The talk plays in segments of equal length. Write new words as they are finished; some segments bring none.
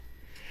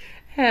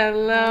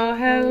Hello,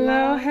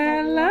 hello,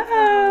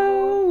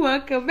 hello.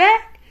 Welcome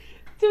back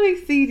to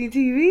Exceeding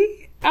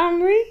TV.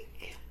 I'm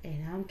Reek.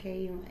 And I'm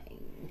Kay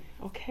Lane.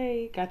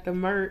 Okay, got the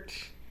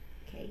merch.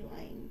 Kay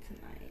Lane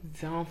tonight.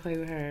 Don't play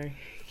with her.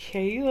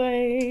 Kay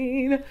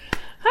Lane.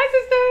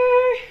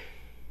 Hi,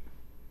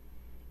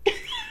 sister.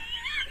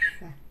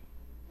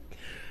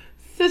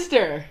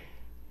 Sister.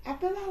 I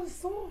feel I was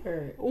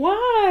sore.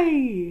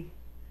 Why?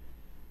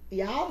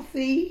 Y'all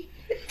see?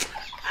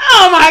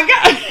 Oh my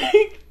God.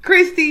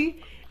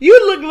 Christy,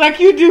 you look like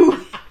you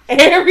do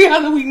every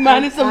other week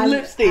minus some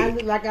lipstick. I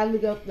look like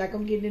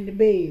I'm getting into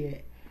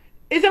bed.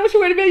 Is that what you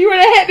wear to bed? You wear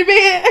that hat to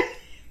bed?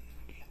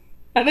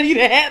 I know you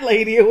the hat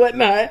lady or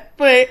whatnot,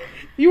 but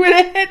you wear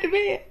that hat to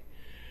bed.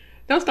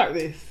 Don't start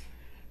this.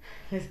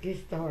 Let's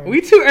get started.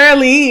 We too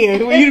early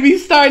in for you to be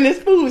starting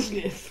this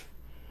foolishness.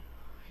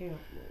 Help,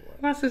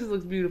 Lord. My sister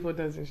looks beautiful,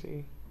 doesn't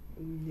she?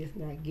 It's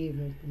not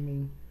giving for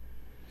me.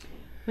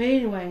 But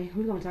anyway,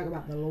 we're going to talk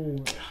about the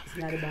Lord. It's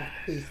not about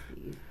Christy.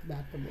 It's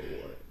about the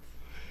Lord.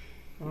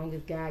 As long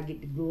as God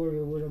get the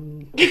glory with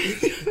him.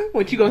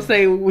 What you gonna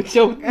say with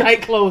your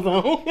night clothes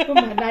on? Put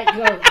my night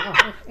clothes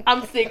on.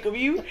 I'm sick of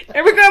you.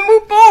 And we're gonna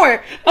move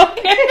forward.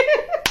 Okay.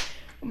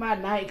 My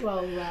night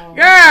clothes on.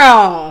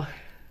 Girl.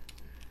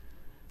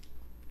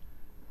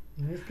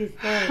 Let's get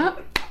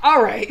started.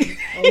 All right.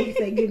 Oh, you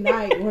say good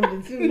night, one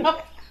of the two.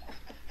 No.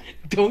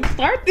 Don't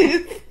start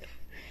this.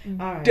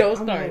 All right, Don't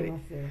I'm start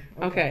doing it. myself.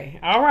 Okay.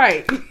 All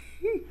right.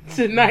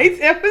 Tonight's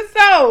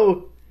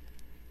episode.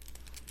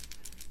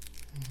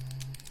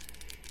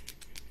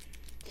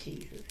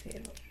 Jesus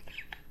help.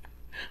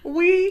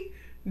 We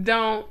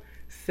don't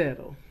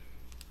settle.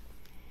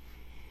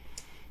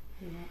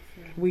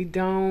 We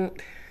don't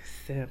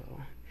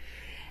settle.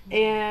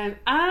 And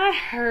I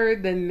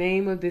heard the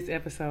name of this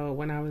episode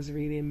when I was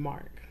reading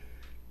Mark.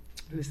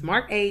 And it's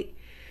Mark 8.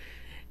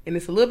 And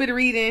it's a little bit of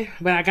reading,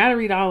 but I got to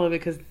read all of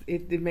it because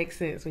it makes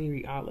sense when you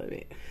read all of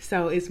it.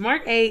 So it's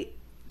Mark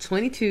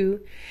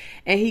 8:22.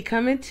 And he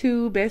coming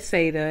to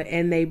Bethsaida,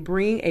 and they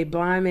bring a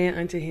blind man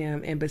unto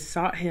him and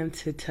besought him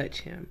to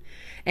touch him.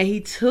 And he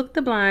took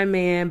the blind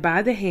man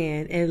by the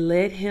hand and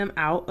led him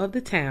out of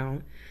the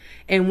town.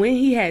 And when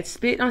he had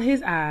spit on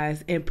his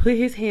eyes and put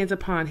his hands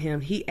upon him,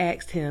 he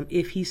asked him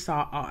if he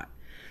saw aught.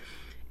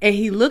 And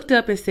he looked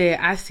up and said,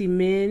 I see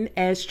men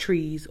as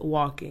trees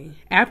walking.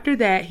 After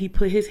that, he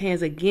put his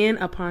hands again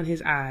upon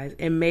his eyes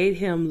and made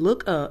him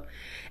look up,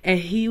 and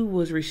he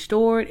was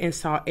restored and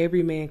saw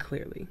every man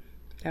clearly.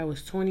 That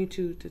was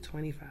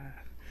 22-25.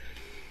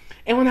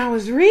 And when I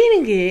was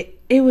reading it,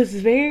 it was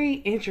very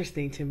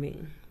interesting to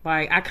me.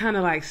 Like, I kind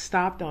of like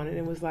stopped on it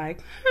and was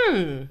like,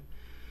 I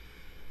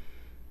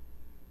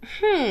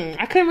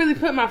couldn't really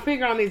put my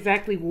finger on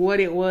exactly what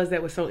it was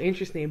that was so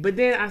interesting. But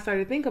then I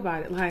started to think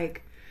about it,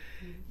 like,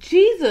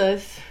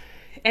 Jesus,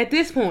 at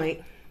this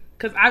point,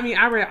 because I mean,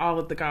 I read all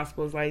of the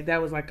Gospels, like, that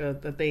was like a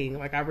thing.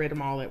 Like, I read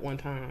them all at one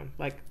time,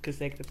 like,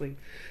 consecutively.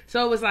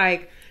 So it was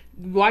like,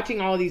 watching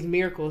all these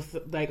miracles,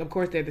 like, of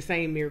course, they're the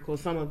same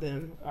miracles. Some of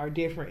them are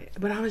different.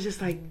 But I was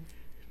just like,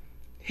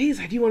 he's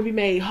like, you want to be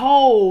made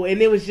whole?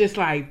 And it was just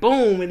like,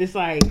 boom. And it's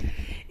like,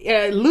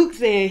 Luke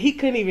said he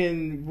couldn't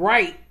even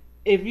write.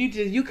 If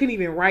you couldn't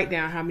even write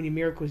down how many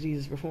miracles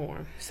Jesus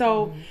performed.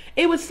 So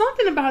it was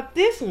something about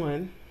this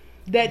one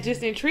that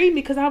just intrigued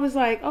me, because I was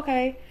like,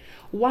 okay,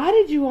 why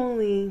did you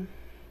only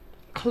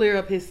clear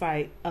up his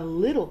sight a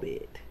little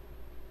bit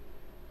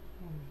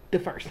the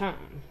first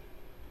time?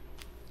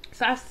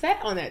 So I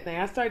sat on that thing.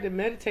 I started to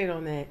meditate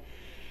on that.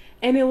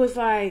 And it was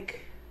like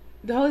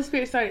the Holy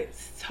Spirit started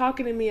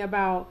talking to me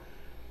about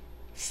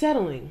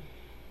settling.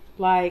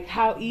 Like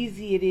how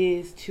easy it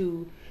is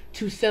to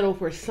settle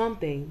for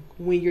something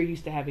when you're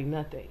used to having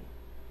nothing.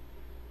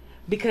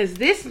 Because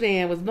this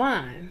man was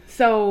blind.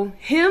 So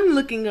him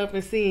looking up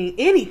and seeing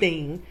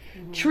anything,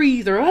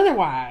 trees or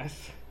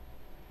otherwise,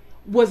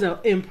 was an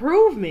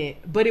improvement,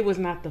 but it was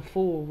not the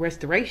full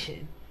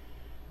restoration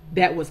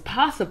that was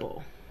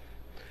possible.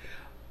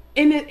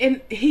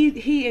 And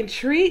he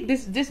intrigued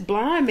this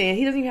blind man.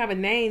 He doesn't even have a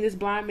name. This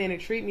blind man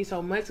intrigued me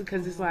so much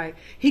because it's like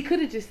he could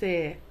have just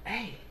said,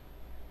 hey,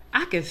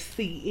 I can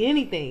see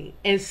anything,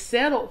 and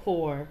settled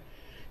for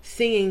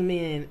seeing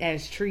men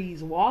as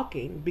trees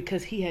walking,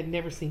 because he had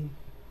never seen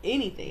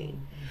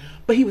anything.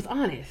 But he was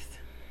honest,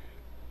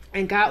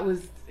 and God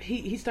was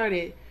he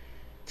started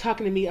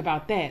talking to me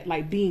about that,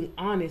 like being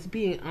honest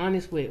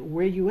with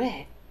where you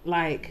at,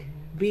 like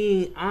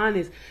being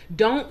honest.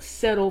 Don't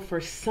settle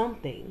for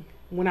something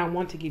when I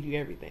want to give you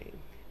everything.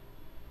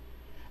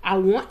 I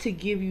want to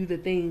give you the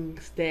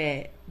things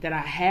that I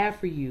have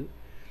for you.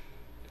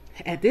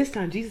 At this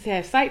time, Jesus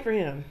had sight for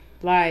him,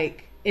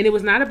 like. And it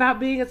was not about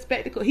being a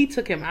spectacle. He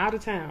took him out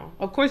of town.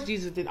 Of course,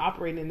 Jesus didn't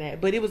operate in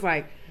that. But it was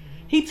like,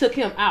 he took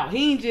him out.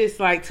 He ain't just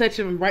like touch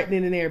him right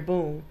then and there,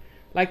 boom.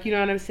 Like, you know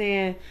what I'm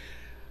saying?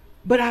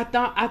 But I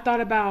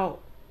thought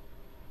about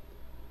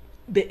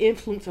the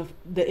influence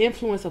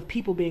of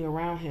people being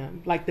around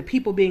him. Like the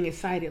people being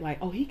excited, like,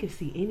 oh, he can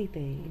see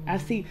anything.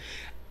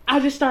 I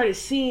just started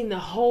seeing the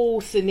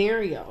whole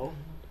scenario.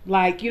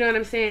 Like, you know what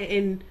I'm saying?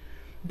 And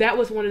that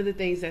was one of the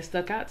things that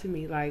stuck out to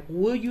me. Like,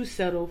 will you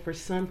settle for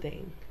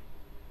something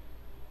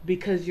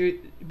because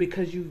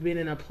you've been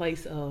in a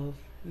place of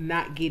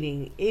not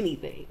getting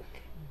anything?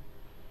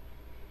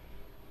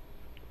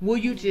 Will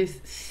you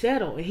just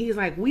settle? And he's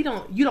like, you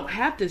don't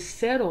have to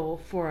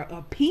settle for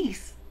a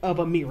piece of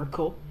a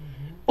miracle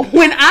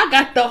when I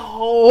got the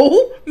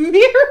whole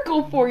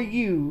miracle for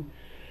you.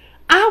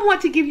 I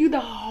want to give you the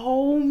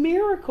whole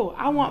miracle.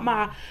 I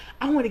want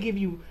to give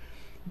you,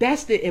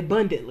 that's the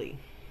abundantly.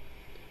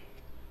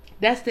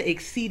 That's the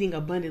exceeding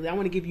abundantly. I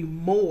want to give you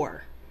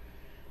more.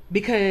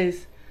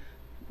 Because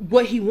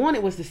what he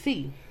wanted was to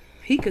see.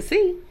 He could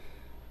see,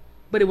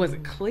 but it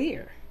wasn't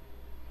clear.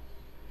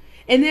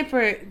 And then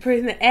for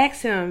him to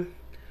ask him,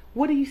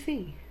 what do you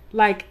see?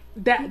 Like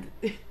that,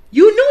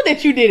 you knew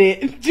that you did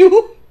it.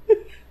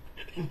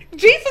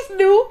 Jesus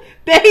knew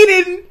that he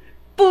didn't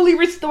fully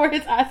restore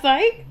his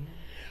eyesight.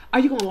 Are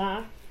you going to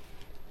lie?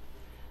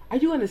 Are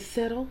you going to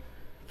settle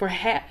for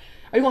half?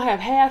 Are you going to have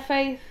half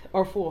faith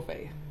or full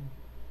faith?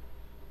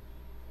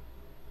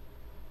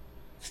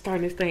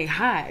 Starting this thing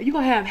high. Are you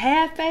going to have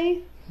half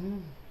faith?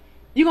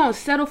 You going to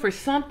settle for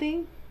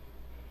something?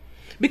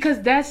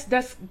 Because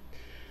that's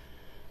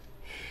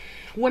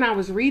when I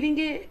was reading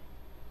it,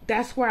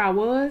 that's where I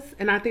was.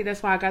 And I think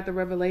that's why I got the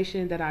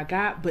revelation that I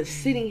got. But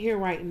sitting here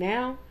right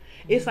now,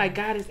 it's like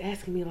God is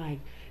asking me, like,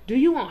 do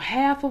you want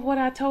half of what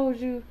I told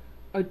you?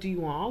 Or do you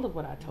want all of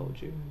what I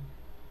told you?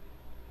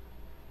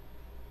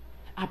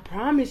 I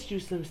promised you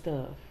some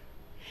stuff.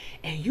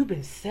 And you've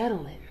been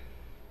settling.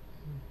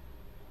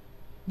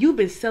 You've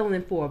been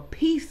settling for a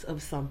piece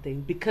of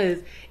something because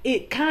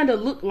it kind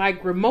of looked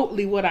like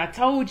remotely what I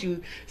told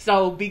you.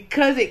 So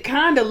because it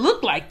kind of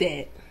looked like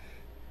that,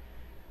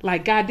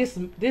 like, God,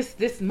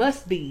 this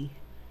must be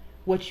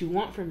what you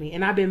want from me.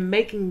 And I've been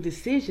making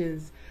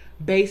decisions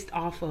based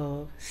off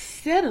of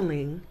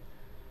settling,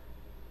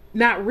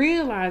 not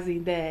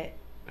realizing that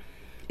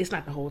it's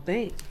not the whole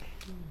thing.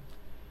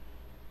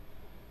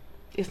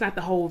 It's not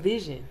the whole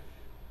vision.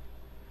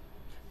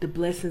 The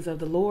blessings of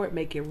the Lord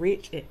make it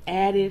rich. It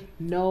added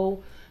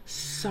no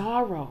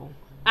sorrow.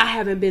 I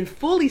haven't been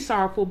fully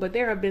sorrowful, but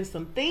there have been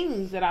some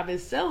things that I've been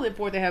settling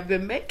for that have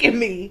been making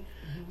me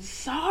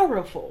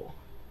sorrowful.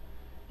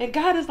 And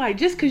God is like,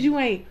 just because you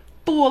ain't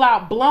full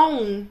out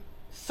blown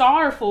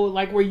sorrowful,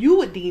 like where you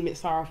would deem it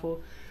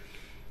sorrowful,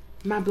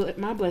 my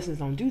blessings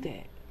don't do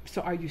that.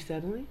 So are you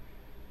settling?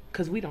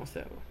 Because we don't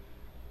settle.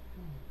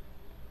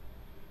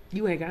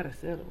 You ain't got to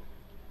settle.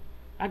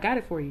 I got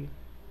it for you.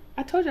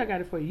 I told you I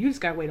got it for you. You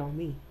just got to wait on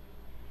me.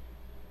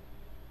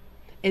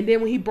 And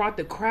then when he brought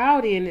the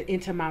crowd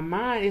into my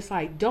mind, it's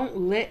like,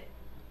 don't let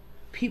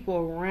people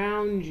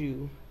around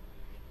you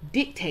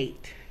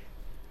dictate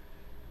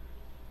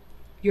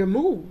your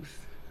moves.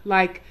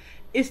 Like,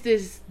 it's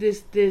this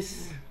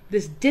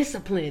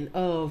discipline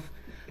of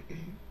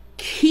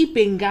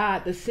keeping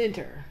God the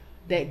center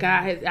that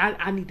God has.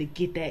 I need to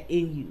get that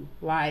in you.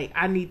 Like,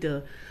 I need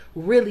to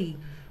really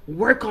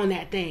work on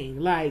that thing.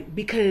 Like,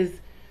 because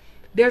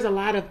there's a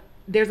lot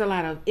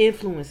of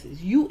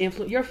influences.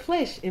 Your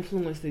flesh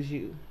influences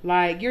you.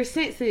 Like your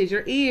senses,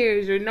 your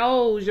ears, your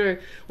nose,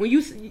 when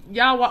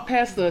y'all walk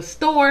past the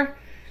store and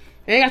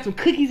they got some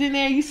cookies in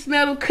there, you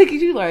smell them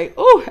cookies, you like,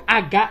 oh,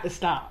 I got to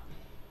stop.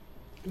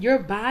 Your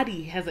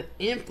body has an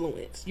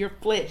influence. Your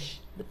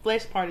flesh, the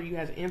flesh part of you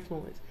has an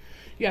influence.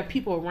 You have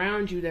people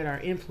around you that are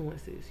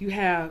influences. You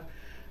have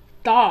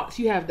thoughts,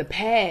 you have the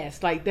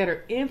past, like, that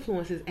are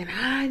influences. And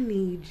I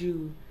need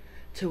you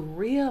to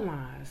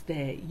realize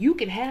that you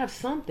can have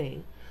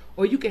something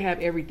or you can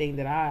have everything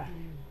that I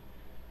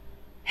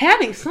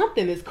having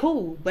something is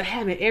cool, but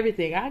having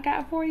everything I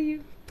got for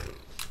you,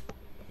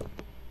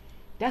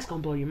 that's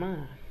gonna blow your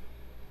mind.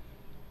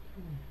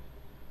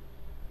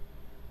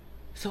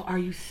 So are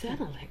you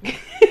settling?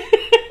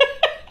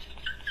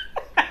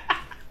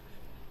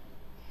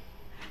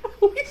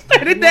 We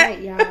started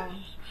that, y'all.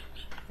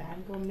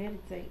 I'm gonna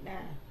meditate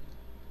now.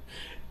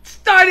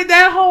 Started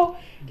that whole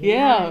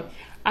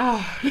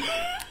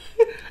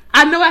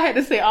I know I had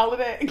to say all of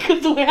that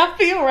because the way I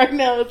feel right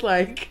now is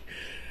like,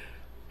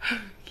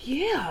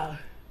 yeah,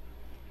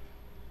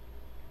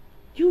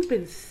 you've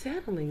been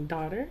settling,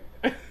 daughter.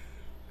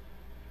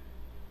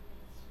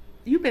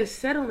 You've been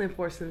settling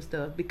for some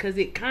stuff because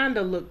it kind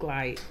of looked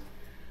like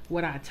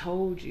what I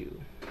told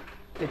you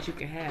that you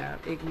can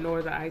have.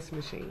 Ignore the ice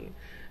machine.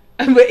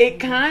 But it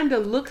kind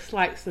of looks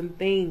like some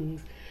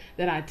things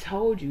that I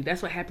told you.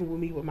 That's what happened with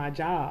me with my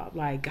job.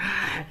 Like,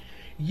 God,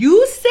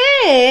 you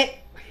said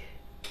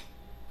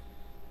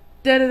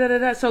da da da da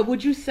da. So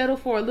would you settle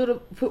for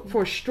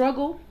a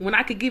struggle when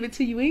I could give it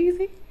to you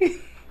easy?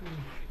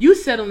 You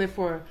settling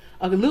for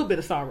a little bit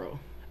of sorrow.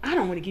 I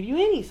don't want to give you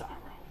any sorrow.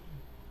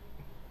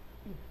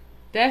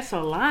 That's a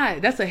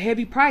lot. That's a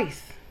heavy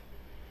price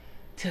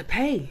to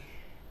pay,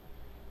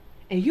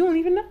 and you don't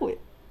even know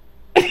it.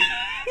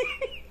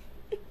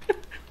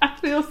 I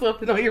feel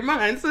something on your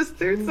mind,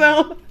 sister. So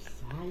sorry,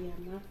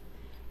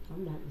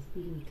 I'm not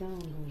speaking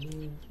tongue over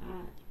here.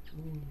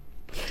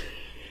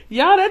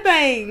 Y'all, that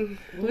thing.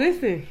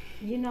 Listen.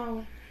 You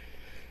know,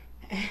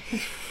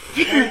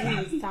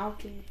 While he was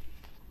talking,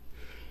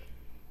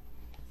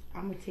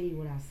 I'm gonna tell you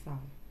what I saw.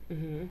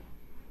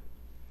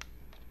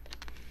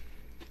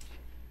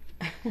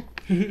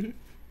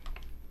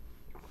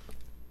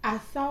 I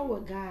saw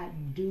what God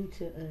do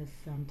to us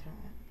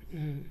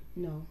sometimes.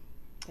 No,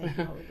 that's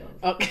how it goes.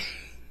 Okay.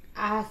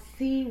 I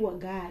see what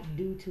God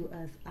do to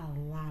us a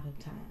lot of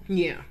times.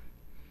 Yeah.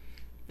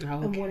 Okay.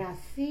 And what I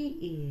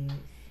see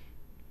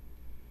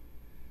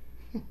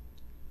is,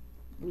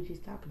 we're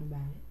just talking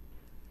about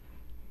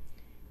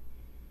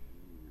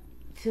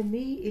it. To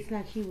me, it's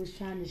like he was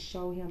trying to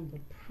show him the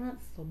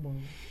principle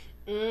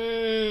of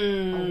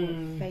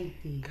what faith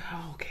is.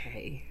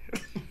 Okay.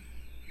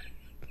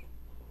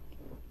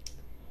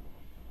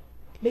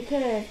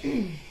 Because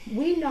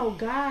we know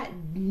God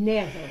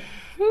never,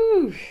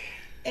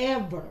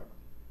 ever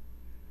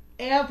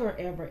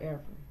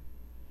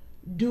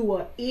do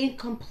an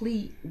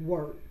incomplete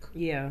work.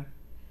 Yeah.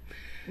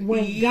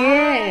 When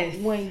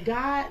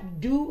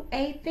God do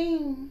a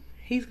thing,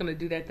 He's gonna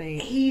do that thing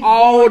He's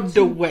all going the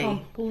to way.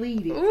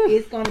 complete it. Ooh.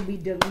 It's gonna be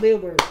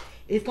delivered.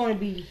 It's gonna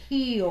be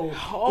healed.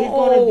 Whole. It's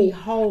gonna be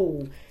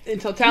whole. In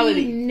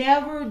totality. He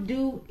never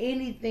do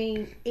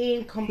anything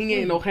incomplete. He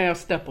ain't no half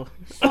stepper.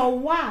 So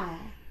why?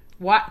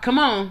 Why? Come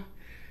on.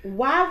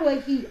 Why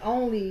would he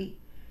only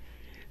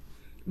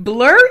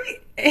Blurry?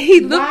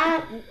 He looked.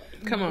 why?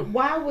 Come on.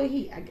 Why would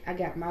he? I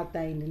got my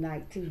thing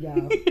tonight too,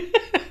 y'all.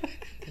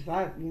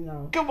 'Cause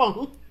Come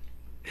on.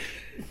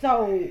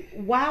 So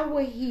why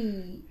would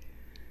he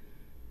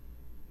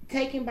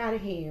take him by the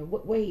hand?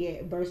 Where he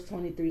at? Verse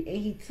 23. And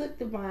he took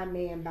the blind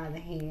man by the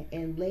hand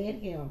and led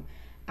him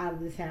out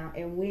of the town.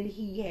 And when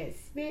he had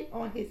spit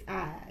on his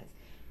eyes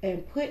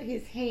and put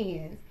his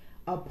hands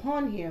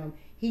upon him,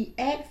 he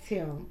asked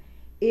him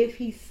if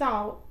he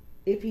saw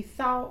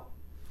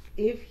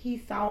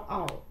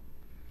aught.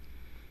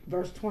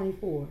 Verse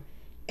 24.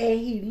 And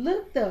he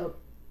looked up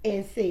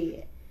and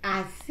said,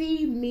 I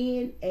see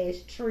men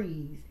as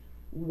trees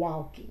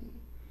walking.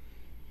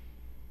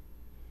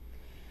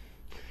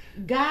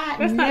 God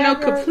That's not never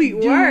no complete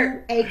do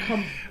work.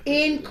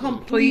 incomplete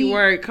Complete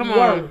work. Come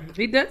on.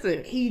 He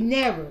doesn't. He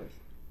never.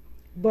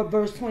 But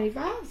verse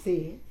 25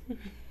 says,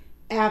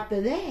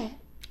 after that,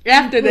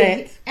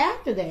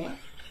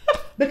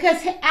 because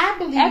I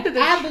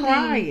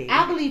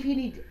believe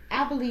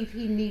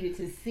he needed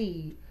to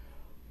see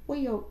where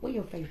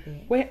your faith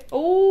at. Where?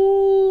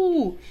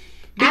 Oh,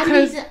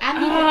 because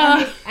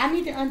I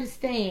need to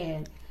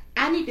understand.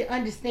 I need to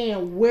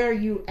understand where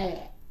you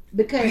at,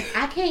 because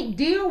I can't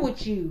deal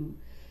with you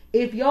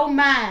if your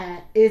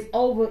mind is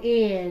over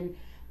in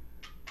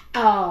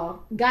God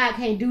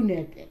can't do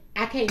nothing.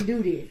 I can't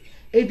do this.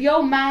 If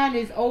your mind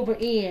is over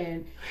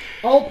in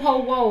oh po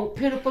woe,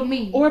 pitiful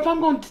me, or if I'm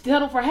going to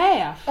settle for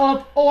half,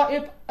 or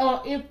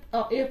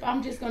if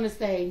I'm just gonna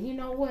say, you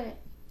know what,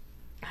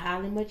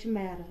 highly much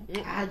matter.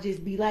 I'll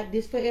just be like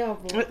this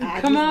forever.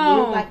 Come on,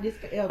 live like this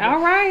forever. All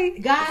right.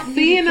 God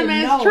seeing them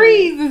as know,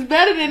 trees is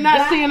better than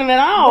not seeing them at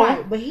all.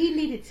 Right, but he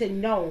needed to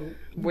know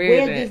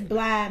where this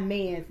blind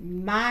man's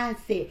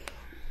mindset.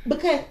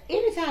 Because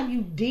anytime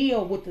you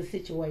deal with a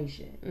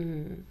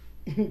situation,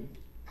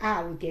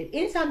 I look at it.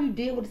 Anytime you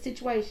deal with a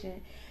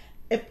situation,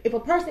 if a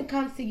person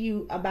comes to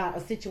you about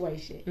a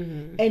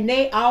situation, and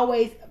they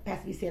always,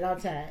 Pastor B said all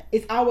the time,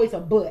 it's always a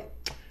but.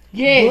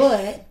 Yes.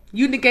 But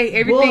you negate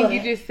everything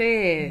you just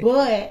said.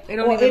 But it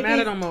don't even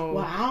matter no more.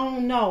 Well, I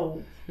don't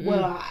know.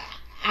 Well,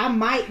 I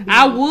might be.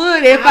 I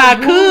would if I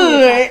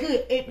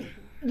could.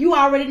 You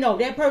already know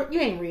that you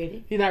ain't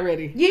ready. You're not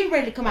ready. You ain't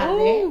ready to come out of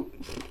that.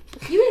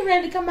 You ain't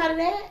ready to come out of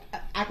that.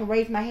 I can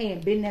raise my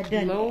hand. Been there,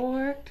 done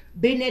Lord. that.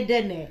 Been there,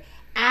 done that.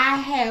 I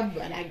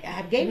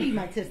have gave you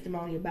my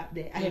testimony about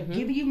that. I have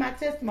given you my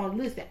testimony.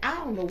 Listen, I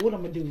don't know what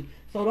I'm gonna do,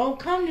 so don't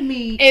come to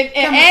me and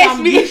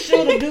ask me. You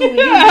should have do and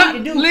you need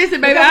to do.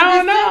 Listen, baby, I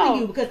don't know.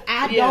 You because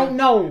I don't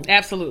know.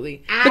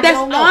 Absolutely, but that's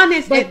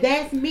honest. But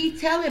that's me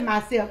telling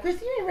myself,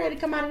 Chris, you ain't ready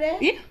to come out of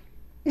that. Yeah,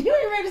 you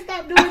ain't ready to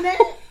stop doing that.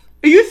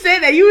 You said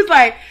that. You was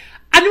like,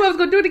 I knew I was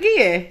gonna do it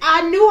again.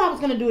 I knew I was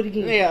gonna do it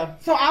again. Yeah.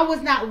 So I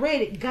was not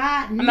ready.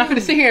 God knew. I'm not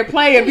gonna sit here and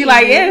play and be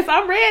like, yes,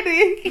 I'm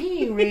ready.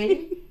 He ain't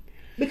ready.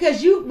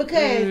 Because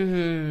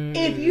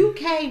if you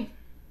can't,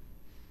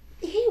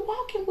 he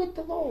walking with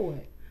the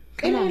Lord.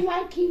 It ain't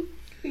like he's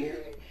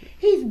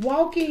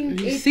walking.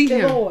 You it's see the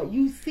him. Lord.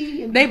 You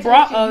see him. They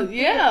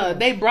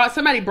brought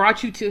somebody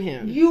brought you to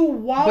him. You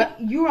walk.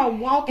 You are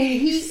walking.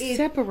 He is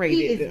separated.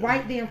 He is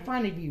right there in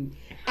front of you.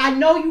 I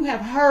know you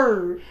have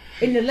heard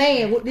in the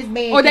land what this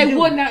man. Or can they do.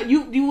 would not.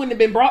 You wouldn't have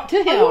been brought to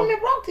him. You wouldn't have been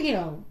brought to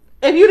him.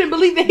 If you didn't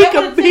believe that he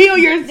could heal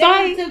your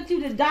sight. They took you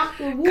to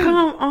Dr. Wu.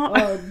 Come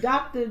on. Or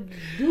Dr.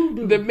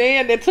 Doodoo. The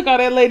man that took all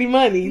that lady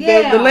money.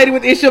 Yeah. The lady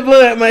with Isha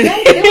blood money.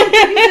 They took you to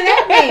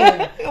that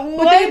man.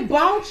 But they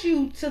brought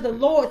you to the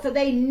Lord, so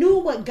they knew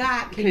what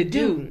God can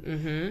do.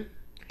 Mm-hmm.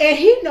 And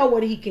he know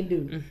what he can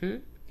do. Mm-hmm.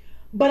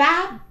 But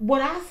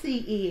what I see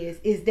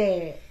is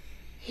that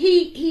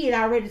he had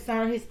already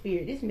discerned his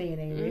spirit. This man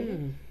ain't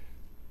ready.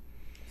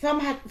 So I'm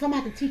gonna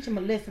have to teach him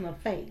a lesson of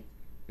faith.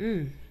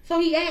 So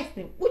he asked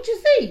him, what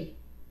you see?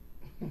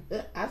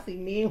 I see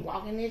men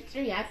walking in the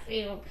tree. I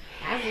see them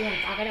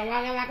talking and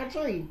walking like a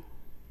tree.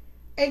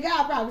 And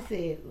God probably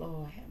said,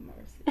 Lord have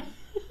mercy.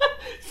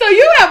 So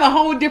you have a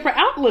whole different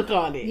outlook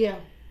on it. Yeah.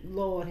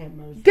 Lord have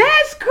mercy.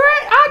 That's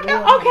great.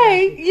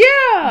 Okay.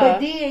 Yeah. But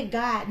then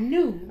God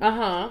knew.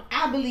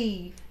 I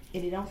believe,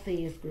 and it don't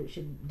say in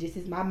scripture, this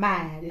is my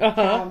mind.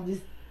 It's this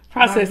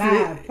process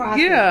it.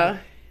 Yeah.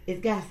 It's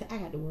God said, I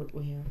got to work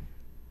with him.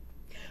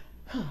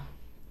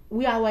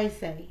 We always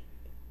say,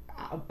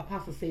 our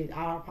apostle said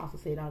all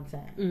the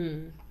time.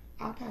 Mm-hmm.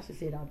 Our pastor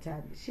said all the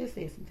time. She'll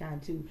say it sometime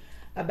too,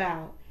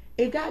 about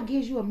if God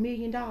gives you $1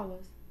 million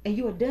and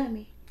you're a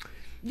dummy,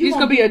 you're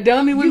gonna be a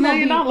dummy with $1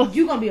 million.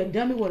 You're gonna be a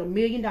dummy with $1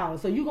 million.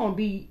 So you're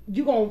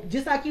gonna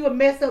just like you would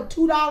mess up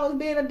 $2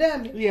 being a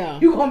dummy. Yeah.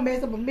 You're gonna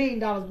mess up $1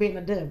 million being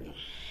a dummy.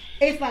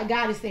 It's like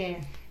God is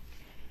saying,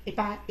 if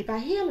I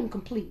heal him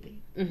completely,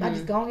 if I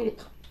just go ahead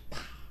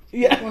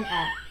and one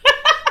out,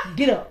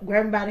 get up,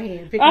 grab him by the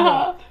hand, pick him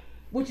up.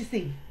 What you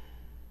see?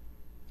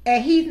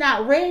 And he's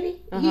not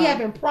ready. He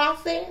haven't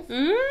processed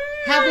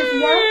how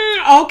this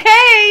works.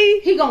 Okay.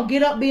 He gonna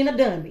get up being a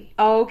dummy.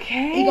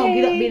 Okay. He gonna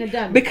get up being a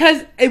dummy.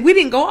 Because we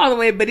didn't go all the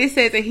way, but it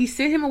says, and he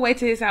sent him away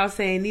to his house,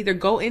 saying, neither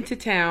go into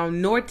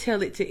town nor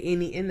tell it to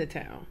any in the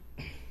town.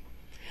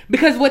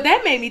 Because what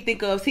that made me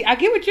think of, see, I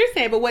get what you're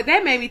saying, but what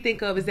that made me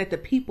think of is that the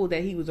people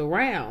that he was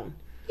around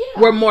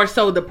were more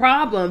so the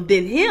problem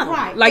than him.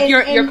 Right. Like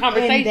your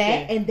conversation.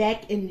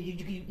 And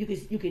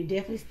you can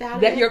definitely style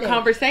that your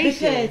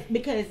conversation.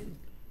 Because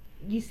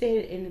you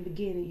said it in the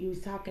beginning, you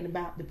was talking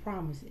about the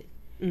promises.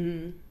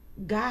 Mm-hmm.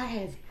 God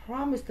has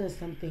promised us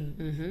something.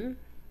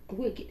 Mm-hmm.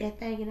 We'll get that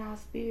thing in our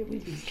spirit. We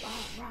be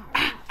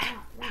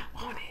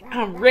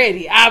I'm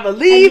ready. I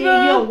believe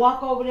him. You'll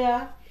walk over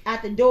there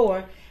at the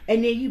door,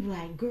 and then you be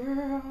like,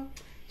 girl,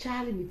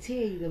 child, let me tell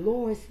you, the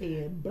Lord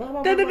said, blah,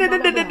 blah, blah, blah,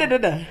 blah,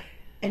 blah.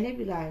 And they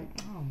be like,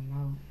 I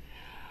don't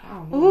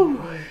know.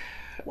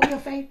 Where your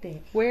faith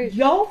at? Where's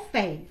your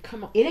faith?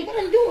 Come on. It ain't got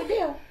to do with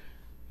them.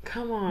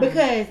 Come on.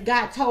 Because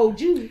God told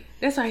you.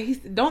 That's right. He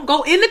said, don't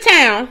go into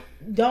town.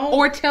 Don't.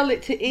 Or tell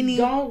it to any.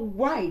 Don't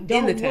worry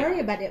town.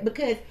 about that.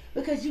 Because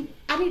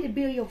I need to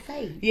build your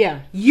faith.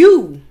 Yeah.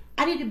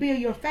 I need to build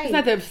your faith. It's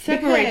not to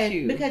separate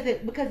you.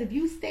 Because if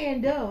you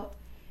stand up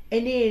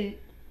and then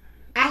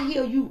I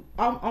hear you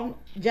on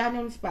Johnny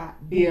on the spot.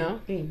 Then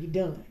you're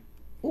done.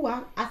 Ooh,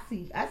 I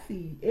see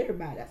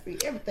everybody. I see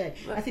everything.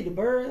 I see the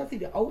birds. I see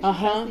the ocean.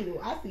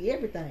 I see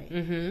everything.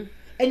 Mm-hmm.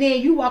 And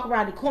then you walk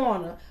around the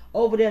corner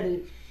over there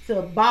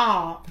to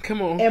Bob.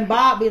 Come on. And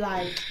Bob be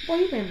like, boy,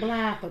 you been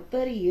blind for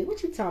 30 years.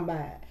 What you talking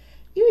about?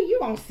 You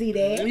don't see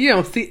that. You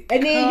don't see.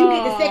 And then you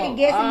get to second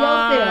guessing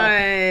yourself.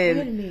 Wait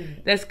a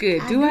minute. That's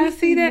good. Do I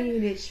see that?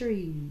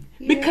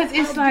 Because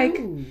it's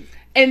like,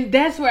 and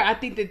that's where I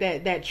think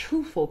that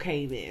truthful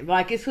came in.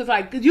 Like it's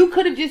like you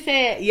could have just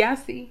said, yeah, I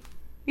see.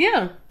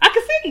 Yeah, I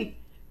can see.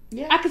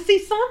 Yeah, I can see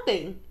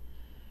something.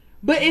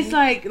 But it's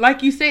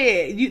like you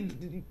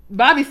said,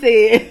 Bobby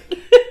said,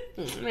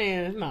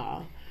 man,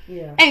 nah.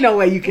 Yeah. Ain't no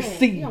way you can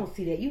see. You don't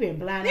see that. You been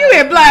blind. You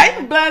been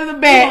blind. You blind in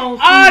the back all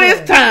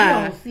this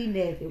time. You don't see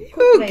nothing.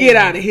 You get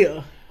out of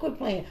here. Quit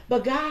playing.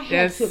 But God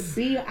had to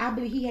build. I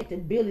believe He had to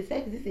build His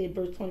faith. Because it said in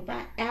verse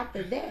 25.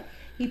 After that,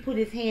 He put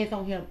His hands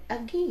on him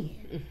again.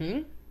 Mm-hmm.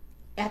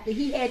 After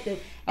He had to.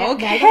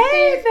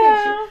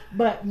 Okay.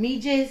 But me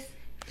just.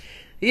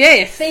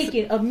 Yes.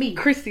 Thinking of me.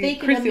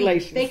 Thinking of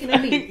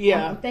me.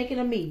 Yeah. I'm thinking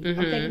of me. Mm-hmm.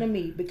 I'm thinking of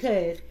me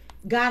because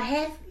God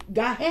has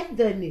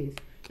done this.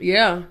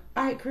 Yeah.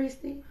 All right,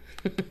 Christy.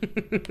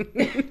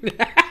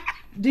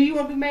 Do you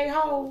want to be made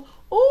whole?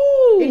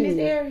 Ooh. In this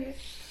area?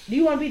 Do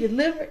you want to be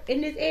delivered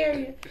in this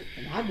area?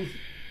 And I'll be,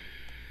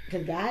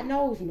 because God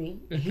knows me.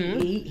 Mm-hmm.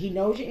 He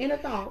knows your inner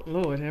thought.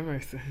 Lord have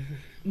mercy.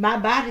 My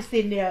body's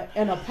sitting there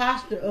in a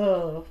posture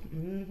of,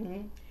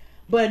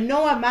 but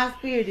knowing my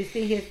spirit is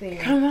sitting here saying,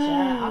 come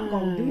on, I'm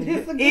going to do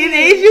this again.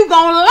 Is you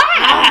going to lie?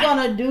 I'm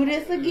going to do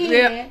this again.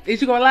 Yeah. Is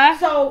you going to lie?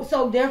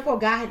 So therefore,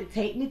 God had to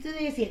take me to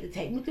this. He had to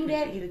take me through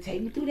that. He had to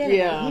take me through that.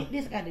 Yeah. I got to hit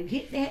this. I got to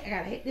hit that. I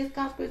got to hit this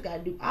conference.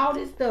 Got to do all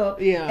this stuff.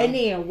 Yeah. And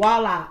then,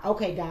 voila.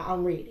 Okay, God,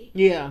 I'm ready.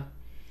 Yeah.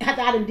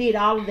 After I done did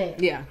all of that.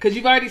 Yeah. Because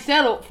you've already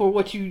settled for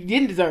what you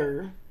didn't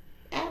deserve.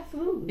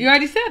 Absolutely. You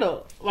already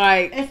settled.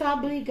 And so I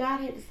believe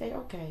God had to say,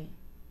 okay,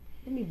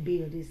 let me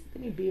build this.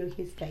 Let me build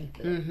His faith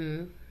up.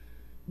 Mm-hmm.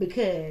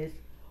 Because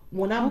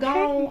when I'm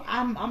gone,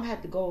 I'm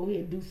have to go ahead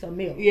and do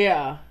something else.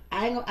 Yeah.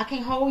 I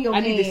can't hold your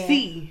hand. I need to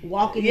see.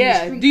 Walking in the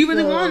streets. Do you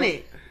really want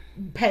it?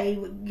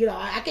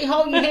 I can't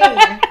hold your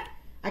hand.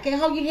 I can't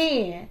hold your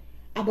hand.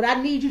 But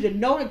I need you to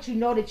know that you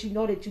know that you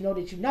know that you know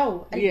that you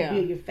know. I need to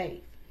build your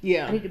faith.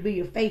 Yeah. I need to build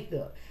your faith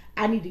up.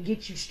 I need to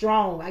get you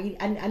strong.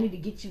 I need to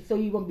get you so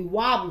you won't be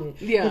wobbling.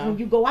 Yeah. Because when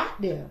you go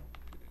out there,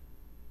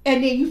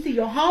 and then you see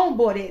your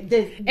homeboy and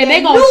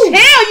they gonna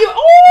tell you,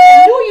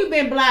 you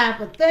been blind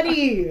for 30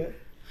 year.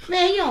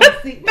 Man, you don't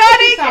see.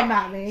 What you talking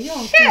about, man? You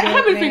don't see that,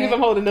 how many fingers I'm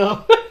holding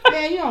up?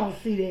 Man, you don't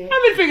see that.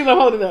 How many fingers I'm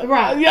holding up?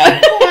 Right.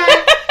 Yeah.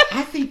 Boy,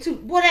 I see 2.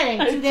 Boy, that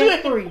ain't 2.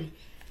 That's 3.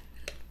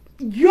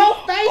 Your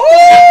face gonna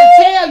have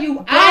to tell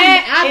you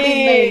I've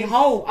been made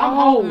whole. I'm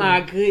whole. Oh my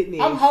goodness.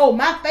 I'm whole.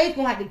 My face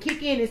gonna have to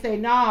kick in and say,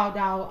 "Nah,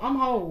 dog, I'm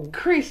whole.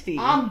 Christy,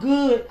 I'm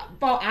good."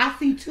 For I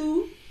see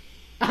two.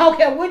 I don't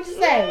care what you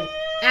say.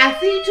 I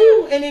see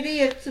two, and it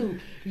is two.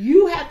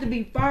 You have to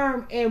be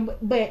firm,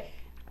 but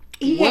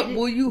he what had,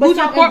 will you? But Whose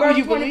so report in will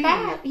you verse believe?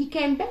 25, he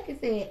came back and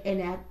said,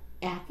 and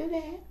after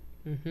that,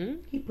 Mm-hmm.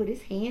 he put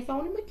his hands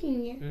on him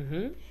again,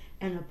 Mm-hmm.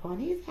 and upon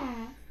his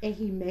eyes, and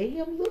he made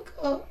him look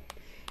up,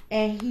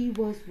 and he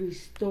was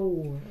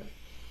restored.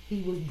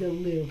 He was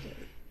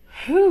delivered.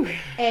 Whew.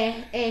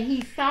 And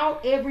he saw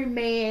every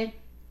man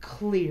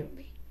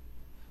clearly.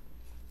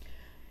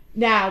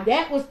 Now,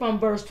 that was from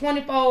verse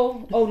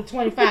 24 over to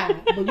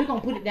 25, but we're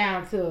going to put it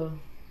down to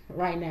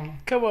right now.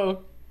 Come on.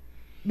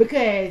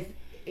 Because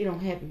it don't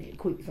happen that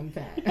quick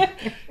sometimes.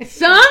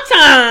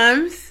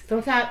 Sometimes.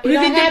 Sometimes it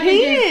Because don't it happen.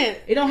 depends.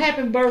 It don't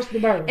happen burst to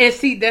burst. And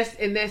see, that's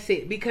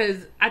it.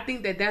 Because I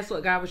think that's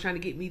what God was trying to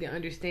get me to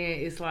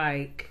understand. It's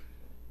like,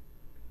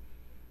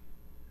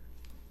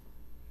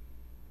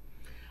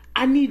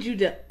 I need you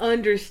to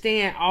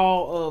understand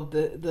all of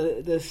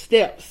the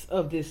steps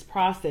of this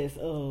process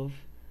of,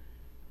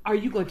 are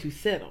you going to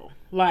settle?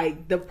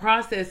 Like, the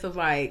process of,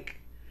 like,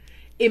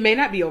 it may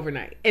not be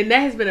overnight. And that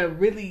has been I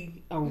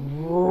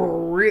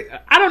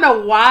don't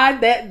know why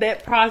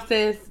that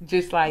process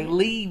just, like,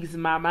 leaves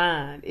my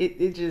mind.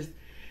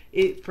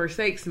 It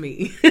forsakes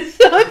me.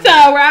 Sometimes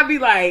where I be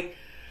like,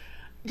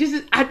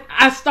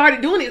 I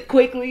started doing it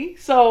quickly.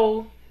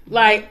 So,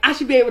 like, I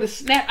should be able to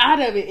snap out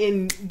of it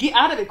and get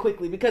out of it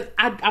quickly because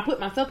I put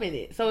myself in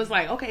it. So it's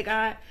like, okay,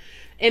 God.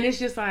 And it's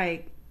just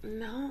like,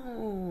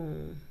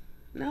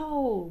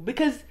 no,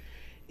 because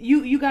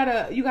you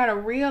gotta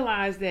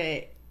realize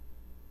that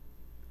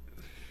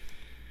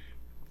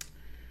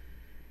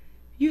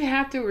you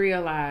have to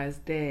realize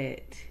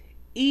that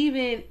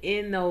even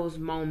in those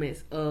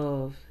moments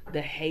of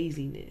the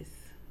haziness,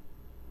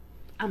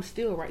 I'm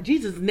still right.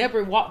 Jesus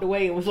never walked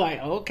away and was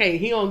like, okay,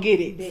 he don't get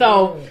it.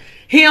 So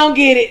he don't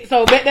get it.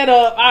 So bet that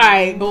up. All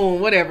right,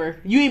 boom, whatever.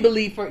 You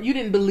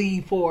didn't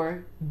believe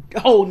for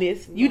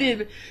wholeness. You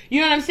didn't, you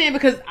know what I'm saying?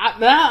 Because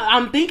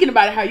I'm thinking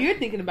about it how you're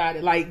thinking about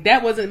it. Like,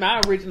 that wasn't my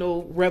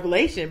original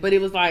revelation, but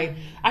it was like,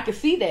 I could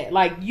see that.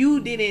 Like, you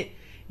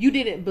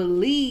didn't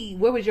believe.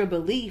 Where was your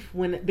belief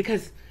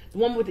because the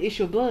woman with the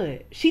issue of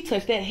blood, she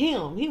touched that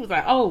hem. He was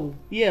like, oh,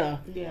 yeah.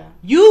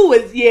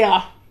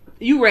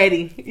 You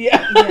ready?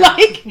 Yeah.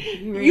 Like,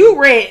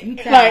 you ready.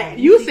 Like,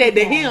 you said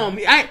to him.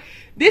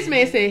 This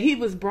man said he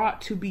was brought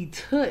to be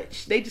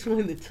touched. They just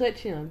wanted to touch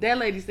him. That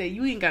lady said,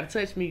 you ain't got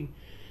to touch me.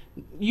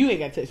 You ain't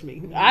got to touch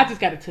me. I just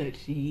got to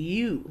touch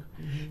you.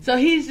 Mm-hmm. So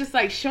he's just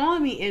like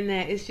showing me in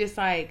that. It's just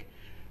like,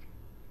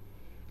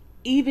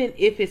 even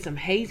if it's some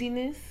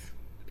haziness,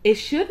 it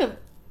should have,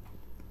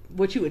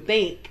 what you would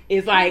think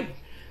is like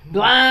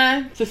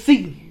blind to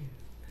see.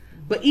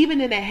 But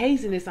even in that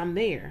haziness, I'm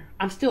there.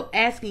 I'm still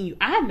asking you.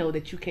 I know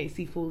that you can't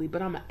see fully,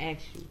 but I'm going to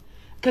ask you.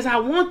 Because I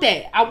want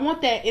that. I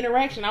want that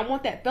interaction. I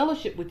want that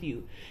fellowship with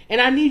you. And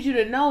I need you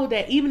to know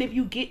that even if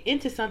you get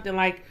into something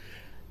like,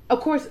 of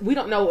course, we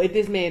don't know if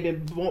this man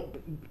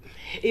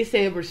it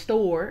said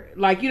restored.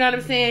 Like, you know what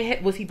I'm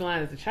saying? Was he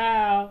blind as a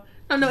child?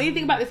 I don't know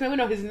anything about this man. We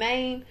know his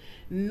name.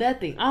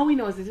 Nothing. All we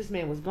know is that this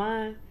man was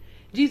blind.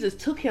 Jesus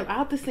took him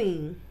out the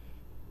scene.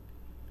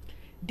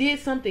 Did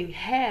something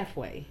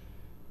halfway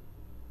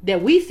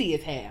that we see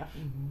as half.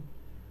 Mm-hmm.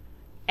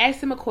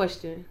 Asked him a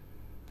question,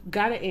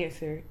 got an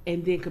answer,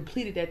 and then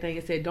completed that thing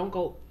and said, don't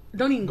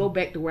even go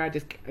back to where I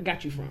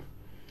got you from.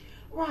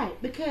 Right,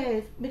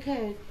 because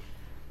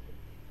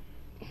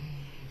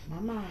my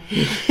mind.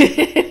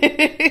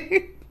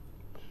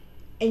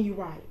 And you're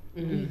right.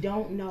 Mm-hmm. We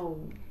don't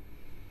know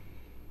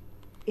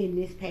in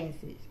this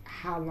passage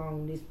how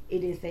long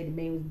it didn't say the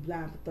man was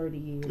blind for 30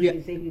 years. Yep. It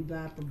didn't say he was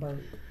blind from birth.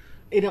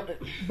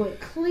 But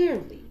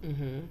clearly,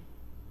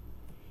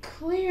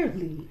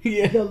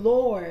 the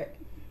Lord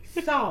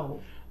saw.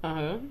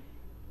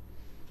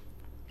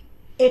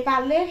 If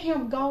I let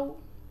him go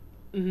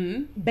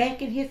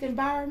back in his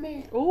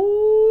environment,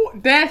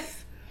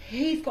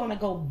 he's gonna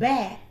go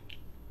back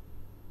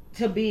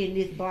to being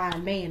this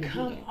blind man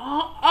again.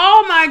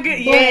 Oh my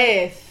goodness!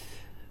 Yes,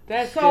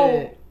 that's so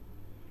good.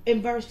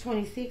 In verse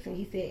 26, when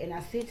he said, "And I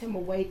sent him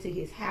away to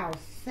his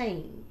house,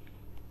 saying,"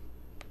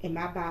 in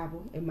my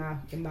Bible, in my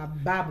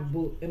Bible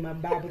book, in my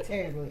Bible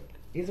tablet,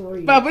 it's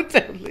real. Bible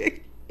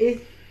tablet.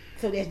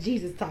 So that's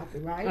Jesus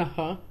talking, right?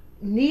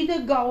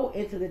 Neither go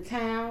into the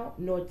town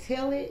nor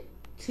tell it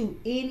to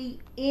any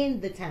in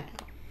the town.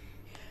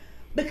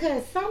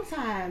 Because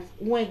sometimes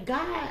when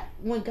God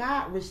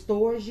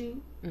restores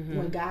you,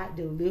 when God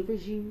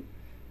delivers you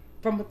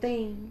from a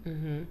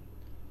thing,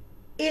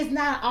 it's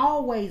not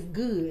always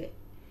good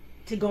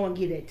to go and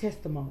get that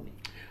testimony.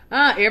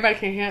 Everybody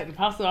can't handle. The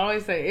apostle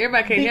always say,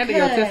 everybody can't handle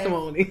your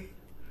testimony.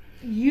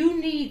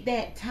 You need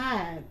that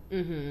time.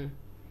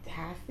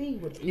 I see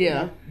what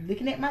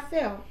looking at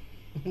myself.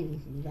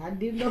 I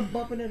did enough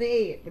bumping of the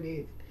head for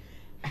this.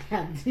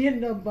 I did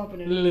enough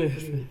bumping of the head for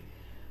this.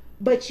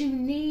 But you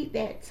need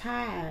that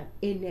time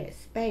in that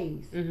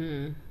space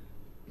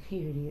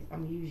here it is.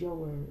 I'm gonna use your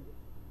word.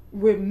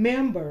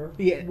 Remember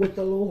what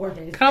the Lord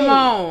has Come said.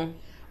 on.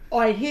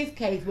 Or in his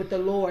case, what the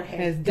Lord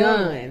has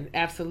done.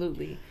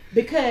 Absolutely.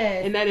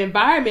 Because and that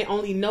environment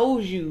only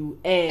knows you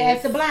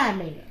as a blind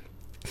man.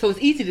 So it's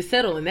easy to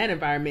settle in that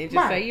environment and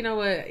just say, you know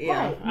what,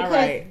 all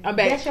right, I'm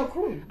back. That's your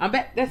crew. I'm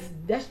back.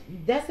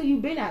 That's who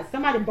you've been at.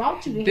 Somebody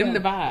brought you to them him.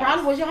 The vibes.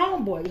 Probably was your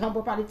homeboy. Your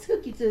homeboy probably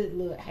took you to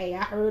look. Hey,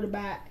 I heard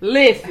about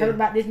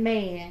this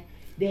man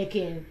that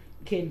can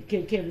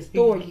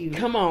restore you.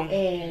 Come on,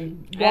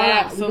 and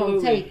we're gonna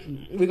take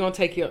you. We're gonna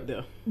take you up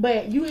there.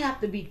 But you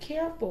have to be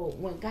careful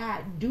when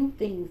God do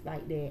things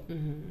like that.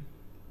 Mm-hmm.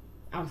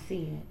 I'm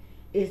seeing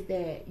is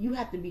that you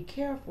have to be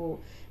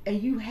careful,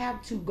 and you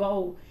have to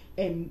go.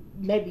 And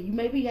maybe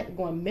you have to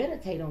go and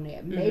meditate on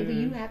that. Maybe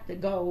you have to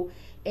go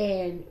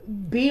and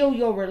build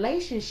your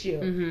relationship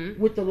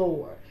with the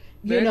Lord.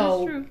 You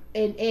know,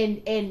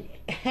 and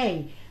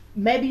hey,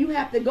 maybe you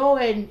have to go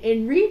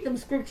and read them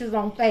scriptures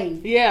on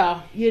faith.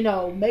 Yeah. You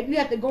know, maybe you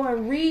have to go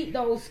and read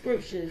those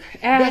scriptures.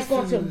 That's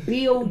going to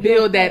build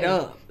that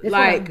up. That's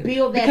like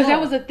build that because up.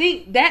 That was a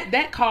thing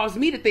that caused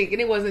me to think,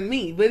 and it wasn't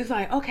me, but it's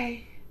like,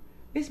 okay,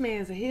 this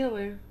man's a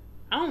healer.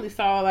 I only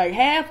saw like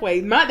halfway.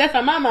 That's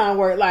how my mind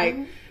worked. Like.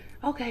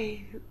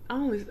 Okay,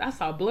 I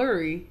saw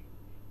blurry,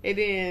 and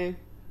then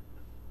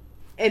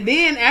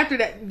after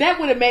that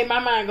would have made my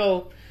mind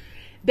go,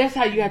 that's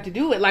how you have to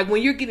do it. Like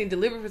when you're getting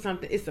delivered for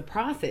something, it's a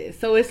process.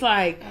 So it's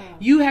like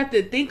you have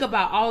to think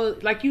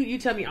about like you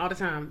tell me all the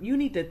time, you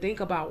need to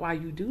think about why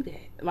you do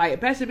that. Like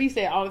Pastor B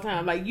said all the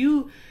time, like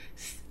you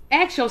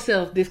ask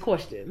yourself this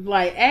question.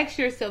 Like ask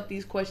yourself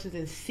these questions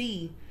and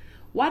see,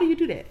 why do you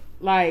do that?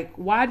 Like,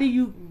 why do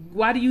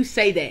you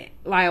say that?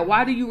 Like,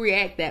 why do you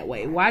react that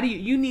way? Why do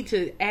you need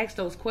to ask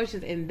those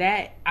questions? And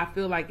that, I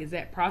feel like, is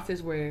that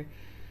process where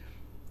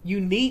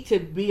you need to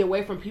be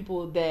away from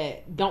people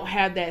that don't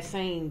have that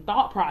same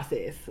thought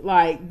process.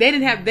 Like, they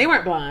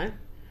weren't blind.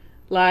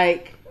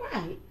 Like,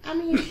 right. I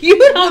mean, you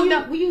don't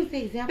know. We use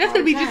the example. That's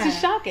going to be just as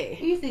shocking.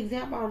 We use the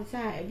example all the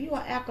time. If you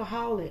are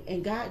alcoholic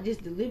and God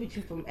just delivered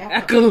you from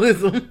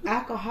alcoholism,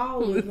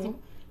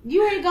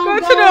 you ain't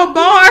going to go to the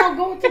bar.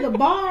 Go to the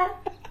bar.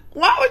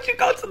 Why would you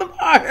go to the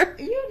bar?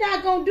 You're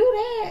not going to do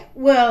that.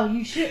 Well,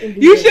 you shouldn't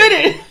do You that.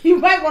 shouldn't. You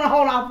might want to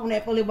hold off on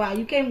that for a little while.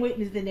 You can't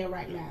witness in there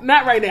right now.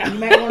 Not right now. You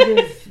might want to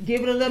just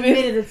give it a little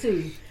minute or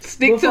two.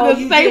 Stick to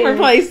the safer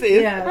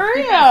places. Yeah, for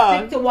real.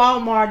 Stick to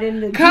Walmart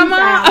and the Come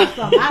on. or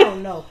something. I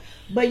don't know.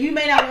 But you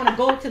may not want to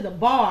go to the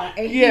bar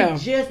and he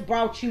just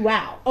brought you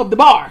out. Of the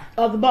bar.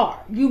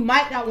 You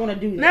might not want to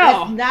do that. No.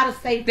 That's not a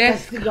safe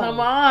place to go.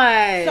 Come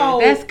on. So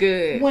that's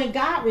good. When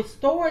God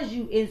restores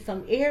you in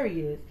some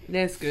areas,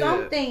 that's good.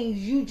 Some things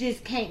you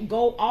just can't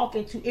go off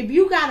into. If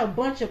you got a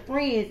bunch of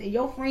friends and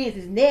your friends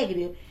is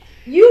negative,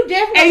 you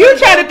definitely... And you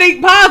try to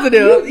think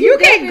positive. You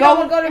can't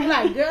go to be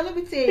like, girl, let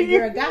me tell you,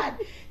 girl, God...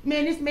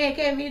 Man, this man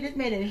came here. This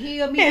man didn't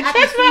heal me. I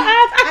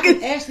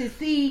can actually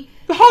see.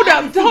 Hold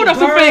up some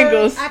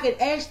fingers. I can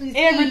actually see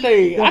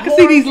everything. I can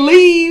see these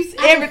leaves.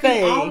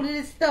 Everything. All of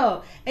this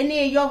stuff, and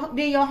then your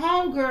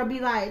homegirl be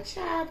like,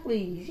 "Child,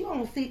 please, you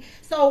don't see."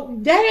 So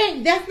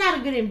that's not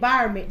a good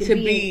environment to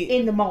be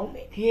in the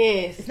moment.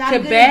 Yes, it's not to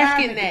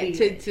bask in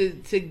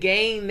that, to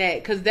gain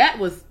that, because that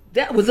was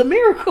a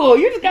miracle.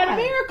 You just got a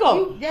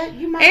miracle.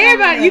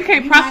 You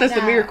can't process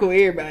a miracle.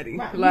 Everybody,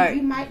 right. Like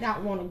you might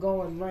not want to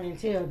go and run and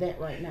tell that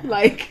right now.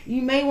 Like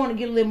you may want to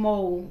get a little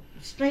more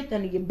strength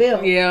under your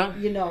belt. Yeah,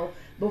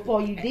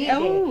 before you did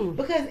that.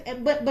 Because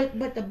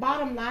but the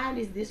bottom line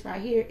is this right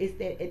here is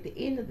that at the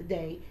end of the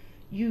day,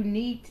 you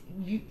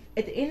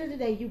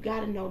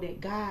got to know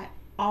that God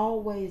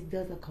always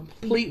does a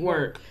complete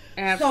work.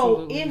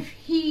 Absolutely. So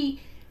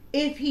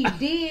if he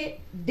did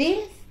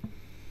this,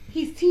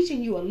 he's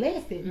teaching you a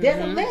lesson.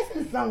 There's a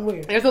lesson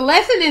somewhere. There's a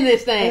lesson in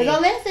this thing. There's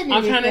a lesson in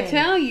this thing. I'm trying to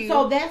tell you.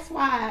 So that's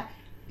why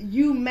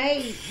you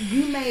may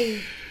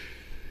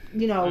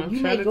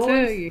go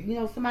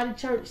in, somebody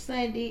church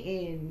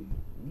Sunday and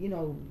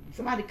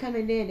somebody come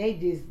in there and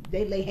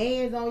they lay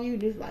hands on you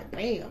and it's like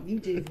bam, you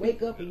just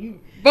wake up and you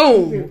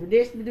boom. You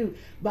feel to do.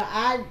 But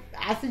I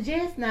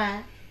suggest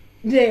now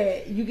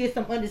that you get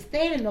some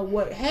understanding of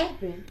what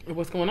happened and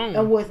what's going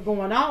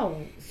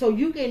on, so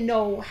you can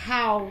know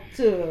how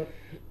to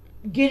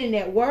get in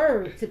that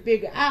word to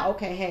figure out,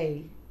 okay,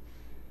 hey,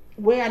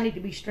 where I need to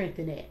be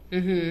strengthened at,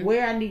 what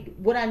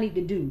I need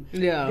to do,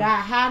 God,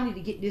 how I need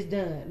to get this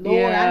done,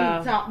 Lord, I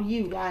need to talk to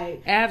you,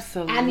 like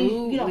absolutely, I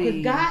need,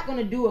 because God's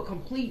gonna do a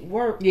complete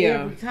work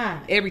every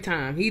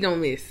time. He don't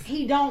miss.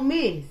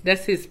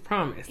 That's his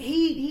promise.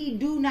 He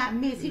do not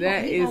miss.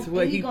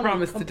 He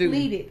promised to do.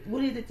 It.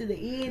 What is it, to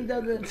the end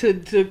of the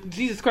to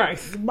Jesus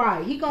Christ?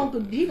 Right. He gonna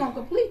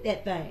complete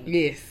that thing.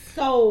 Yes.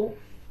 So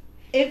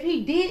if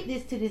he did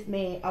this to this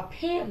man,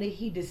 apparently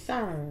he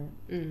discerned.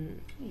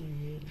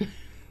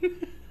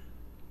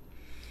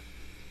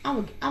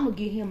 I'm gonna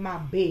give him my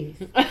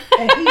best.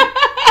 And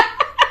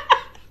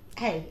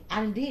hey,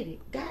 I done did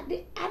it. God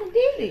did. I done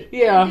did it.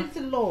 Yeah. I did it to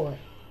the Lord.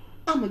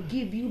 I'm gonna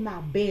give you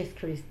my best,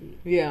 Christy.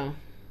 Yeah.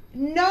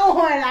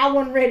 knowing I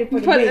wasn't ready for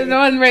the I business.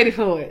 wasn't ready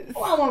for it.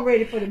 Oh, I wasn't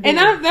ready for the And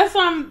business. that's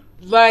why I'm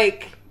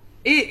like,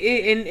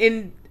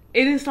 and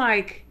it is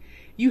like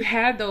you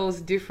have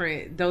those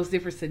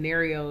different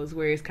scenarios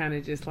where it's kind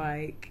of just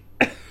like,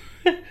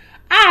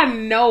 I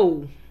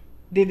know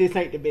that this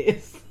ain't the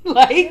best.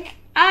 Like,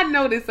 I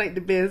know this ain't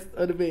the best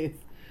of the best,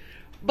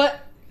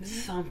 but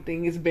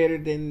something is better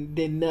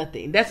than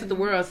nothing. That's what the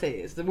world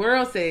says. The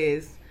world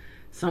says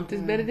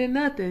something's better than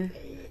nothing.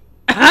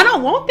 I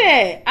don't want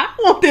that. I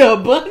want the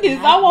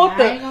abundance. I want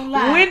the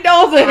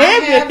windows of heaven.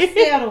 I have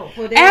settled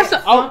for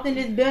that. Something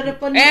is better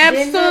for me.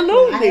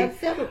 Absolutely. I have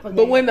settled for that.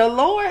 But when the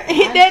Lord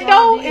hit that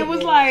door, it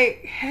was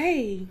like,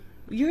 hey,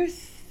 you're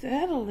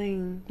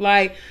settling.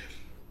 Like,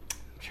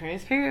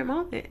 transparent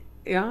moment.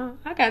 Yeah,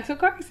 I got into a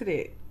car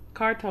accident.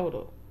 Car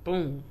total.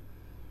 Boom.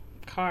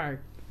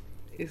 Car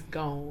is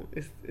gone.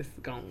 It's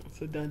gone.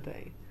 It's a done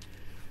thing.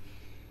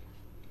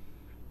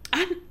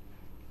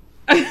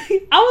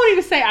 I won't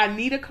even say I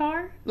need a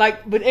car.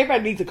 Like, but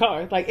everybody needs a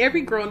car. Like,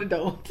 every grown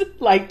adult.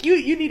 Like,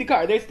 you need a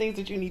car. There's things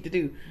that you need to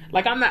do.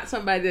 Like, I'm not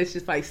somebody that's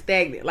just, like,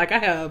 stagnant. Like, I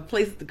have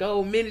places to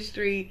go,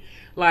 ministry,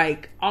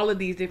 like, all of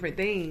these different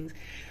things.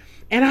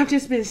 And I've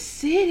just been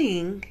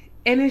sitting,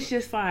 and it's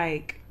just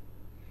like,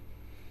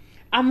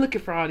 I'm looking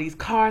for all these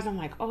cars. I'm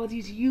like, oh,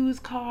 these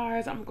used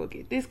cars. I'm going to go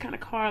get this kind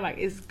of car. Like,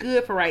 it's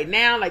good for right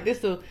now. Like,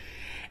 this will.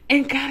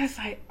 And God is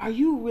like, are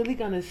you really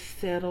going to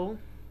settle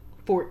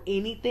for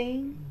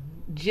anything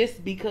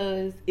just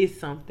because it's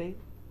something?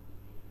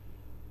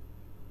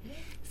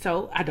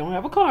 So I don't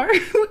have a car.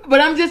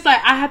 But I'm just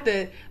like, I have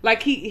to,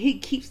 like, he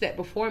keeps that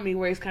before me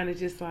where it's kind of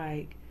just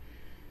like,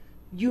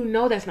 you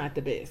know that's not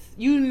the best.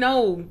 You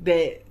know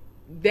that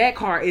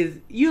car is,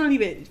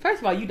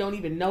 first of all, you don't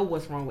even know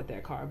what's wrong with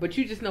that car. But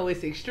you just know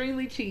it's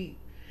extremely cheap.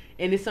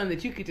 And it's something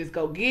that you could just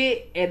go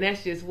get. And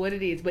that's just what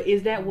it is. But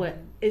is that what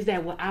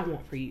I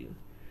want for you?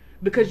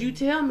 Because you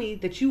tell me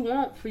that you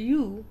want for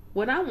you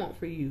what I want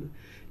for you.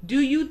 Do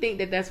you think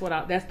that that's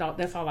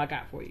all I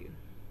got for you?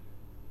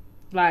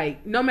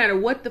 Like, no matter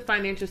what the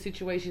financial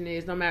situation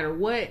is, no matter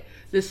what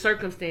the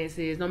circumstance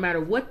is, no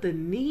matter what the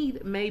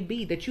need may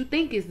be that you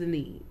think is the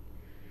need,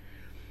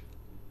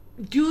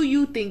 do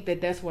you think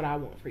that that's what I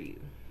want for you?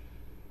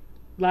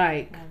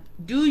 Like,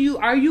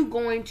 are you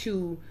going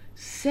to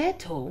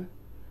settle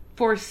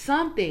for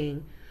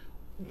something?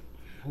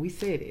 We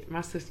said it.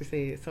 My sister said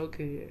it so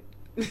good.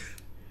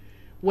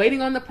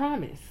 Waiting on the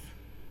promise.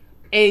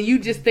 And you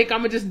just think I'm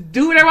gonna just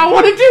do whatever I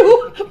want to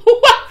do.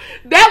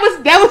 That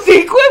was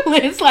the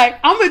equivalent. It's like,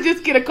 I'm gonna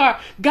just get a car.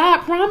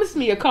 God promised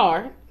me a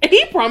car, and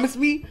He promised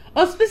me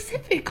a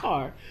specific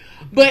car.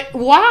 But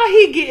while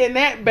He getting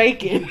that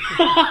bacon,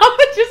 I'm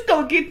just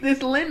gonna get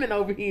this lemon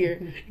over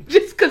here,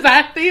 just because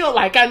I feel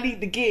like I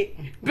need to get.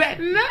 But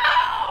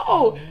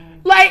no,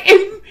 like,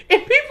 and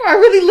people are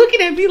really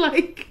looking at me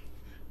like,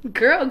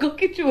 "Girl, go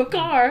get you a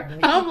car."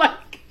 I'm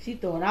like, she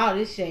throwing all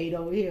this shade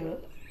over here.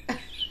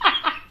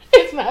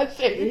 It's not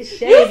shade. You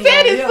said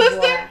it, sister.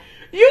 Boy.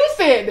 You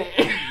said that.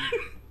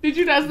 Did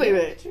you not say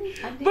that?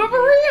 But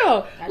for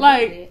real,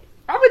 like,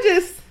 I would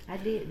just. I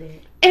did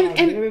that. And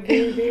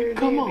very,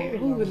 come on, very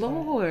oh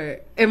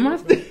Lord, and my. I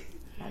did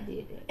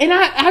that. And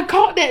I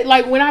caught that,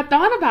 like, when I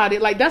thought about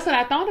it, like, that's what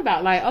I thought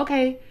about. Like,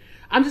 okay,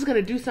 I'm just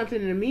gonna do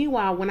something in the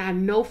meanwhile when I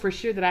know for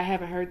sure that I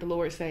haven't heard the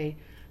Lord say,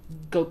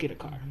 "Go get a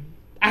car."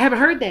 I haven't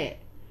heard that,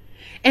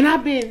 and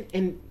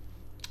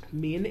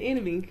me and the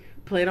enemy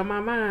played on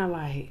my mind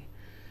like,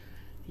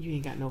 you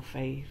ain't got no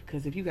faith,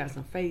 because if you got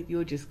some faith,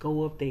 you'll just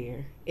go up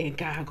there and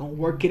God gonna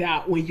work it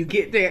out when you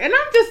get there. And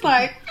I'm just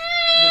like,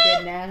 with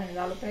that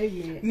 $900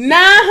 payment,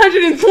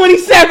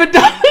 $927.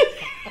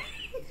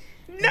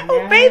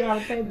 No, baby,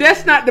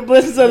 that's not the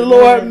blessings of the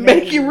Lord.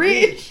 Make you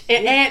rich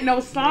and add no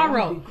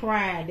sorrow.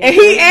 And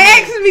He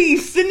asked me,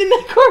 sitting in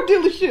that car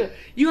dealership,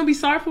 you gonna be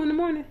sorrowful in the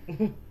morning?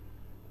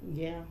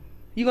 Yeah.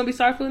 You gonna be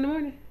sorrowful in the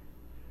morning?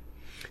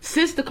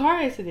 Since the car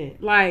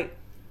accident, like,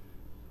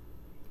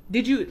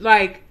 did you,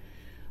 like,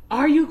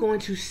 are you going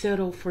to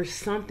settle for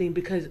something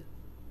because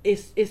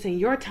it's in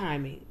your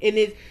timing? And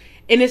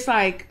it's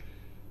like,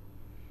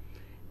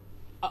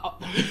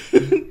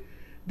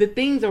 the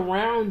things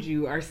around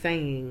you are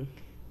saying,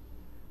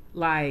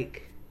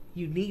 like,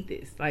 you need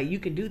this, like, you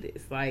can do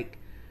this, like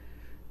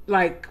it's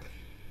like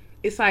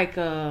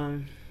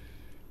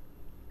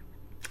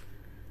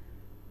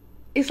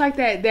it's like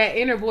that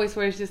inner voice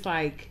where it's just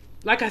like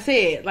I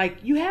said,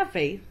 like, you have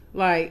faith,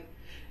 like,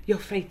 your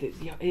faith is,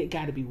 it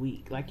got to be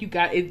weak. Like, you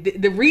got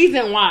it. The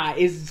reason why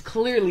is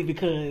clearly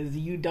because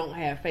you don't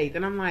have faith.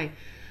 And I'm like,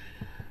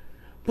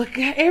 but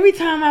every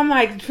time I'm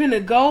like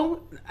finna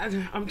go,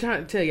 I'm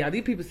trying to tell y'all,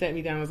 these people sat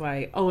me down and was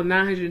like, oh,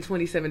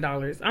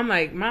 $927. I'm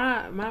like,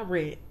 my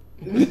rent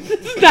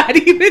is not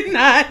even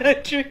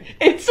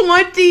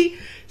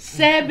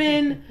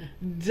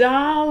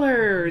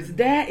 $927.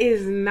 That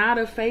is not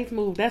a faith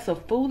move. That's a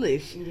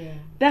foolish. Yeah.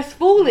 That's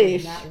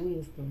foolish. Not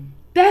wisdom.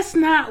 That's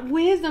not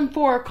wisdom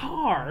for a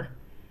car.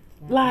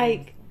 Like,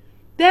 wisdom.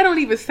 That don't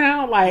even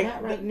sound like.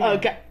 Not right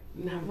now.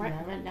 Not right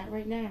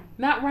now.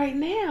 Not right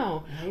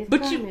now. It's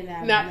but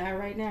not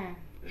right now.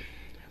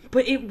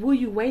 But will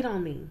you wait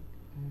on me?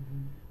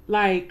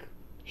 Like,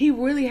 he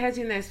really has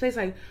you in that space.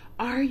 Like,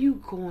 are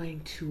you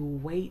going to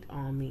wait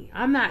on me?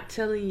 I'm not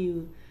telling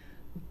you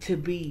to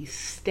be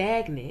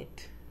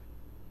stagnant,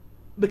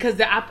 because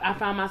I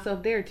found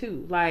myself there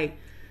too. Like,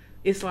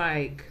 it's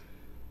like,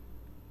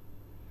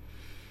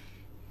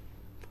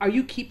 are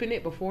you keeping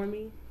it before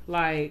me?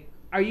 Like,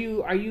 are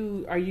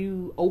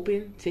you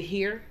open to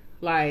hear?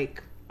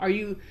 Like, are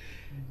you?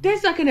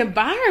 There's like an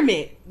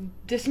environment,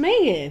 this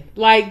man.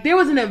 Like, there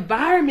was an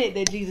environment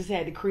that Jesus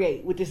had to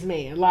create with this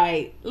man.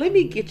 Like, let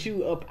me get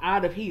you up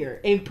out of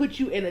here and put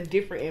you in a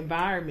different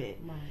environment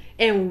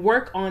and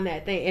work on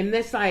that thing. And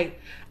that's like,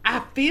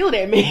 I feel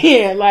that,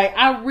 man. Like,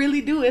 I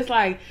really do. It's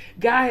like,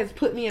 God has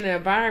put me in an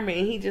environment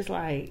and he just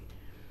like,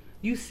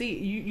 you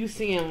seeing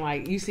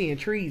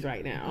trees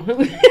right now.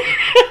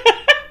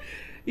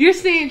 You're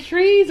seeing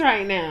trees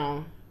right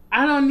now.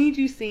 I don't need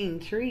you seeing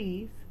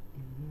trees.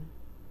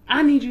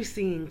 I need you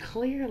seeing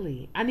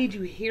clearly. I need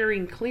you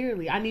hearing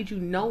clearly. I need you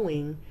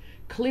knowing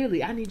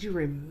clearly. I need you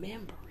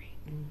remembering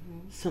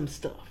some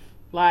stuff.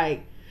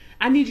 Like,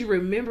 I need you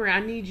remembering. I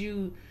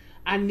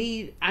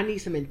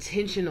need some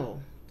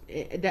intentional.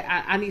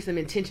 I need some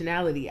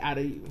intentionality out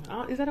of you.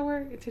 Is that a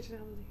word?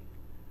 Intentionality?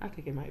 I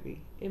think it might be.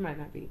 It might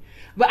not be.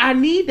 But I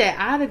need that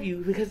out of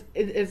you, because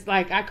it's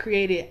like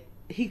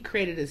he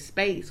created a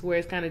space where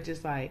it's kind of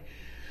just like,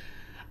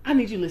 I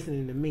need you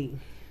listening to me.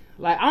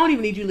 Like, I don't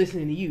even need you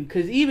listening to you,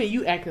 because even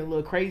you acting a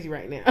little crazy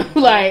right now.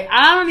 Like,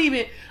 I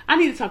need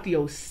to talk to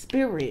your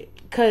spirit,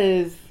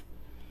 because,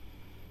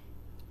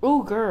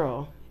 oh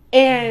girl.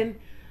 And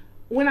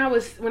when I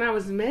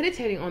was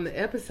meditating on the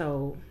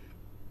episode,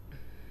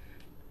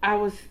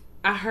 I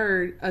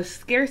heard a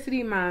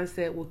scarcity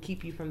mindset will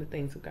keep you from the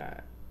things of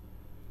God.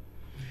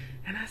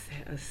 And I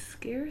said, a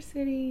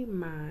scarcity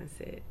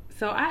mindset.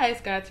 So I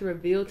asked God to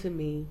reveal to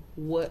me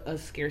what a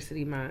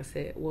scarcity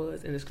mindset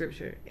was in the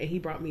scripture. And he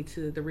brought me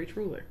to the rich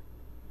ruler.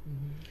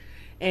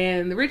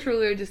 And the rich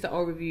ruler, just an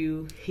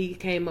overview, he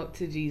came up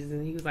to Jesus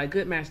and he was like,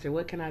 good master,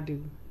 what can I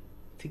do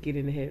to get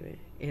into heaven?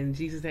 And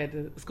Jesus had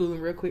to school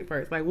him real quick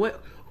first. Like, who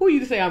are you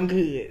to say I'm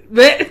good?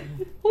 But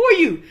who are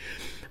you?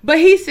 But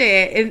he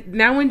said, and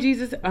now when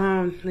Jesus,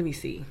 let me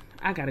see.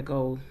 I got to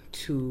go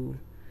to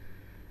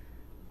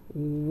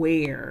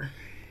where...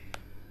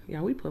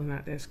 Yeah, we pulling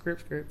out that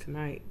script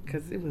tonight,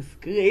 because it was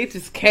good. It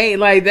just came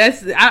like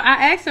that's.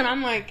 I asked him.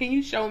 I'm like, can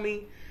you show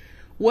me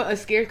what a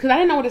scarce? Because I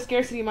didn't know what a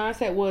scarcity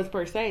mindset was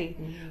per se,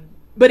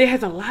 but it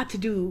has a lot to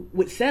do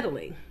with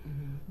settling.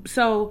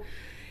 So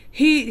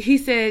he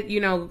said,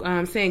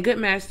 saying, good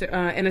master,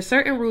 and a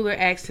certain ruler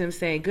asked him,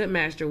 saying, good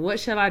master, what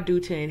shall I do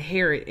to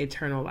inherit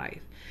eternal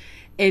life?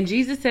 And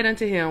Jesus said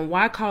unto him,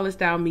 why callest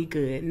thou me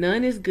good?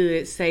 None is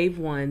good save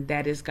one,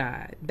 that is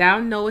God. Thou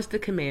knowest the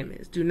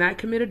commandments. Do not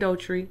commit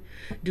adultery.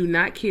 Do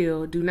not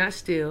kill. Do not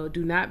steal.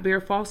 Do not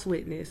bear false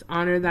witness.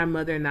 Honor thy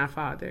mother and thy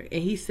father.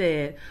 And he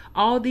said,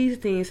 all these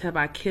things have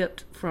I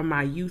kept from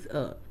my youth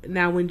up.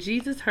 Now when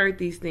Jesus heard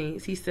these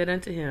things, he said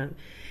unto him,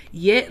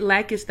 yet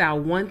lackest thou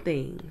one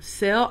thing.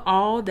 Sell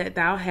all that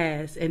thou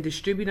hast and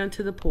distribute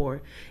unto the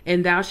poor,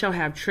 and thou shalt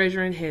have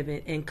treasure in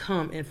heaven, and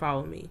come and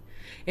follow me.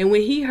 And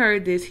when he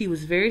heard this, he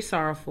was very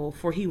sorrowful,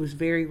 for he was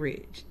very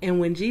rich. And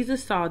when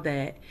Jesus saw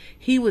that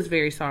he was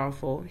very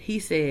sorrowful, he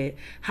said,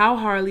 how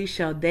hardly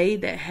shall they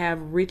that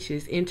have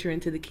riches enter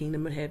into the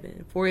kingdom of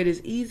heaven? For it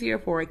is easier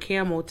for a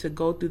camel to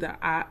go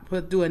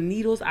through a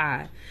needle's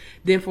eye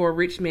than for a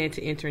rich man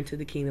to enter into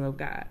the kingdom of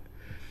God.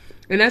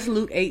 And that's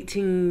Luke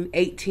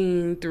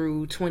 18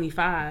 through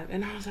 25.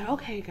 And I was like,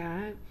 okay,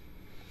 God.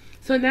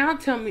 So now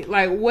tell me,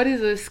 like, what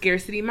is a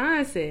scarcity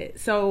mindset?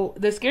 So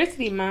the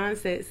scarcity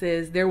mindset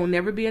says there will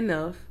never be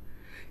enough,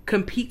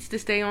 competes to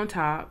stay on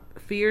top,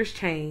 fears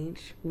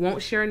change,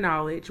 won't share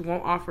knowledge,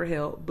 won't offer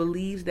help,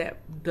 believes that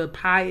the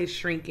pie is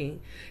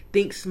shrinking,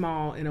 thinks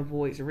small, and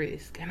avoids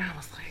risk. And I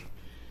was like,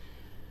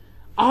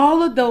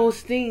 all of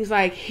those things,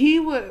 like, he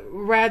would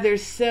rather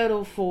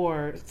settle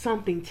for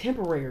something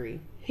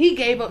temporary. He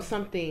gave up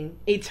something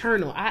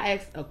eternal. I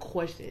asked a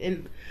question,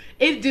 and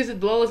it just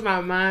blows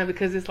my mind,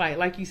 because it's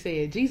like you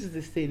said, Jesus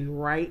is sitting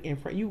right in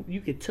front.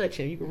 You could touch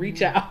him. You can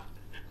reach out.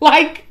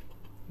 Like,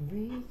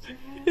 we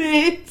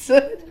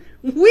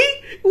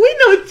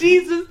know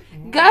Jesus.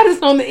 God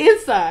is on the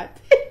inside.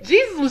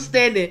 Jesus was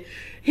standing.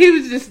 He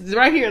was just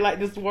right here like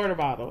this water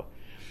bottle.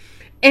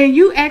 And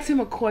you ask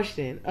him a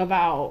question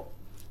about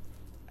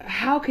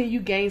how can you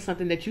gain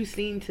something that you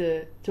seem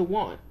to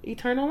want?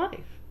 Eternal life.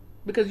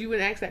 Because you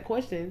wouldn't ask that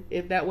question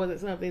if that wasn't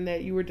something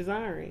that you were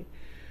desiring.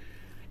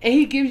 And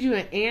he gives you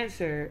an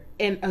answer,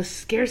 and a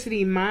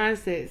scarcity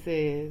mindset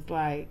says,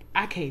 like,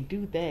 I can't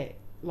do that.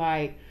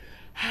 Like,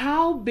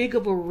 how big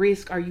of a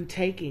risk are you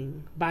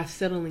taking by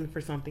settling for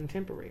something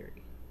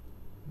temporary?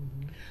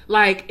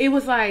 Like, it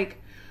was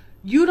like,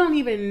 you don't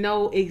even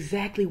know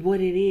exactly what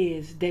it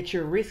is that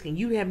you're risking.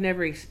 You have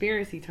never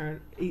experienced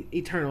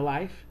eternal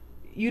life.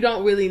 You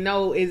don't really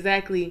know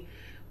exactly.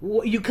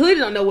 You clearly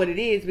don't know what it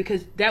is,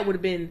 because that would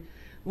have been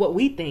what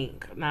we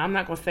think. Now, I'm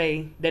not going to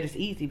say that it's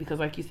easy, because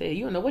like you said,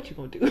 you don't know what you're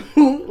going to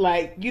do.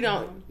 Like, you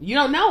don't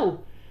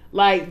know.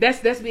 Like,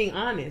 that's being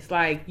honest.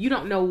 Like, you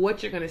don't know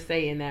what you're going to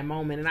say in that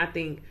moment. And I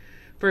think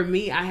for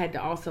me, I had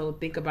to also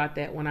think about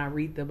that when I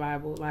read the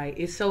Bible. Like,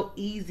 it's so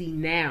easy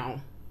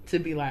now to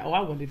be like, oh,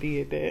 I wouldn't have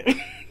did that.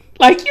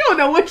 Like, you don't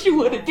know what you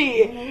would have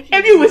did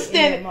if you was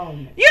standing.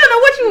 You don't know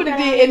what you would have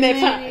did in that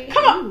time.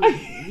 Come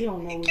on. You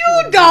don't know.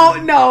 You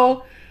don't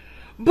know.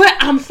 But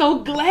I'm so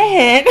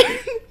glad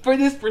for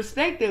this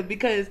perspective,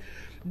 because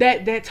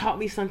that taught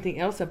me something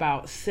else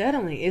about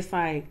settling. It's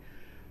like,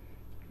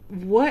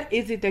 what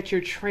is it that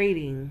you're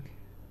trading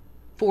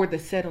for the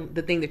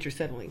thing that you're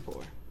settling for?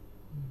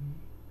 Mm-hmm.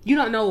 You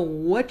don't know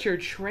what you're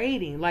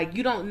trading. Like,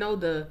 you don't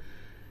know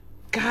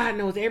God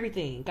knows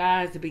everything.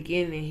 God's the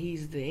beginning and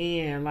He's the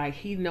end. Like,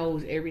 He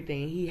knows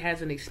everything. He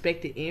has an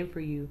expected end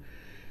for you.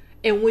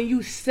 And when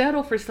you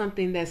settle for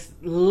something that's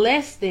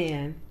less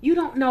than, you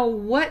don't know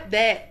what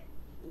that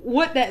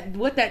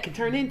can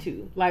turn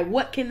into. Like,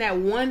 what can that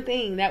one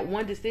thing, that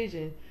one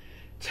decision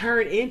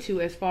turn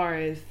into, as far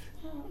as,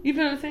 you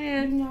feel what I'm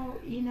saying?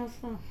 You know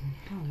something.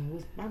 I don't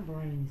know. My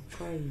brain is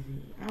crazy.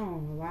 I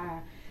don't know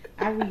why.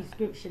 I read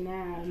scripture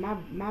now.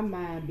 My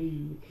mind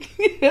be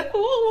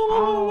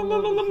all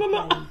over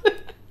the place.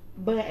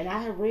 But, and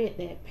I have read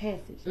that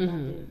passage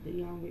about the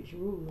young rich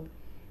ruler.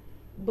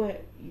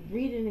 But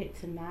reading it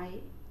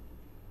tonight,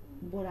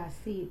 what I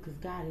see,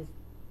 because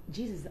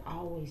Jesus is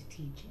always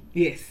teaching.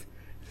 Yes.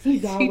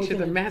 He's always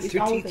the master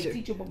teacher. Always a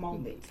teachable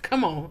moment.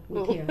 Come on.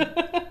 With him.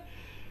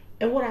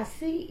 And what I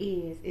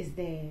see is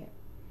that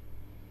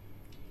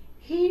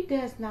He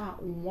does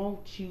not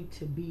want you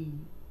to be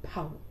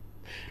poor.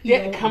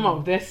 Come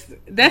on.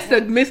 That's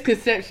a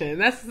misconception.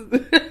 That's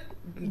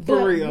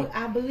for real.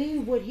 I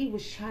believe what He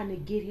was trying to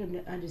get him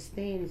to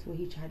understand is what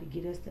He tried to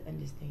get us to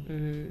understand.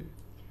 Mm-hmm.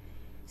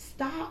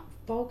 Stop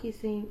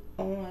focusing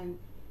on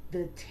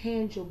the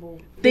tangible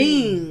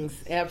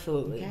things.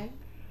 Absolutely. Okay?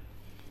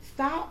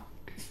 Stop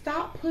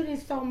putting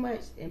so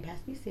much, and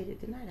Pastor B said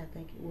it tonight, I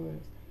think it was.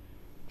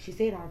 She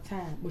said it all the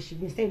time, but she's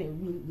been saying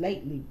it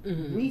lately.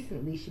 Mm-hmm.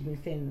 Recently, she's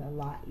been saying it a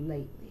lot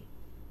lately.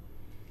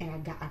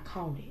 And I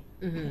caught it.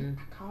 Mm-hmm.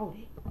 I caught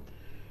it.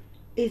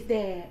 Is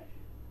that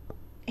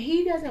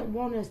He doesn't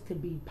want us to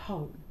be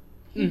poor.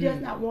 He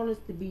does not want us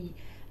to be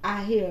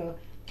out here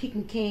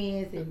kicking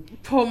cans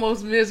and poor,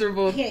 most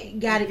miserable.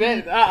 Got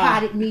it,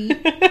 potted meat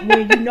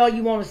when you know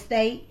you want to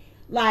stay.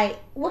 Like,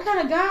 what kind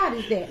of God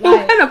is that? Like,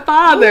 what kind of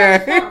father?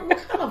 What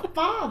kind of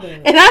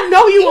father? And I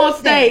know you want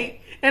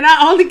steak, and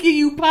I only give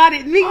you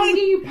potted meat. I'll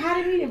give you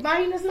potted meat and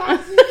Vienna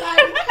sausages.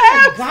 Like, what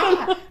kind of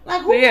God?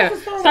 Like, who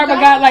serve a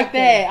God like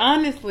that?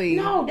 Honestly,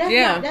 no,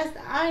 that's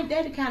not. I ain't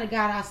that the kind of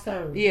God I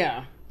serve.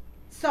 Yeah.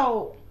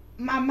 So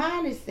my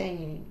mind is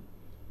saying,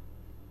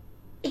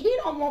 He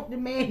don't want the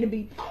man to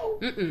be poor.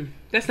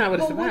 That's not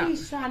what it's about. about. What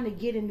He's trying to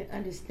get him to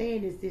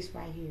understand is this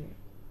right here.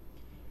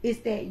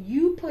 It's that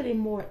you putting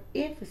more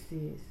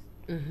emphasis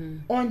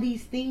on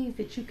these things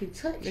that you can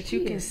touch, that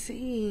you can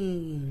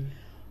see.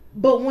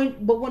 But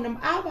when them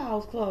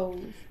eyeballs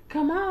close,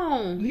 come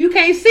on, you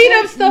can't see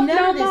them stuff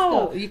no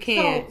more. You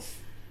can't. So,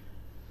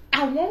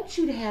 I want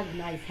you to have a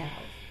nice house.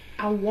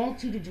 I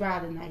want you to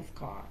drive a nice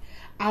car.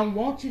 I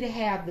want you to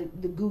have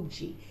the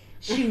Gucci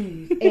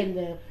shoes and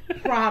the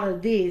Prada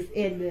this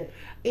and the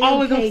MK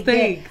all of those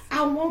things.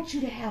 I want you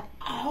to have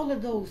all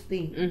of those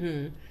things.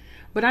 Mm-hmm.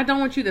 But I don't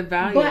want you to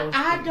value But those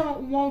I things.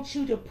 don't want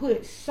you to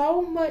put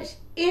so much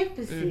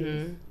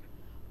emphasis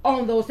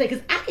on those things.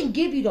 Because I can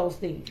give you those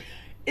things.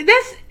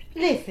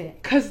 Listen.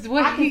 Because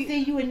I can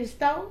see you in the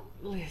store.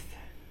 Listen.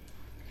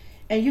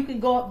 And you can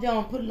go up there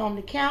and put it on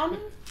the counter.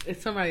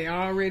 It's somebody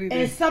already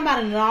did. And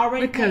somebody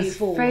already paid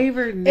for it. Because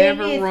favor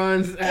never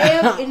runs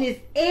out. And it's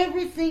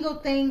every single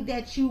thing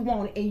that you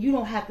want. And you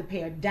don't have to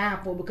pay a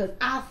dime for it. Because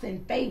I'll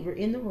send favor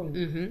in the room.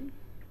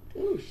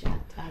 Mm-hmm. Ooh, shot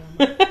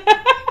Tyler.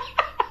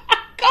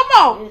 Come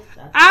on.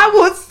 I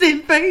will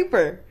send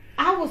favor.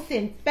 I will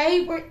send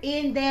favor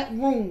in that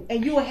room.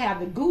 And you will have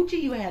the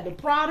Gucci, you will have the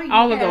Prada,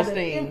 all of those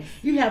things.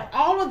 You have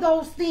all of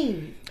those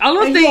things. All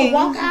those and things. You will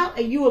walk out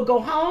and you will go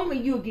home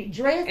and you will get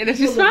dressed. And it's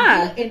just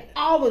fine. And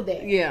all of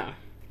that. Yeah.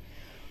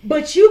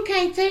 But you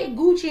can't take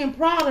Gucci and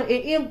Prada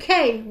and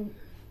MK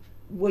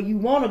where you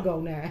want to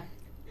go now.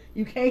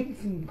 You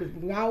can't, because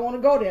I don't want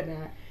to go there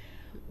now.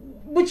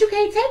 But you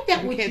can't take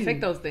that with you. You can't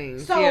take those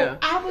things. So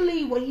I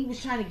believe what he was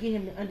trying to get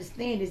him to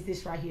understand is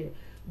this right here.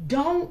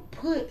 Don't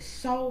put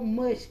so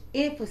much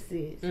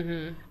emphasis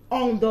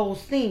on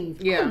those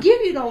things. Yeah. I'll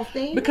give you those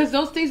things. Because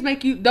those things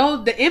make you,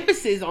 the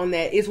emphasis on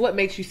that is what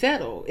makes you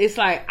settle. It's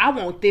like, I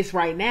want this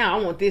right now.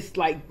 I want this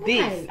like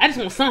this. Right. I just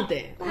want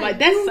something. Like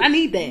I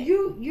need that.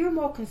 You're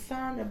more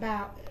concerned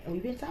about, and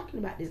we've been talking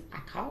about this. I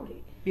called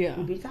it. Yeah.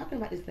 We've been talking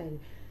about this thing.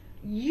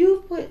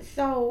 You put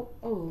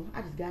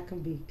I just got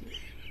convicted.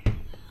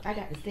 I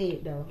got to say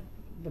it though.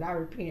 But I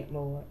repent,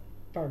 Lord,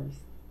 first.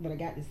 But I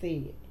got to say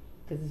it.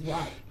 Because it's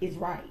right. It's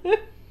right.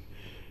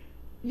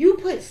 You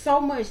put so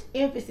much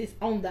emphasis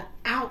on the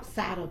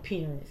outside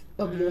appearance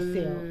of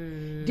yourself.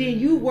 Then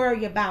you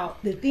worry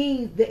about the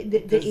things, the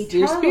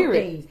eternal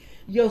things.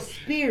 your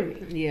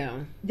spirit. Yeah.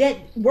 That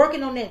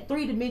working on that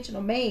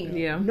 3-dimensional man.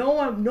 Yeah.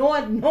 Knowing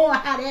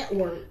how that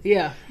works.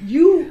 Yeah.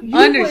 You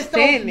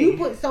Understanding.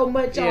 put so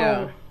much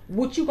on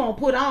what you gonna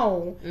put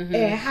on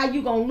and how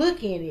you gonna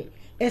look in it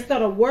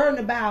instead of worrying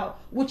about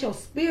what your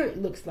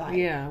spirit looks like.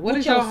 Yeah. What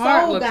does your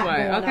heart look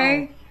like?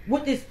 Okay. On,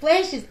 what this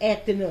flesh is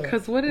acting up.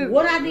 Because what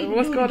I need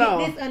to do to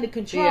get this under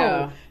control.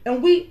 Yeah.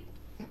 And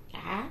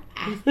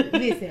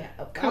listen.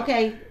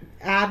 Okay,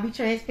 I'll be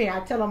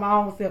transparent. I tell on my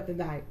own self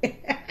tonight.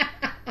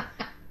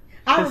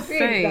 I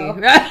repented though.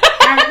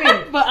 I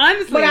repented. But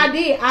honestly, but I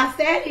did. I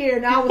sat here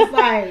and I was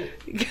like,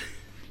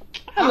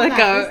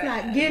 it's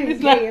not getting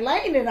Kay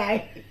Lane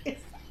tonight.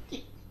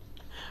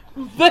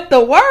 But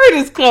the word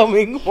is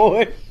coming,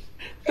 boy.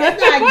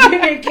 It's not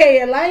giving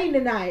Kay Lane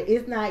tonight.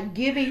 It's not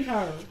giving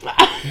her.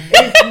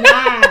 It's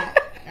not.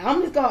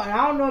 I'm just going.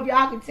 I don't know if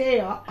y'all can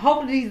tell.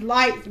 Hopefully these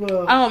lights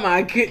will. Oh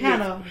my goodness.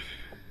 Kind of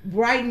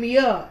brighten me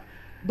up.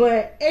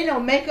 But ain't no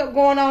makeup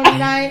going on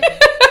tonight.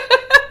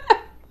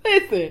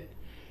 Listen.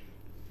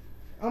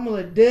 I'm a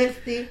little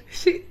dusty.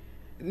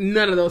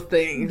 None of those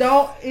things.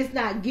 It's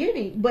not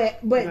giving. But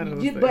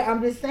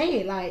I'm just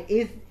saying, like,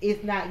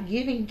 it's not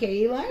giving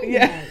Kayla.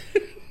 Yeah.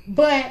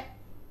 But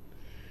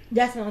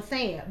that's what I'm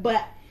saying.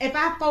 But if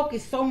I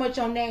focus so much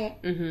on that,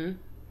 and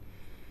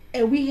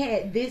we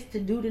had this to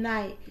do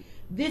tonight,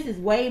 this is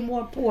way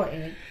more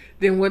important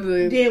than what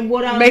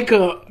I'm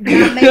makeup.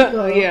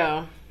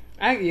 Yeah.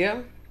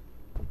 Yeah.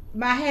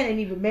 My head ain't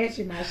even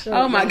matching my shirt.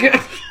 Oh my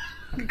goodness.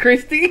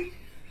 Christy.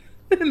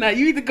 Now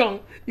you either gonna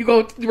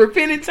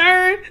repent and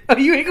turn, or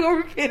you ain't gonna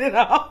repent at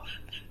all.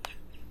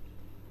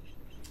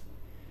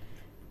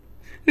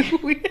 I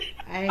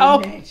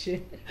ain't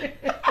matching.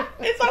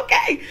 It's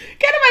okay.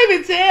 Can't nobody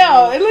even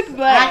tell. It looks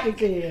black. I can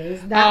tell.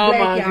 It's not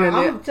black, y'all.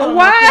 I'm telling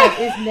myself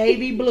it's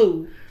navy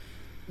blue.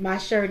 My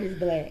shirt is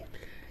black.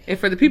 And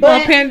for the people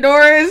on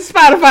Pandora and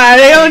Spotify,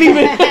 they don't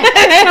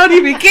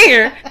even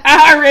care.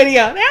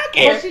 iHeartRadio, they don't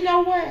care. But you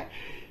know what?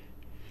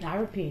 I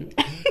repent.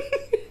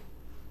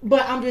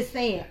 But I'm just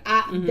saying,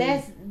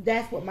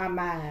 that's what my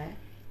mind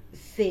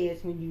says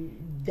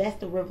that's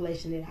the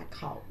revelation that I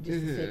caught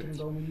just a second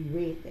ago when you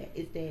read that.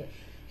 Is that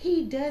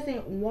he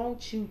doesn't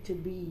want you to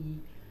be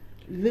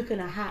looking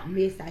a hot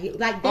mess out here.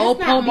 Like, that's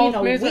not being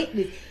a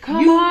witness.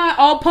 Come on.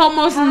 All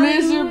Pomo's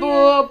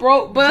miserable,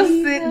 broke,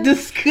 busted,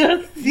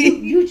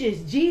 disgusting. You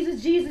just,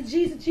 Jesus.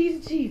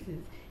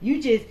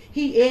 You just,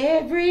 he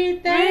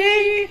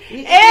everything.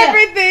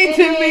 Everything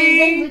to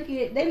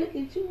me. They look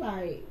at you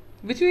like.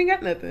 But you ain't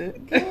got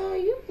nothing. Girl,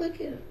 you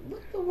looking,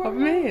 what the world? A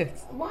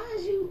mess. Why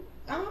is you,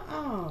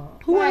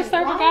 Who wants to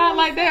serve a God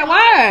like that?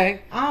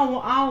 Why? I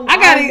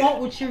don't want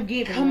what you're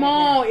giving. Come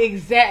on,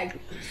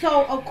 exactly.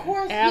 So, of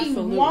course, he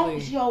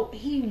wants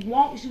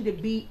you to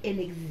be an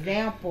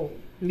example.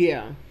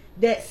 Yeah.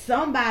 That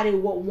somebody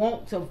would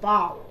want to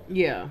follow.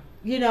 Yeah.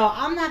 You know,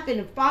 I'm not going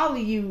to follow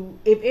you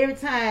if every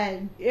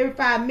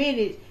 5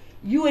 minutes,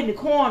 you in the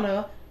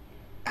corner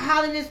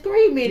hollering and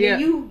screaming.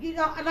 And you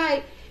know,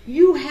 like,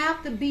 you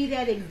have to be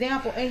that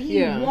example. And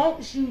he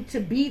wants you to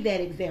be that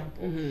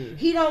example. Mm-hmm.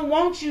 He don't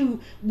want you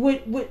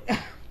with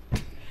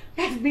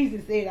as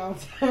Beeson said all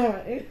the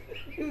time. It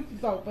was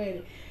so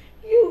funny.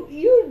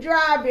 You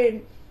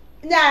driving.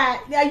 Now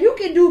you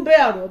can do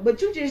better,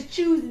 but you just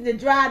choosing to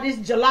drive this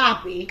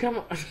jalopy. Come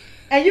on.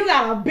 And you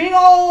got a big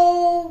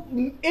old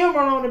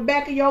emerald on the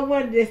back of your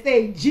window that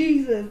say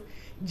Jesus.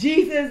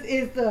 Jesus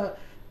is the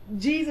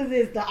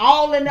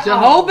all in the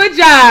Jehovah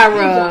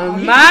Jireh,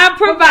 my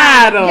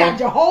provider. Yeah,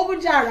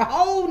 Jehovah Jireh, the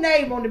whole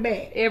name on the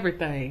back.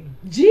 Everything.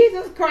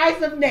 Jesus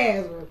Christ of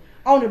Nazareth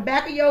on the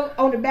back of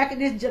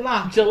this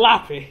jalopy.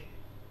 Jalopy.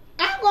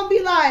 I'm gonna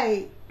be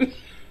like,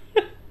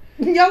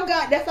 your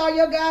God, that's all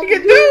your God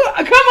can do.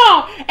 Come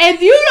on, and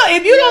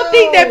if you don't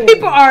think that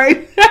people are,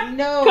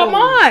 no, come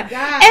on,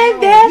 God,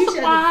 and that's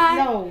why.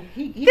 No,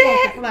 he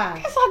wants to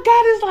fly. That's why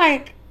God is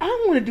like, I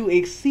want to do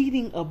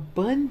exceeding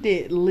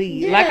abundantly.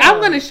 Yeah. Like, I'm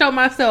going to show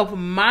myself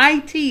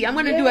mighty. I'm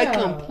going to do a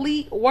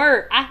complete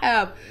work. I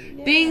have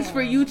things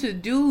for you to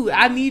do.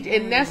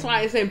 And that's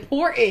why it's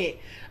important.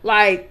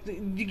 Like,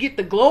 you get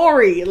the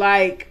glory,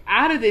 like,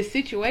 out of this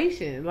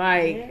situation.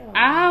 Like,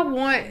 I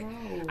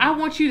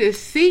want you to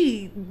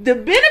see the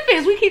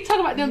benefits. We keep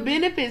talking about them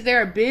benefits.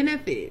 There are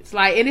benefits.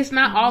 Like, and it's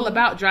not all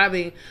about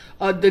driving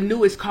the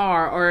newest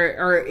car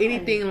or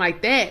anything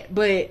like that.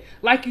 But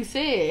like you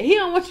said, he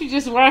don't want you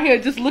just around here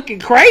just looking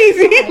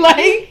crazy.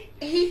 Like,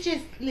 he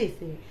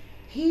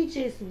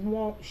just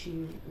wants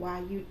you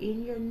while you're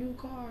in your new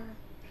car.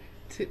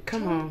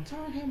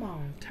 Turn him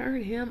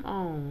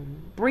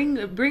on. Bring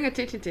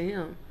attention to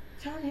him.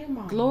 Turn him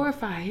on.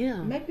 Glorify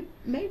him. Maybe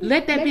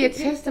let that be a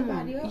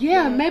testimony.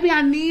 Yeah, maybe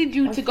I need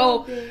you to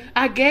go.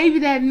 I gave you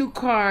that new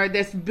car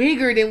that's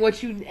bigger than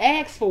what you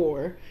asked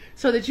for,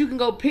 so that you can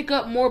go pick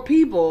up more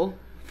people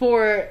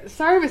for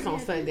service on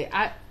Sunday.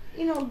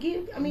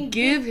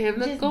 Give him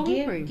the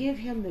glory. Give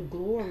him the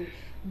glory,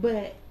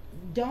 but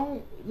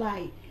don't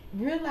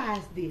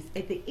realize this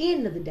at the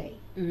end of the day.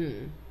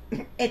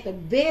 Mm-hmm. At the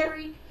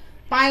very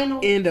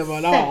final end of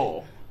it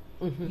all.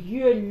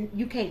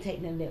 you can't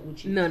take none of that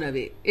with you. None of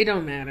it. It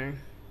don't matter.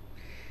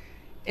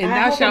 And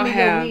I thou shalt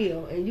have. your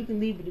meal, and you can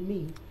leave it to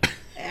me.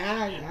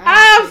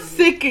 I'm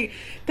sick of.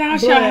 Thou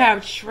shalt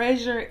have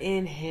treasure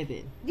in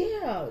heaven.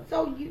 Yeah.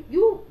 So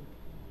you,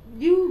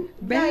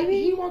 baby. Like,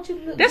 he wants you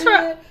to look That's good.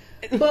 right.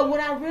 But what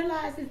I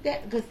realize is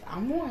that because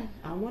I'm one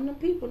of them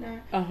people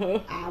now.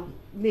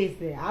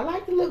 Listen, I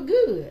like to look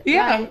good.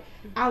 Yeah. Like,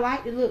 I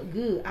like to look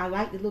good. I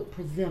like to look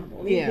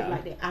presentable. Yeah.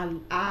 Like that.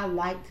 I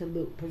like to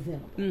look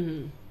presentable.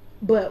 Mm-hmm.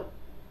 But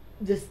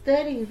the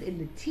studies and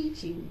the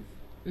teachings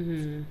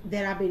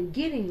that I've been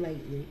getting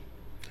lately.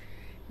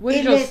 What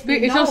is your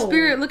spirit? Is your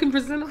spirit looking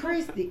presentable?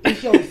 Christy,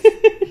 is your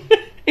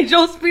is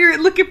your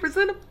spirit looking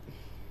presentable?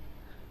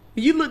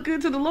 You look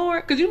good to the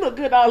Lord because you look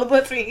good to all of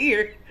us in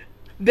here.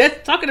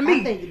 That's talking to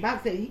me. I think the Bible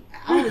said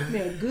I want to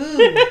smell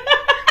good.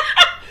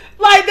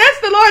 Like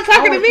that's the Lord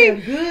talking to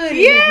me. Good.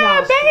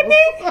 Yeah, baby.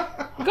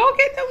 Go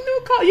get them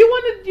new clothes. You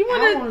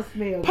want to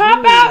smell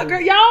pop good. out,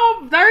 girl.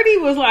 Y'all 30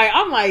 was like,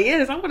 I'm like,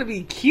 yes, I want to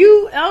be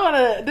cute. I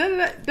want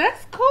to.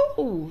 That's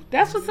cool.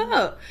 That's what's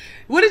up.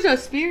 What does your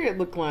spirit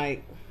look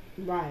like?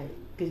 Right.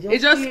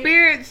 Is your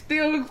spirit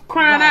still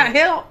crying out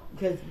help?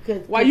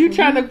 Because while you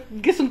trying to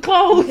get some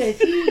clothes? Because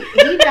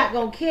he not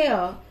gonna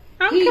care.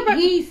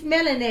 He's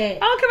smelling that. I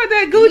don't care about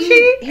that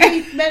Gucci.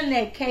 He's smelling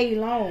that K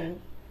Long.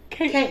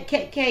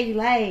 K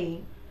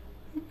Lane.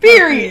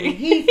 Period.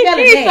 He's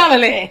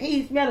smelling that.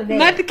 He's smelling that.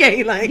 Not the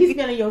K Lane. He's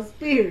smelling your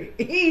spirit.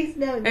 He's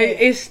smelling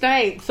that. It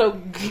stinks.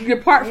 So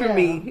depart from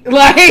me.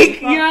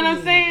 Like, you know what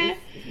I'm saying?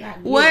 It's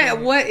not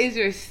good. What is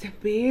your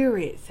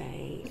spirit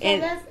saying?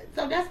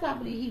 So that's why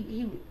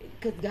he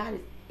because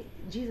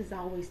Jesus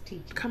always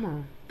teaches. Come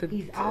on.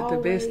 He's always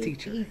the best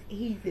teacher.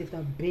 He's the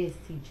best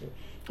teacher.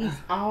 He's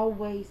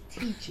always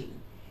teaching.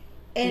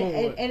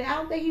 And I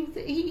don't think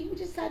he was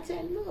just trying to tell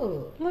him,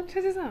 look,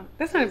 check this out.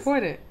 That's not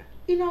important.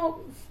 You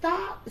know,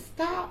 stop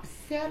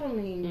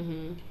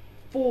settling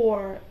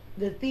for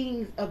the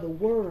things of the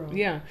world.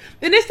 Yeah.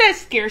 And it's that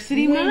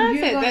scarcity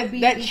mindset.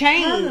 That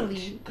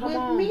change. Come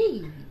on.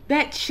 Me.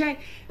 That change.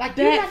 Like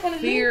that you're not gonna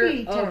fear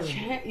live of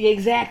change. Yeah,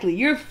 exactly.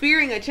 You're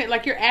fearing a change.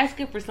 Like you're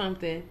asking for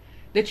something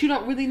that you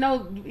don't really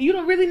know. You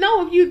don't really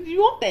know if you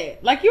want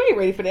that. Like you ain't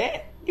ready for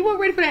that. You weren't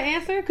ready for that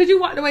answer because you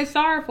walked away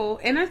sorrowful.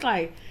 And it's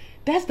like,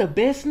 that's the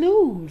best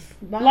news.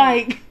 Right.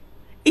 Like,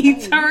 you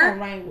gonna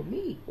reign with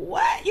me.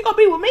 What? You gonna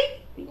be with me?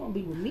 You gonna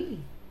be with me.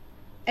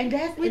 And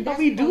that's we what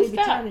do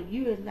stuff.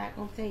 You is not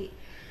gonna take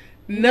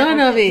none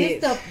of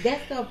it.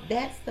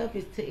 That stuff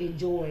is to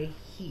enjoy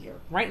here.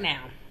 Right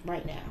now.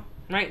 Right now.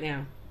 Right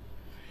now.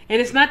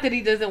 And it's not that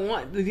he doesn't,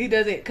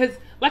 because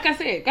like I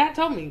said, God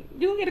told me,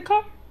 you gonna get a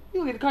car?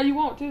 You gonna get the car you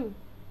want too.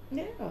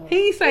 Yeah.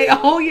 He say,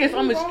 "Oh yes,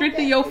 I'm gonna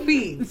strengthen your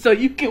feet so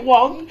you can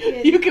walk.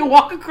 You can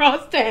walk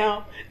across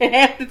town in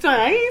half the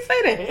time." He didn't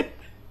say that.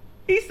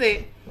 He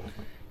said,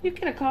 "You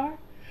get a car,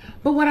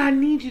 but what I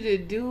need you to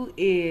do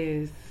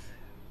is,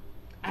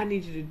 I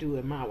need you to do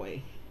it my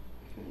way,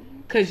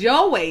 cause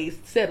your way is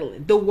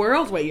settling. The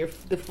world's way,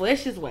 the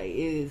flesh's way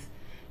is."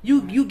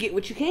 You get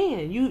what you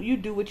can. You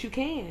do what you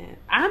can.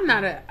 I'm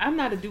not a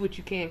do what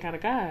you can kind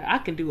of guy. I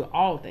can do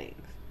all things.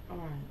 All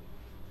right.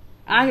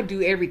 I can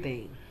do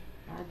everything.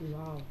 I do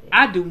all things.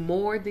 I do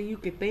more than you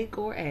can think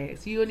or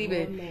ask. You don't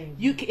even.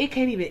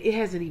 It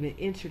hasn't even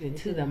entered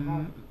into the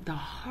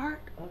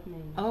heart of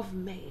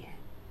man.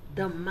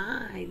 The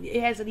mind.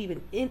 It hasn't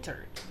even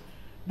entered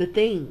the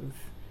things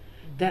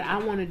that I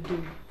want to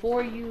do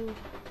for you,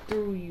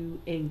 through you,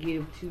 and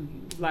give to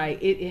you.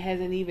 Like it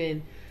hasn't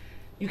even.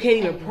 You can't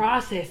even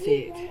process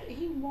it.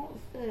 He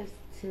wants us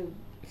to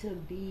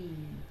be.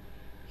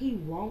 He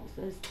wants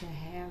us to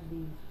have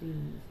these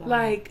things.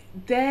 Like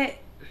that.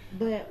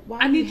 But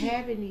while you're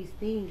having these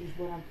things, is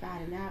what I'm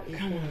finding out is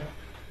that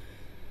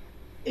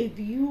if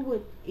you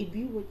would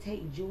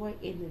take joy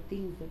in the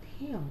things of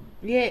Him,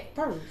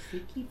 first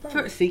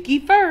seek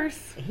ye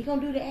first. And He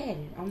gonna do the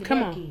adding on the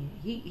back end.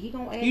 He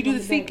gonna add. You do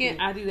the seeking,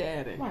 I do the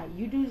adding. Right,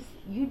 you do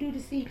the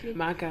seeking.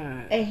 My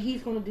God. And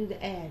He's gonna do the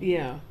adding.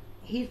 Yeah.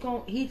 He's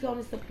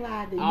gonna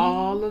supply the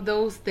all need. of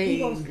those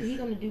things. He's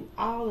gonna do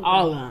all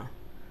of them.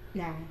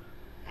 Nah.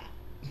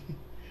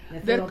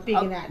 That's what I'm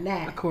figuring out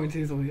now. According to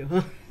His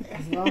will.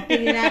 That's what I'm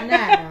figuring out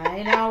now. I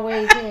ain't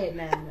always had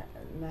nah.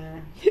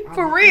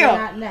 For real.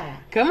 Now.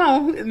 Come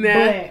on.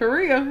 Nah, for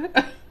real.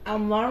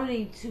 I'm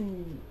learning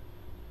to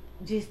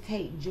just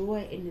take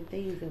joy in the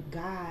things of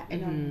God,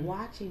 and I'm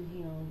watching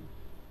Him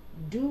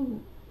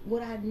do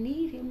what I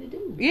need Him to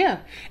do. Yeah.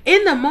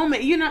 In the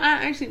moment,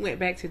 I actually went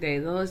back today.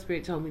 The Holy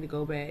Spirit told me to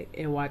go back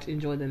and watch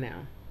Enjoy the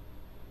Now.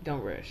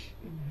 Don't rush.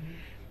 Mm-hmm.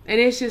 And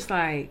it's just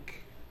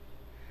like,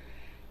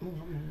 I'm not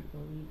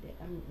gonna read that.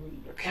 I'm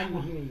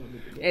gonna read that.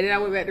 And then I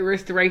went back to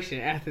Restoration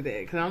after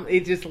that because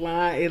it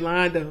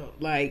lined up,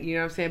 like, you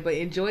know what I'm saying. But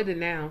Enjoy the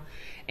Now,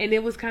 and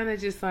it was kind of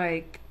just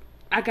like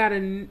as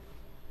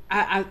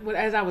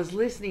I was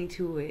listening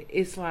to it,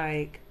 it's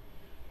like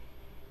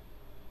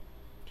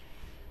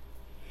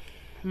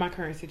my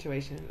current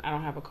situation. I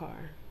don't have a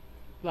car.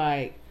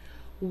 Like,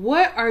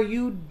 what are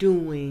you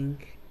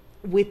doing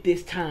with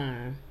this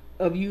time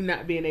of you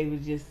not being able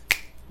to just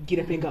get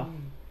up and go.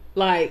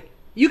 Like,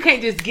 you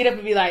can't just get up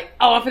and be like,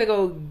 oh, I'm finna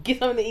go get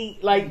something to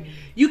eat. Like,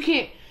 you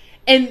can't.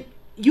 And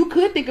you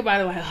could think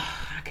about it like, oh,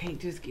 I can't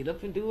just get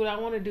up and do what I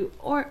want to do.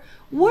 Or,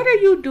 what are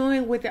you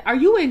doing with it? Are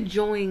you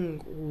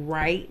enjoying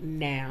right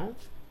now?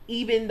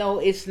 Even though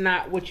it's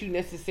not what you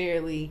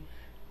necessarily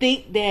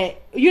think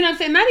that, you know what I'm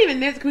saying? Not even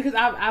necessarily, because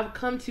I've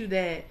come to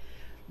that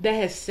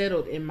has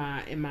settled in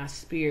my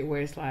spirit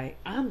where it's like,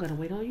 I'm going to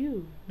wait on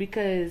you.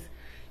 Because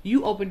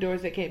you open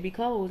doors that can't be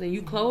closed, and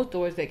you close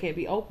doors that can't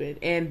be opened,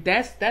 and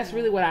that's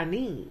really what I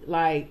need.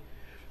 Like,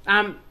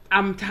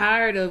 I'm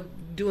tired of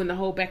doing the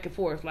whole back and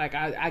forth. Like,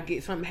 I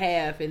get something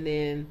half, and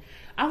then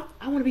I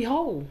want to be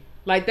whole.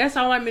 Like, that's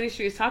all our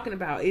ministry is talking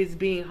about, is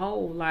being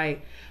whole.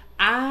 Like,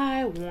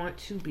 I want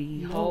to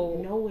be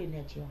whole, knowing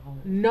that you're whole,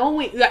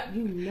 knowing, like,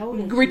 you know,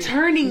 that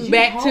returning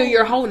back to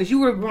your wholeness. You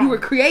were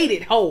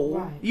created whole.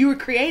 Right. You were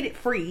created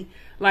free.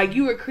 Like,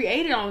 you were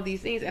created all of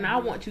these things, and I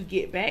want to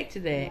get back to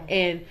that. Right.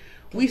 And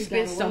we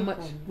spent so much.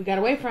 We got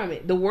away from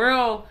it. The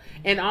world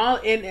and all,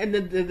 and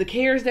the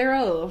cares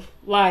thereof.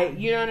 Like,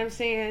 you know what I'm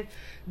saying?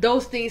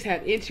 Those things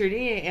have entered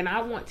in, and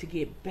I want to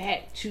get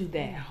back to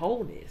that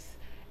wholeness,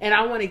 and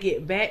I want to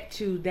get back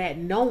to that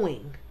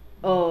knowing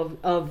of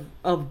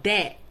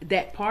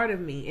that part of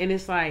me. And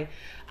it's like,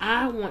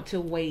 I want to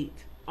wait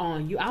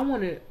on you. I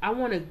want to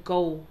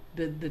go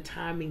the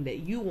timing that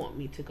you want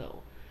me to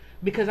go,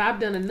 because I've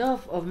done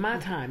enough of my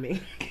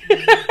timing.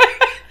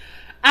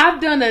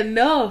 I've done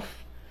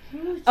enough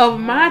of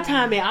my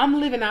timing. I'm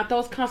living out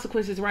those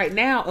consequences right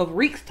now of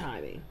Reek's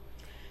timing.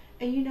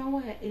 And you know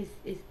what?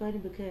 It's funny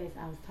because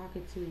I was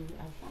talking to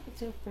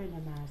a friend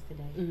of mine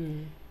today,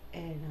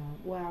 and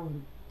I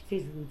wasn't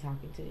physically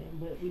talking to them,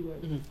 but we were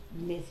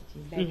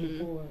messages back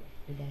and forth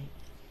today.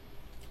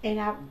 And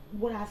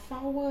what I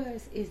saw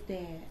is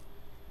that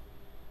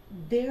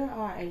there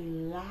are a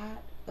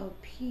lot of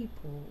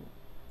people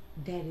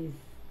that is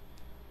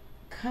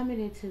coming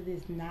into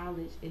this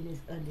knowledge and this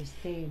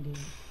understanding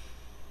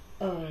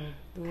of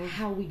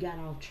how we got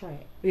off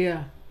track.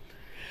 Yeah.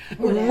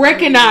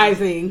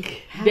 Recognizing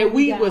that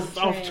we was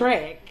off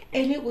track.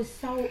 And it was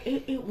so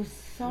enjoyable.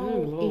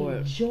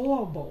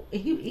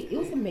 It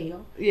was a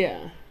meal.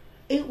 Yeah.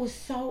 It was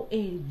so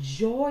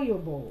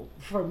enjoyable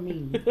for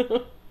me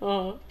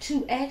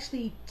to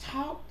actually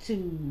talk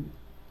to,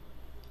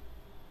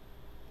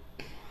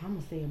 I'm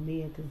gonna say a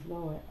man, because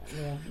Lord,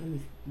 well, let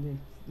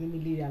me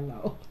leave that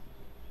alone.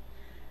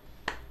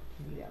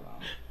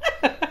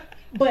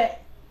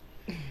 But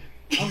I'm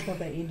talking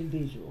about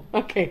individual.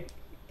 Okay.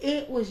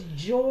 It was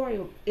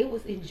joyful. It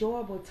was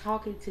enjoyable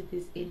talking to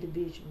this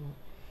individual,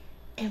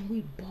 and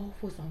we both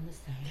was on the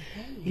same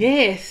page.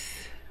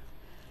 Yes.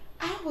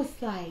 I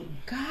was like,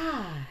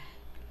 God,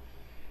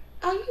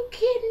 are you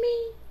kidding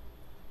me?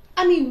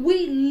 I mean,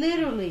 we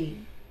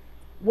literally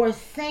were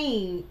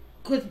saying,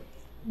 because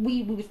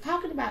we was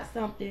talking about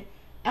something.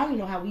 I don't even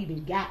know how we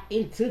even got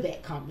into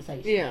that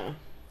conversation. Yeah.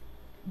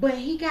 But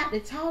he got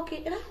to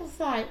talking, and I was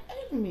like,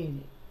 wait a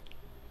minute.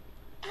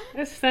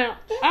 That's what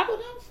I'm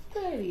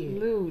studying.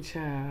 Little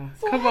child.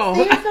 So Come I on.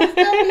 said some stuff,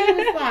 and he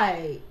was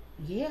like,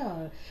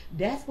 yeah,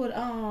 that's what,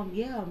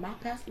 my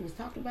pastor was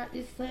talking about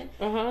this Sunday.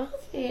 I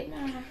said,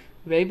 nah.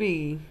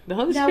 Baby, the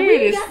Holy Now,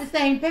 Spirit we got the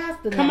same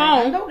pastor. Come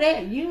now. on. I know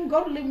that. You don't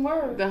go to Living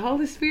Word. The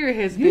Holy Spirit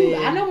has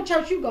been. I know what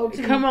church you go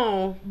to. Come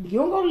on. You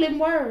don't go to Living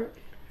Word.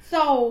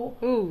 So,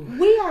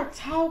 we are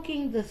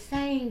talking the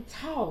same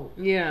talk.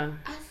 Yeah.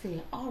 I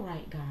said, all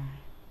right, God,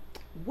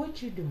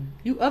 what you doing?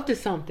 You up to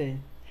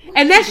something.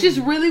 And that's just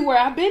really where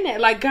I've been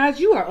at. Like, God,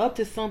 you are up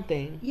to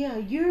something. Yeah,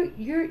 you're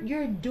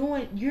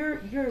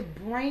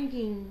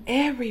bringing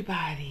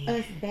everybody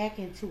us back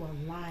into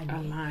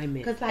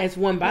alignment. Like, as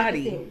one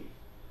body. Like I said,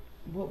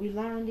 what we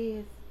learned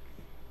is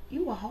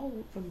you were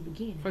whole from the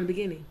beginning. From the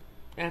beginning,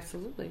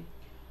 absolutely.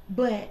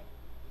 But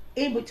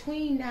in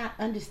between not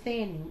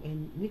understanding,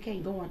 and we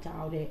can't go into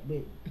all that,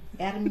 but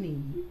Adam and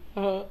Eve,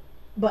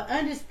 but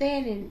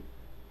understanding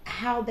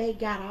how they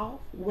got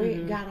off, where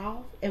it got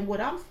off, and what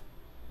I'm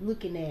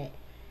looking at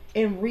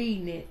and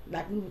reading it,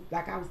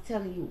 like I was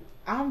telling you,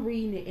 I'm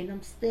reading it and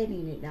I'm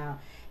studying it now,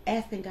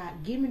 asking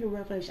God, give me the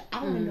revelation.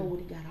 I want to know what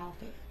he got off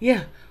at.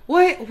 Yeah.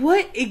 What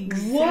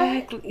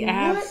exactly?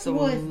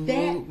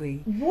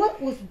 Absolutely.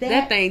 What was that?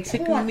 That thing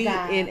took point, me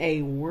God? in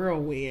a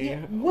whirlwind.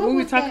 Yeah, we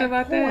were talking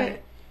about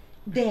that.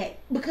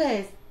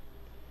 Because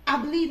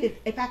I believe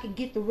if I could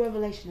get the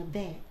revelation of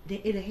that, then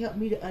it'll help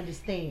me to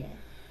understand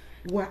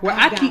where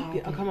I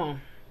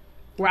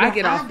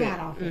get off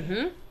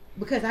at.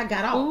 Because I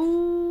got off.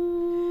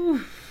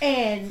 Ooh.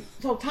 And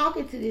so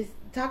talking to this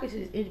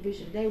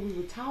individual today, we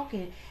were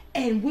talking,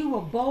 and we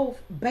were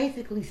both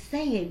basically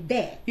saying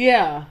that.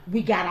 Yeah.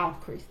 We got off,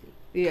 Christy.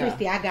 Yeah.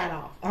 Christy, I got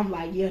off. I'm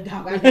like, yeah,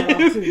 dog, I got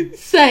off too.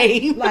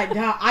 Same. Like,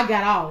 dog, I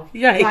got off.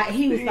 Yeah. Like,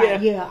 he was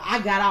like, yeah, I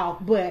got off.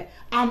 But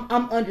I'm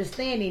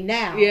understanding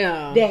now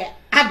that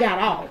I got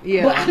off.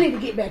 Yeah. But I need to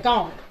get back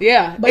on.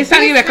 Yeah. But it's time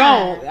to get back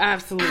on.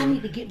 Absolutely. I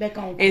need to get back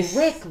on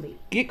correctly.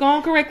 Get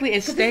on correctly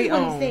and stay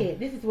on.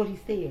 This is what he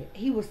said.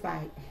 He was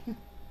like,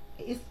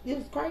 it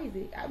was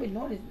crazy. I've been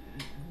knowing this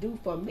dude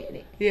for a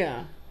minute.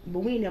 Yeah. but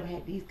we ain't never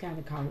had these kind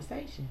of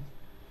conversations.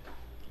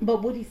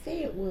 But what he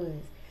said was,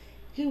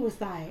 he was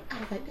like, I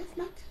was like, that's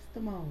my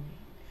testimony.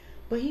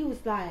 But he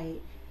was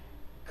like,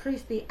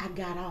 Christy, I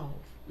got off.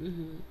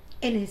 Mm-hmm.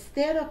 And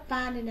instead of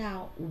finding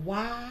out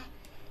why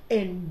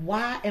and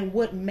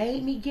what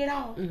made me get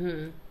off,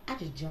 mm-hmm. I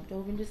just jumped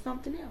over into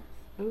something else.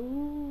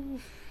 Ooh.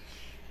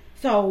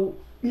 So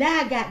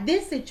now I got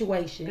this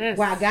situation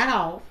where I got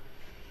off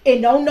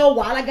and don't know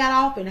why I got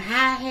off and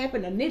how it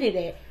happened or none of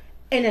that,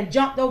 and then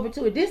jumped over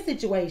to this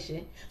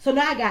situation. So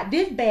now I got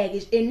this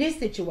baggage in this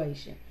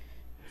situation.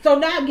 So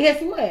now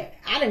guess what?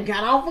 I done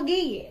got off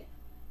again.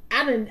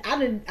 I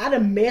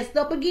done messed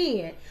up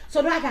again.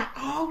 So now I got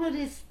all of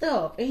this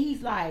stuff, and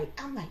he's like,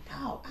 I'm like,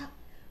 dog,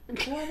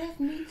 boy, that's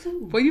me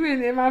too. Well, you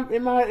in my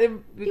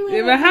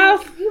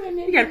house?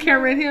 You got a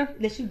camera in here?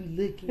 Let you be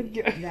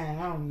looking. Nah, I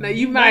don't know. Now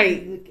you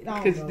might,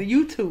 because the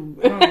YouTube.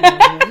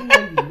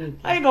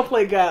 I ain't gonna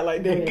play God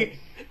like that. Yeah.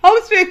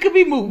 Holy Spirit could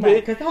be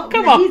moving.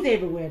 Come on. He's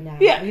everywhere now.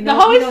 Yeah, the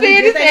Holy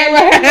Spirit is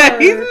everywhere.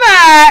 He's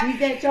not.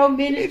 He's at your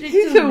ministry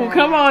too.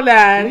 Come on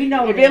now. We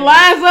know if it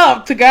lines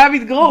up, to God be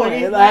the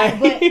glory.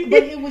 But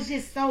it was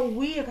just so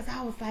weird because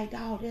I was like,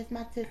 dog, that's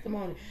my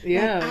testimony.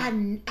 Yeah.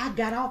 Like, I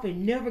got off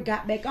and never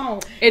got back on.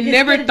 And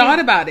never thought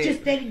about it.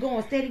 Just steady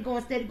going.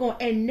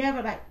 And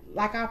never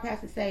like our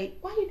pastor say,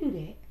 why you do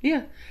that?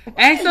 Yeah.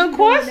 Ask some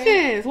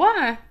questions.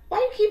 Why? Why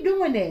you keep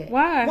doing that?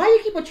 Why? Why you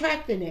keep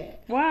attracting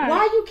that? Why?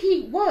 Why you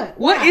keep what?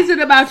 What Why? Is it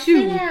about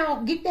you? Sit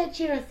down, get that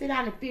chair and sit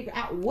down and figure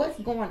out what's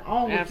going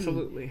on with you.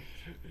 Absolutely.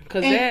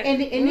 And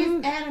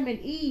this Adam and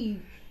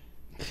Eve,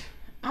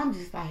 I'm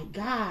just like,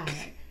 God.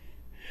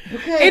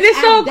 Because it is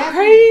so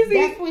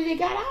crazy. That's when they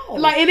got out.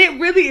 Like, and it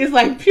really is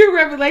like pure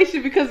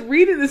revelation because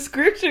reading the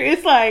scripture,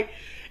 it's like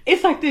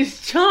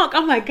this chunk.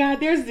 I'm like, God,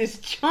 there's this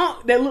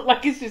chunk that look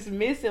like it's just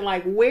missing.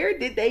 Like, where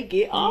did they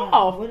get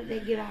off? Where did they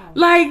get off?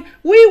 Like,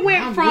 we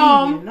went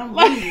from I'm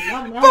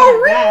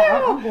for real.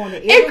 I'm going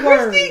to and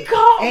Christy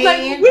called.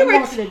 Like, we were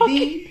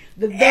talking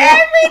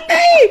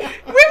everything.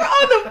 We were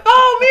on the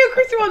phone. Me and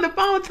Christy were on the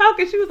phone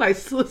talking. She was like,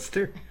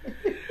 sister,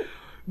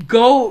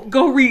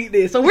 go read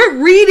this. So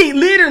we're reading,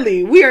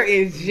 literally. We are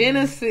in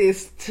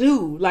Genesis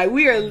 2. Like,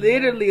 we are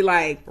literally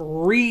like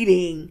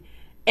reading.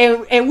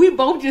 And we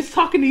both just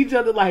talking to each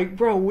other like,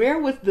 bro, where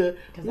was the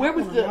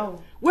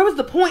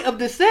point of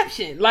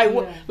deception? Like,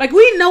 like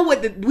we know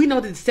the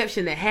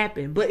deception that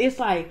happened, but it's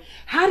like,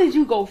 how did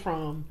you go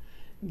from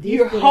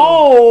your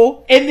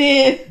whole and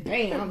then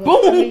bam,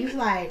 boom, it's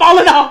like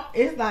falling off?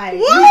 It's like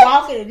you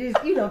walking and just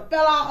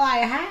fell off.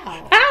 Like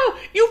how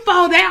you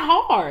fall that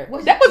hard?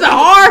 That was a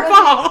hard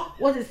fall.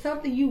 Was it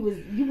something you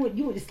went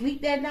to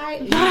sleep that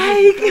night? And like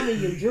you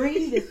in your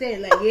dreams that said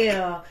like,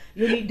 yeah,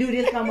 you need to do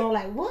this. I'm all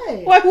like,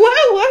 what? What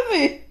was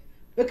it?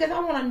 Because I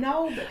want to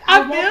know. I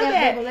want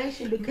that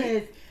revelation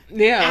because.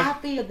 Yeah, I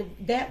feel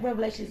that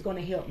revelation is going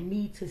to help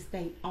me to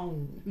stay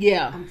on.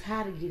 Yeah, I'm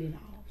tired of getting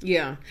off.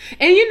 Yeah,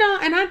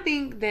 and I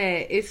think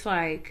that it's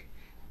like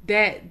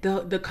that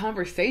the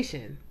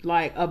conversation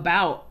like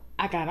about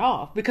I got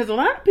off because a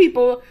lot of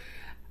people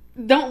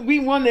don't be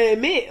want to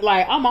admit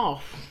like I'm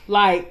off,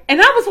 like,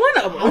 and I was one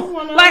of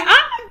them. Like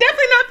I'm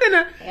definitely not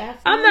finna.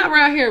 I'm not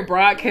around here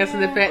broadcasting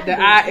the fact that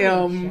I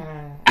am.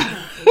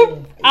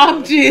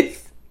 I'm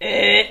just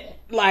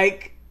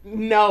like.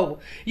 No,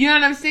 you know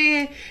what I'm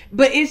saying?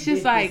 But it's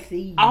just like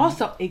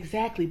also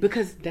exactly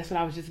because that's what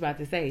I was just about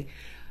to say.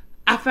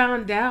 I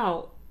found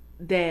out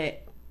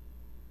that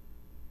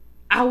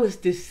I was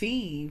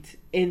deceived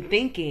in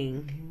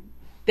thinking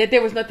that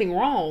there was nothing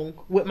wrong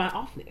with my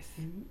offness.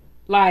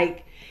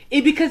 Like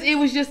because it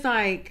was just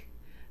like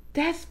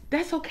that's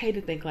okay to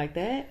think like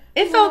that.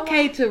 It's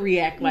okay to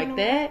react like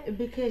that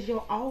because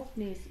your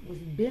offness was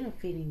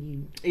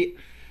benefiting you.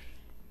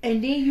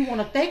 And then you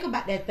want to think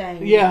about that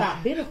thing. Yeah.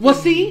 Well,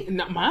 see,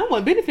 mine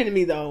wasn't benefiting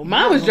me though.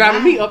 Mine was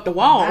driving me up the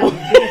wall.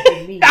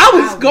 I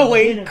was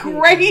going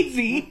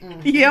crazy.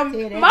 Yeah,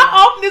 my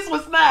offness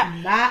was not.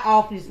 My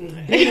offness was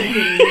benefiting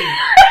me.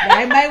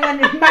 Now, it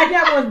might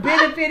not was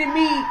benefiting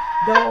me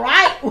the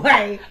right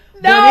way.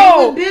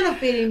 No, but it was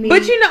benefiting me.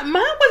 But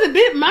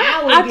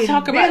mine wasn't I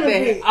talk about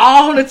that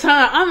all the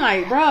time. I'm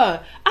like,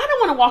 bruh, I don't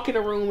want to walk in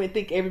a room and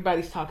think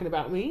everybody's talking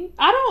about me.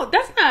 I don't.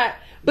 That's not.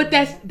 But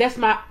that's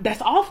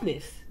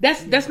offness.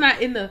 That's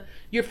not in the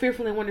you're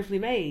fearfully and wonderfully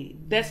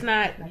made. That's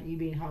not like you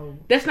being holy.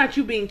 That's not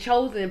you being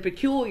chosen,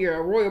 peculiar,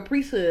 a royal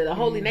priesthood, a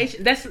holy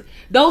nation.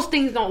 Those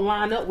things don't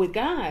line up with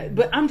God.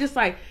 But I'm just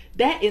like,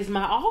 that is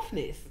my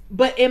offness.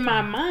 But in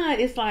my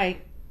mind, it's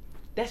like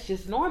that's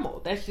just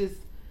normal. That's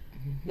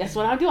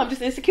what I do. I'm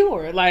just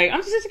insecure. Like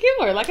I'm just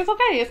insecure. Like it's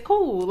okay. It's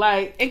cool.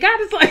 Like and God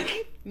is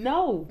like,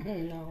 no,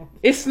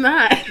 it's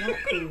not. It's not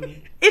cool.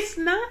 It's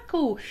not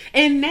cool.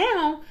 And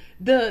now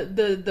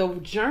the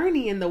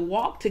journey and the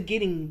walk to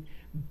getting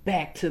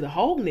back to the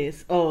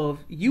wholeness of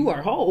you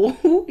are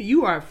whole,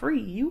 you are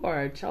free, you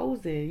are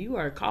chosen, you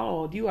are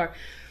called,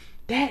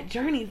 that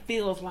journey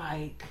feels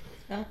like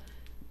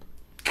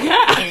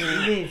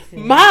God,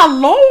 my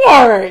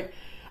Lord,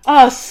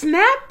 a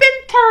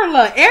snapping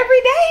turtle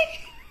every day.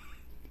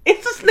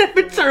 It's a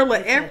snapping turtle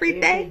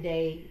every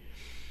day.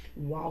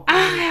 walking.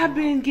 I have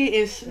been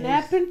getting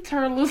snapping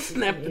turtles,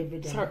 every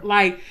day.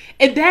 like,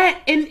 and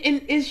that, and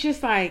it's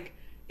just like,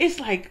 it's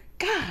like,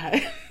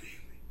 God,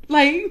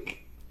 like,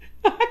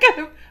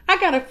 I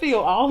gotta feel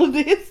all of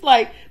this,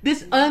 like,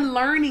 this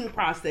unlearning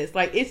process.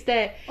 Like, it's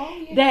that,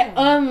 that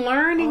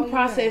unlearning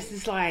process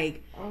is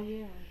like,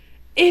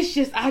 it's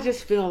just, I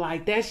just feel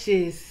like that's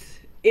just,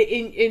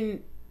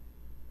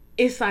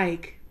 it's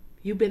like,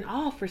 you've been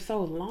off for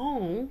so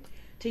long.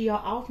 To your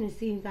often it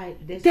seems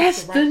like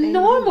that's the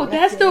normal.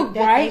 That's the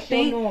right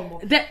thing.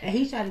 Normal. And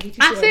he's trying to get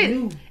you I to said, a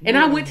new and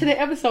normal. I went to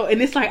the episode,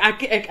 and it's like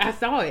I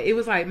saw it. It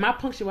was like my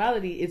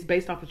punctuality is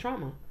based off of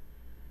trauma.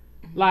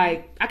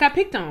 Like, I got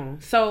picked on,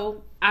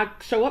 so I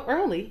show up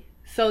early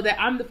so that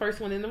I'm the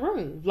first one in the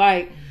room.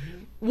 Like,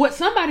 what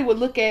somebody would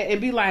look at and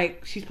be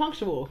like, she's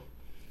punctual.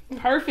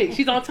 Perfect.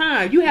 She's on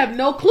time. You have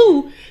no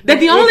clue that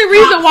the only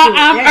reason why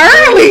I'm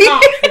early,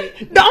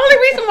 the only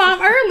reason why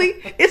I'm early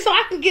is so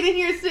I can get in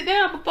here and sit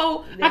down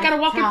before I gotta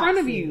walk in front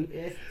of you.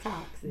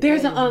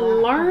 There's an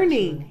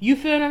unlearning. You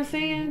feel what I'm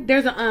saying?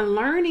 There's an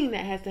unlearning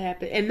that has to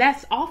happen, and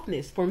that's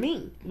offness for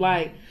me.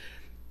 Like,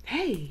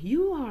 hey,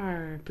 you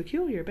are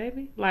peculiar,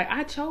 baby. Like,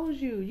 I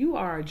chose you. You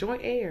are a joint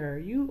heir.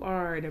 You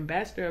are an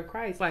ambassador of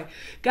Christ. Like,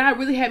 God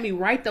really had me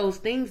write those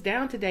things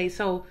down today.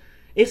 So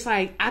it's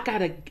like, I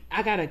gotta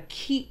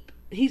keep,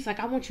 he's like,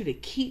 I want you to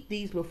keep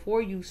these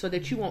before you so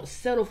that you won't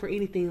settle for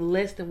anything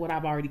less than what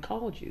I've already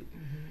called you.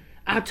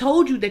 I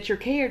told you that you're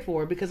cared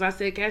for because I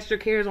said, cast your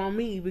cares on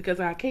me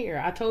because I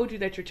care. I told you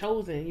that you're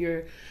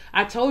chosen.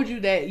 I told you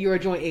that you're a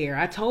joint heir.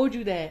 I told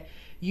you that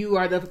you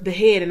are the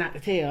head and not the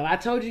tail. I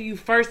told you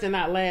first and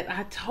not last.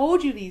 I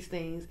told you these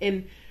things,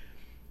 and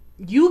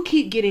you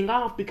keep getting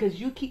off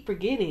because you keep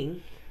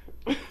forgetting.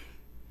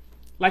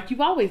 Like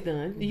you've always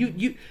done.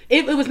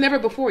 It was never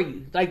before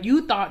you. Like,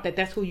 you thought that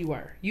that's who you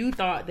were. You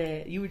thought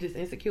that you were just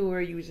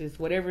insecure. You was just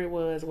whatever it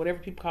was, whatever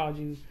people called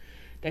you.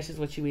 That's just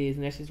what you is,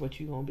 and that's just what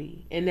you gonna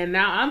be. And then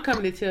now I'm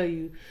coming to tell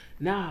you,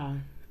 nah,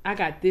 I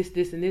got this,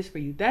 and this for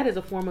you. That is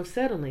a form of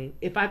settling.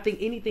 If I think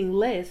anything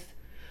less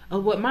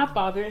of what my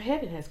Father in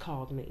heaven has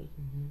called me,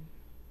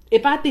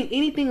 if I think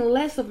anything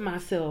less of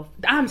myself,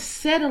 I'm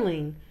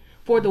settling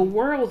for the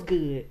world's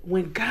good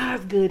when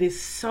God's good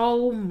is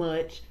so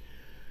much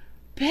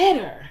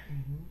better.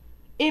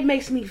 It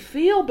makes me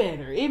feel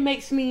better. It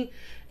makes me,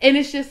 and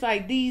it's just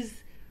like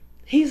these,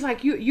 he's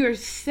like, you're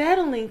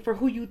settling for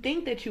who you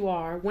think that you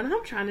are when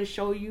I'm trying to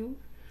show you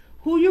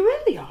who you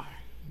really are.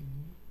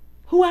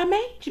 Who I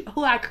made you,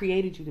 who I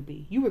created you to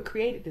be. You were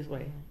created this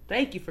way.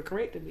 Thank you for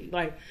correcting me.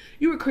 Like,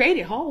 you were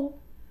created whole.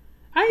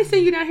 I didn't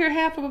send you down here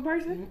half of a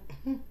person.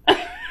 I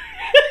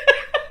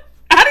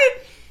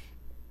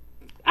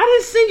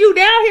didn't send you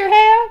down here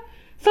half.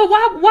 So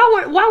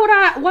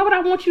why would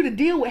I want you to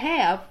deal with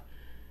half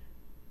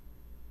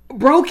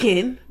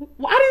broken?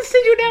 I didn't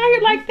send you down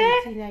here like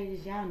that.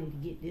 Teenagers, y'all need to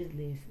get this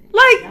lesson.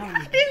 Like,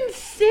 I didn't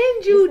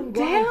send you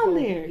down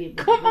there.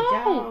 Come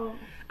on.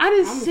 I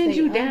didn't send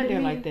you down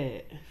there like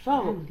that.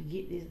 Y'all need to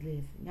get this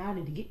lesson. Y'all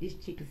need to get this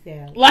chicken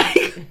salad.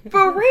 Like,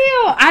 for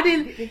real. I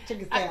didn't. Get this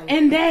chicken salad.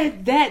 And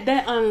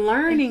that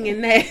unlearning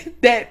and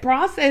that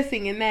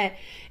processing and that,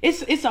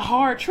 it's a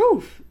hard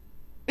truth.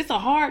 It's a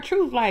hard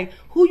truth. Like,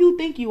 who you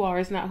think you are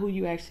is not who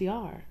you actually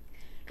are.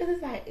 Because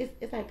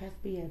it's like Pastor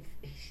B,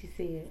 she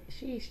said,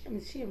 she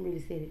hasn't really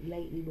said it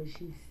lately, but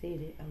she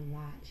said it a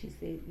lot. You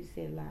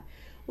said a lot.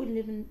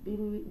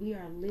 We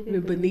are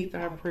living beneath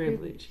our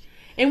privilege.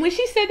 And when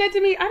she said that to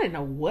me, I didn't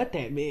know what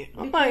that meant.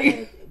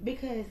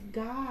 Because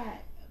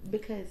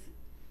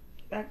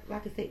like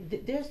I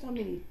said, there's so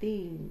many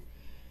things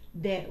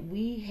that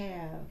we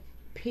have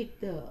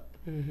picked up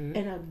and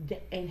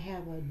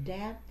have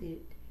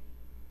adapted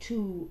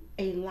to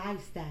a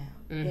lifestyle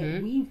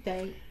that we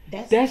think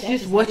that's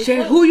just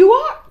who you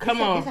are.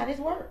 Come on, that's how this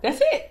works. That's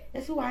it.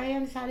 That's who I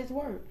am. That's how this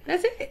works.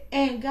 That's it.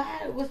 And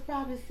God was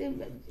probably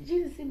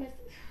Jesus said,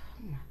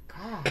 "Oh my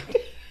God,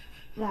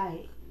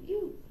 like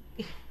you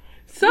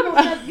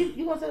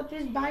gonna sell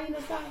fish buying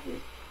a sausage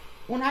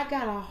when I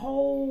got a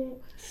whole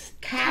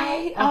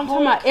cow, I'm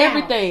talking about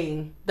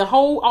everything,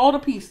 all the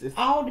pieces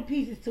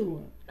to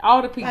him."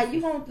 All the pieces. Like,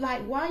 you don't,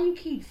 like, why you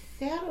keep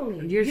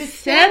settling? You're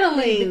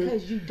settling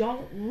because you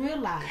don't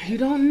realize. You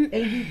don't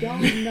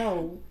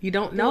know. You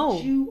don't know.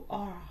 That you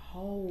are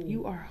whole.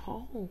 You are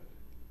whole.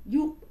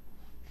 You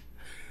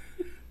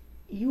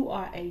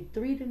are a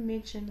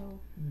 3-dimensional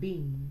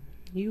being.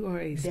 You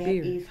are a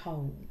spirit.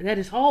 That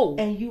is whole.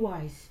 And you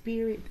are a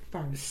spirit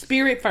first.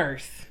 Spirit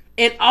first.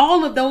 And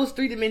all of those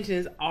 3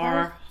 dimensions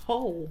are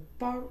whole.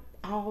 All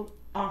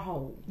are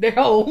whole. They're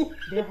whole.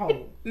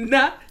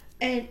 Not.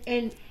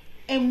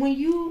 And when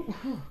you,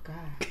 oh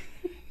God,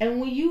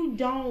 and when you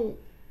don't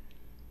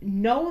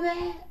know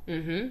that,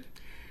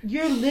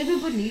 you're living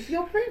beneath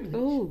your privilege.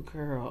 Oh,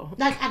 girl.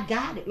 Like, I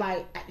got it.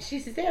 Like, she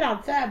said it all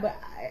the time, but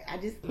I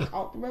just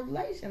caught the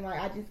revelation. Like,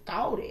 I just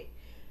caught it.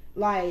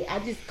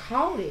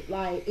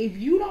 Like, if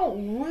you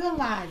don't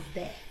realize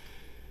that,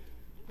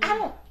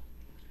 I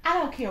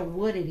don't care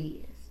what it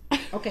is.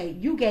 Okay,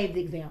 you gave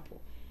the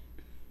example.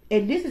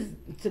 And this is,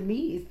 to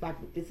me,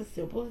 it's a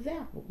simple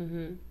example.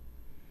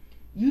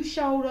 You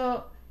showed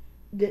up.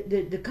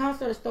 The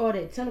concert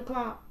started at 10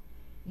 o'clock.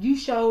 You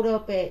showed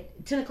up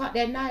at 10 o'clock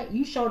that night.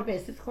 You showed up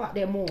at 6 o'clock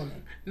that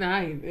morning. No,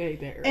 I ain't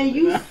that early. And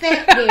you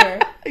sat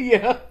there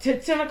yeah. to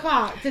 10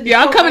 o'clock.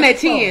 Yeah, I'm coming at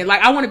 10.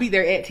 Like, I want to be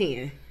there at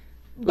 10.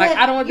 Like,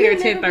 I don't want to be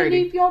there at 10:30.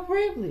 Beneath your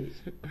privilege.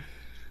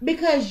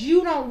 Because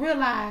you don't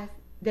realize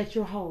that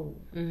you're whole.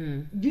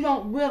 Mm-hmm. You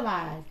don't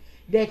realize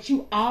that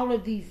you all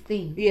of these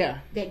things. Yeah.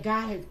 That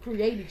God has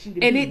created you to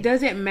be. And it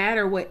doesn't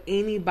matter what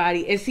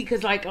anybody... And see,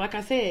 because like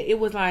I said, it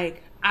was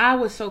like, I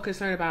was so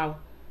concerned about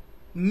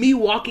me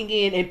walking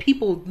in and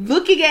people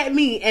looking at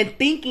me and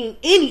thinking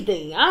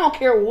anything. I don't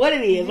care what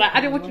it is. Like, I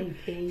didn't want you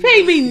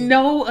pay me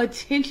no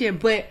attention.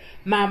 But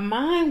my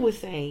mind was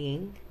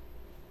saying...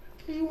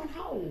 You weren't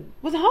whole.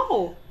 Was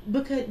whole.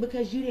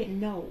 Because you didn't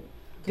know.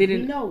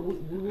 Didn't we know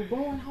we were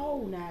born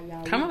whole now,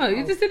 y'all. Come on,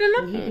 you just didn't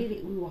know. When he did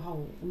it, we were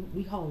whole.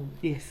 We whole.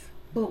 Yes.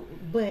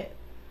 But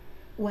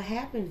what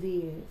happens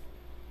is,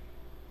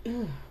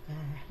 oh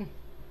God,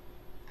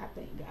 I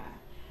thank God.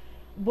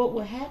 But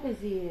what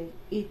happens is,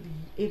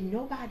 if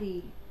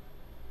nobody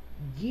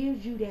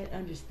gives you that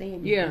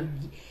understanding, yeah.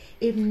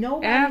 If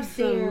nobody's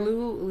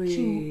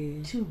absolutely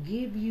there to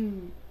give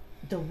you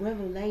the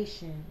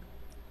revelation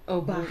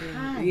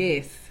behind,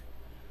 yes,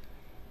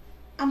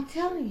 I'm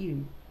telling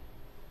you.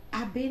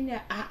 I've been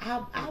there.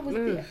 I was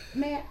there,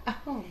 man.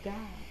 Oh God,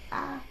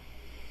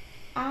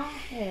 I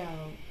have.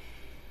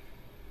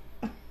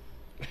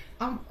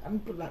 I'm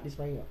put it like this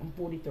right here. I'm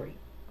 43.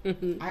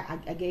 Mm-hmm.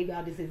 I gave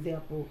y'all this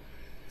example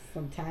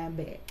some time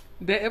back.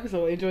 That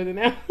episode, enjoy it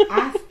now.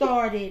 I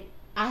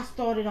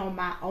started on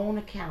my own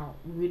account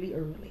really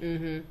early.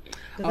 Mm-hmm.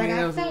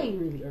 Because I say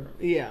really early.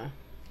 Yeah.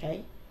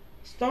 Okay.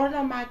 Started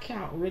on my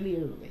account really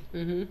early.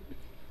 Mm-hmm.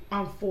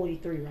 I'm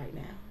 43 right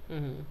now.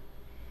 Mm-hmm.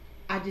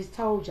 I just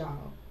told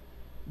y'all.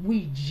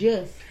 We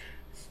just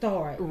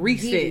started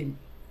reset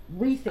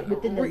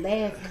within the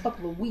last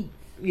couple of weeks.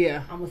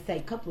 Yeah, I'm gonna say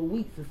a couple of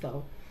weeks or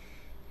so.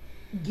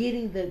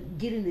 Getting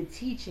the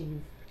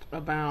teachings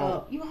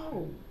about you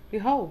whole.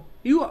 You whole.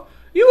 You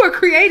were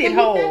created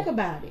whole. Think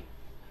about it.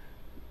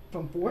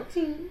 From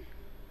 14,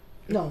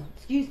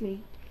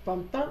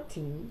 from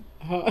 13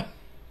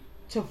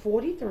 to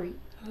 43.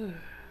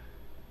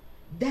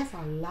 That's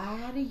a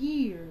lot of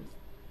years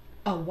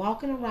of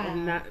walking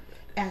around.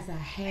 As a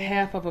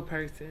half of a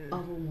person.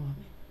 Of a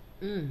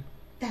woman.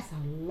 That's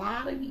a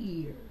lot of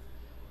years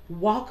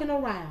walking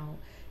around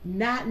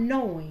not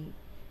knowing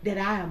that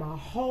I am a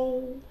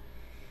whole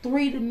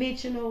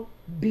 3-dimensional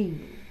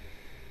being.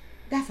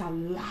 That's a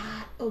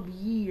lot of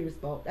years,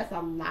 folks. That's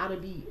a lot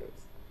of years.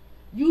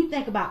 You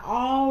think about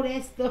all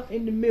that stuff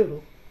in the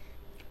middle.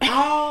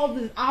 all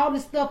the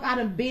stuff I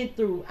done been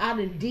through, I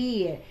done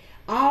did.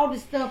 All the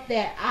stuff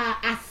that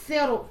I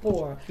settled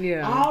for.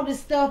 Yeah. All the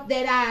stuff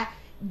that I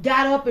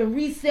got up and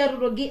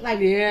resettled again. Like,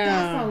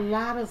 that's a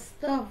lot of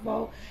stuff,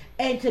 folks.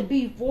 And to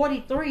be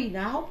 43,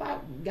 now I hope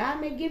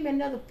God may give me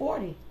another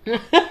 40.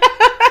 What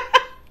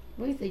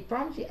do you say?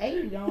 Promise you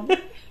 80, don't he?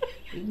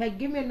 He may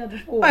give me another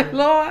 40. Like,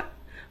 Lord,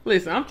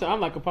 listen, I'm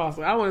like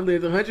Apostle. I want to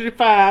live to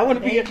 105. I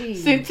want to be a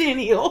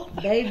centennial.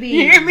 Baby.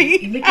 You hear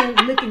me?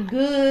 Looking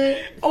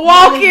good.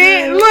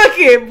 Walking,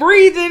 looking,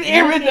 breathing,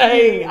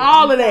 everything.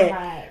 All of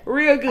that.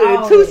 Real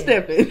good.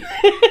 Two-stepping.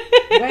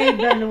 Way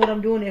better than what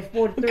I'm doing at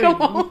 43. Come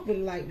on. Feel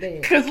like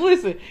that. Because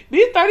listen,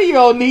 these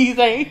 30-year-old knees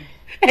ain't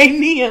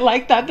kneeing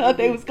like I thought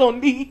they was going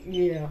to knee.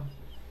 Yeah.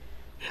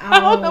 I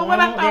don't know what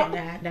I thought.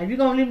 Now, if you're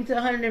going to live until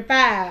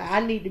 105, I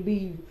need to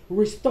be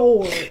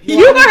restored.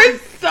 You are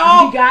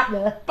so you got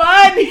the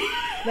funny.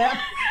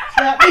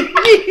 Slap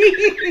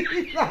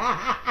Christy,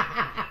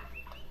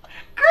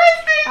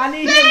 I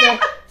need him to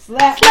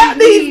slap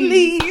these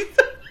knees.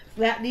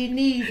 Slap these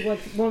knees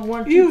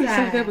one, two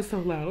times. So that was so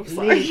loud. I'm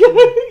sorry.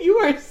 You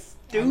are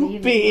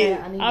stupid.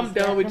 I'm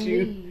done with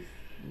you. Knees.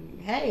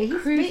 Hey,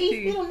 he's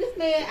spit on this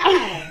man's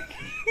eye.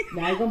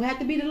 Now it's gonna have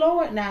to be the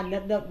Lord. Now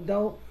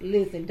don't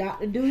listen,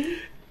 Dr. Dewey,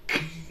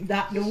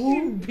 Dr.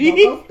 Wu.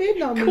 Don't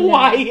spit on me.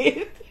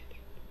 Quiet.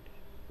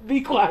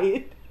 Be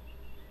quiet.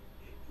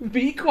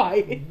 Be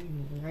quiet.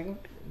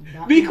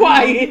 Be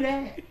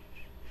quiet.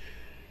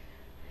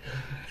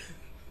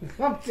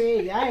 I'm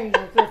telling you, I ain't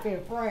gonna sit there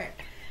in front.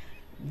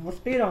 Don't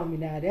spit on me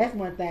now. That's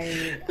one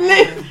thing.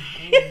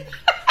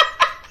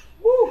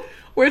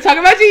 We're talking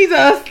about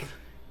Jesus.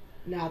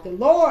 Now the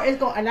Lord is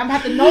going, and I'm gonna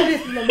have to know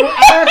this. I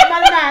heard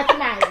somebody mind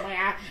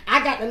tonight.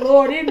 I got the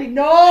Lord in me.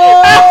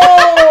 No,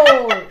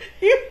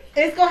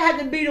 it's gonna have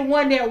to be the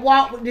one that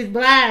walked with this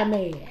blind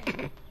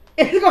man.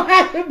 It's gonna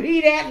have to be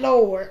that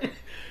Lord,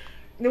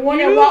 the one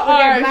that walked with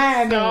that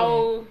blind man.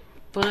 So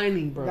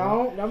funny,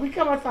 bro. Don't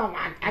become a something.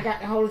 I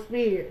got the Holy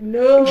Spirit.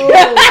 No.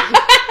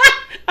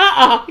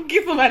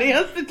 Get somebody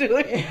else to do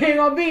it. It ain't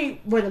gonna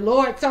be. But the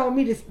Lord told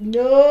me this.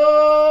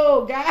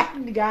 No, God,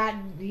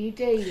 He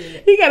tell you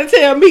that. He gotta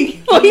tell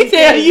me. He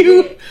tell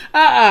you.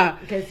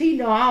 Because He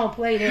know I don't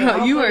play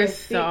that. You are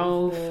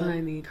so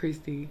funny,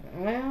 Christy.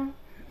 Well,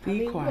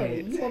 be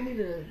quiet. You want me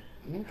to?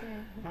 Okay,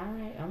 all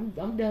right. I'm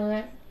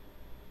done.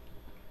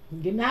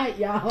 Good night,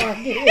 y'all.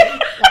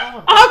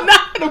 I'm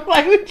not gonna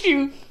play with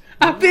you.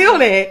 I feel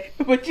that,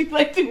 but you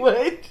play too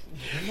much.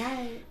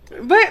 Right.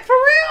 But for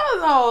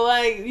real though,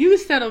 like you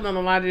settled on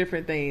a lot of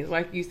different things.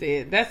 Like you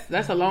said,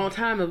 that's a long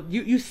time of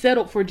you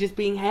settled for just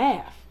being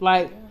half.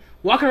 Like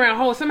walking around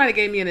whole. Somebody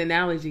gave me an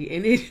analogy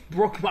and it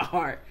broke my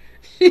heart.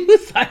 She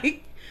was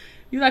like,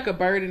 "You like a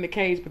bird in a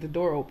cage with the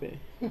door open."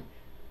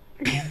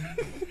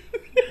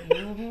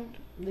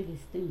 Looking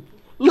stupid.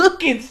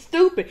 Looking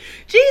stupid.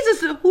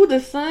 Jesus, who the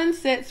Son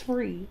sets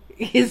free,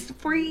 is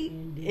free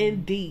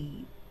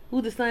indeed.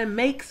 Who the Son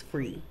makes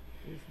free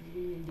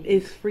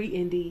is free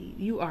indeed.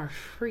 You are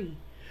free.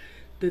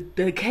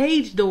 The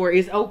cage door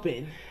is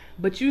open,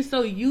 but you're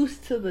so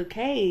used to the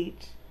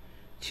cage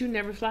that you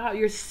never fly out.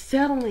 You're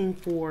settling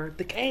for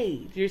the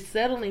cage. You're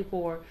settling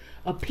for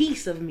a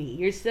piece of me.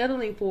 You're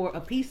settling for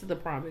a piece of the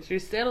promise. You're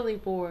settling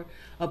for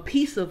a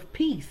piece of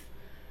peace.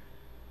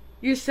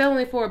 You're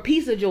settling for a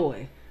piece of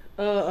joy.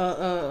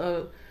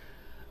 A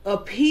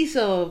piece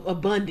of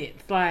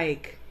abundance.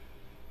 Like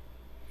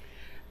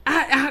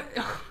I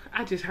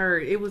just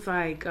heard it was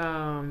like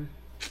one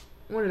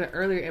of the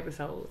earlier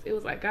episodes. It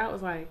was like God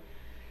was like,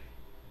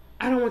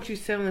 I don't want you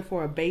settling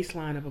for a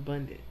baseline of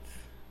abundance.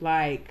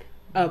 Like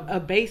a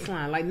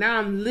baseline. Like now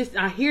I'm listening.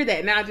 I hear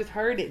that now. I just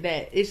heard it.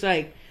 That it's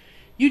like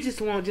you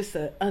just want you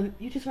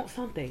just want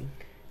something.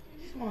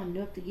 You just want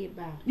enough to get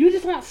by. You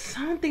just want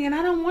something, and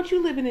I don't want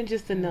you living in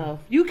just enough.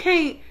 You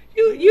can't.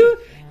 You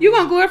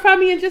gonna glorify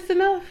me in just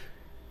enough?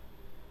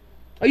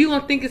 Or you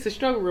gonna think it's a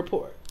struggle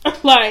report?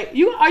 Like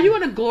are you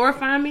gonna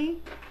glorify me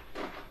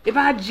if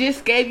I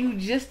just gave you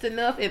just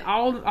enough, and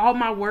all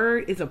my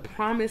word is a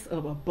promise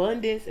of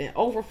abundance and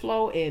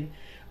overflow and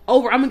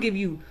I'm gonna give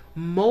you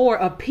more,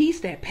 a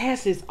peace that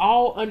passes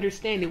all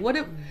understanding. What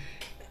if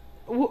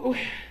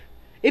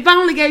I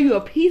only gave you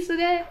a piece of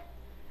that?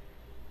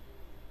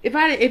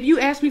 If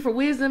you asked me for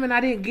wisdom and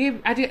I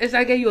gave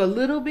you a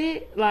little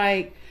bit,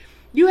 like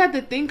you have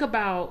to think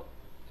about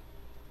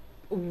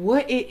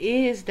what it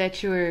is that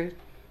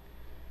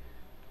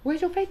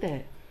where's your faith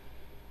at?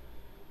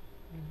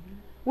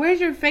 Where's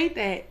your faith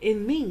at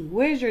in me?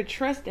 Where's your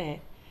trust at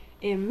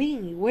in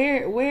me?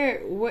 Where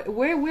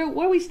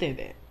we stand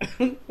at?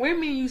 Where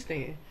me and you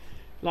stand?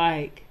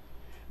 Like,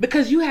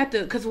 because you have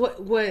to, because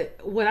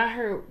what I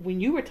heard when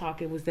you were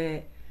talking was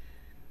that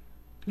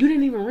you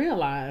didn't even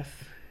realize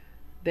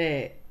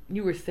that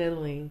you were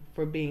settling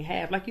for being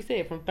half. Like you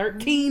said, from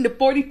 13 to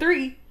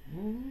 43.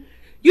 Mm-hmm.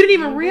 You didn't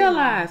even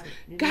realize.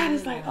 God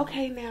is like,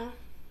 okay, now.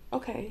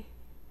 Okay.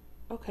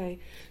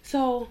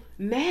 So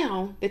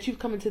now that you've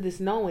come into this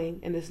knowing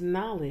and this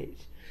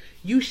knowledge,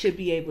 you should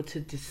be able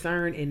to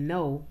discern and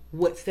know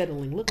what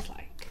settling looks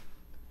like.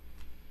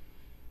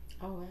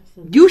 Oh,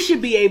 absolutely. You should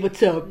be able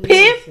to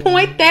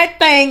pinpoint that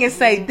thing and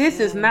say, this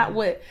is not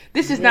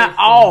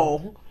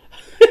all.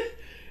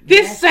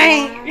 This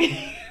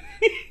ain't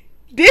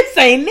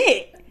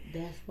it.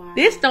 That's why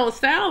this don't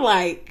sound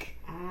like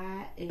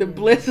the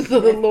blessings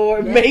of the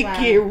Lord make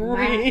it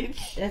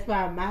rich. That's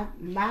why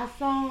my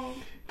song.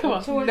 Come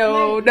on.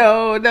 No.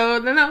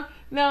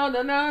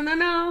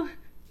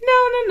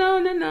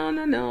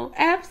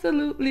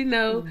 Absolutely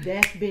no.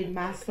 That's been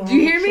my song. Do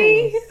you hear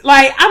me?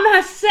 Like, I'm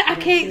not I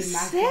can't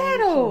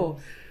settle.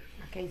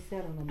 I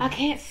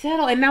can't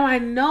settle. And now I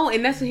know.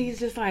 And that's when he's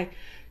just like,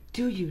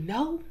 do you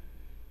know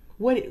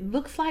what it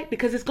looks like?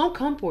 Because it's going to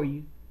come for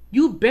you.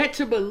 You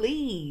better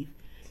believe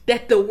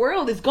that the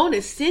world is going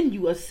to send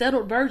you a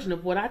settled version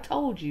of what I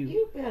told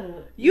you.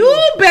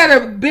 You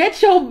better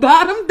bet your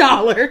bottom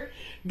dollar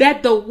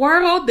that the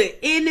world, the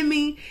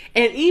enemy,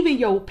 and even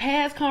your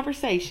past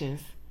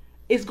conversations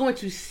is going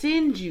to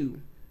send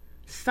you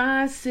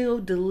signed,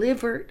 sealed,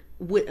 delivered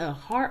with a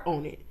heart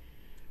on it,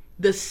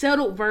 the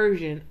settled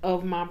version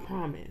of my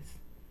promise.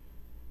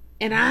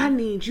 And I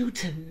need you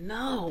to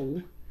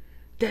know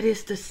that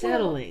it's the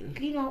settling.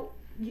 Well,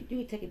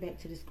 you take it back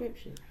to the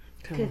scripture.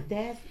 Because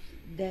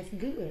that's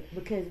good.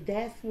 Because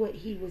that's what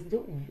he was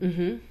doing.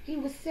 Mm-hmm. He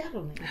was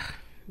settling.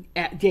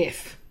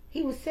 Yes.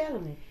 He was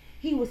settling.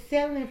 He was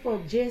settling for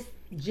just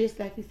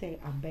like you say,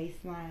 a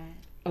baseline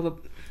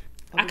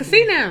I can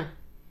see now.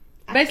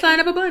 Baseline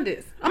of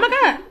abundance. Oh my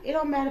God! It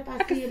don't matter if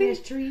I see it as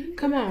trees.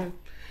 Come on.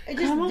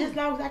 Just as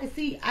long as I can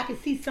see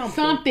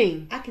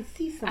something. I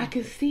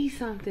can see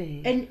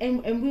something.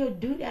 And we'll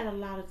do that a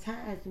lot of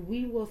times.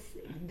 We will.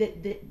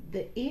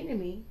 The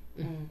enemy.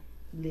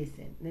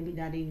 Listen, let me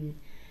not even.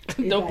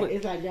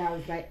 It's like God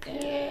was like,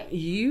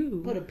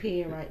 you put a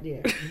pin right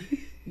there.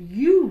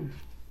 You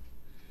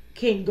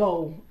can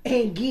go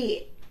and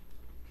get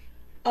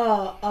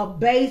a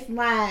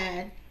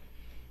baseline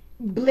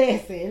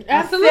blessing.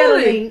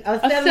 Absolutely. A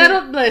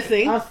settled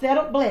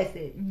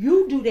blessing.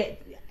 You do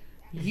that.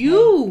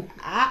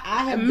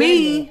 I have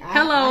me. Done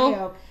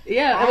Hello.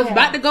 I was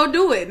about to go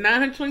do it.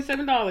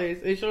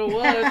 $927. It sure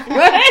was.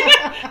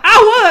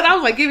 I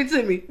was like, give it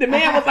to me. The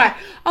man was like,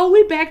 oh,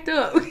 we backed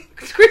up.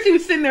 Chrissy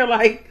was sitting there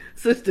like,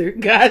 sister,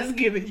 God's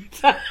giving you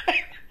time.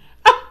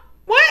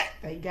 What?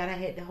 Thank God I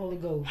had the Holy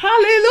Ghost.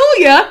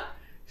 Hallelujah.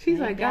 She's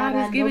like, God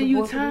is giving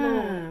you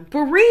time.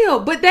 For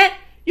real. But that,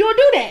 you don't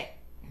do that.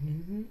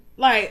 Mm-hmm.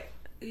 Like,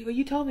 well,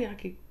 you told me I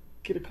could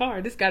get a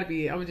car. This got to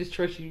be it. I'm gonna just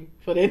trust you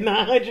for that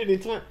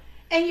 920.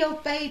 And your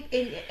faith,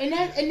 and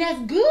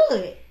that's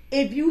good.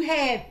 If you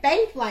had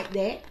faith like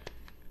that,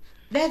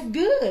 that's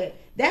good.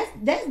 That's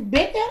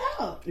bet that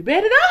up. You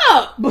bet it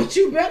up. But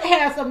you better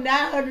have some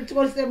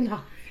 $927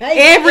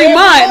 every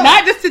month,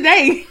 not just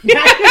today.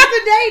 Not just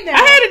today now.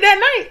 I had it that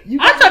night.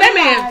 I told that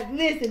man.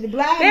 Listen, the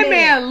blind that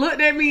man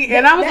looked at me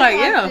and I was like,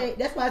 yeah.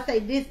 That's why I say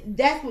this.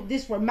 That's what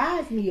this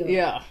reminds me of.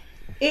 Yeah.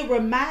 It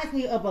reminds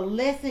me of a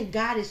lesson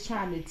God is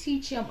trying to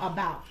teach him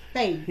about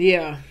faith.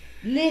 Yeah.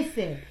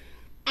 Listen,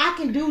 I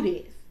can do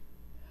this,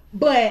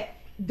 but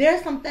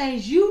there's some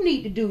things you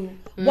need to do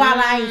while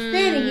I ain't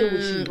standing here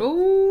with you.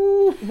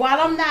 Ooh. While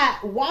I'm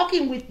not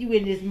walking with you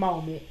in this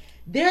moment,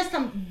 there are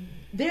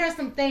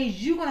some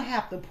things you're gonna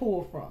have to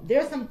pull from.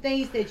 There's some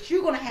things that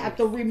you're gonna have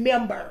to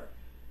remember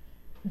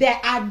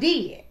that I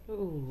did,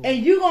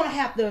 and you're gonna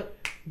have to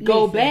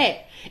go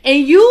back and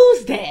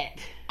use that.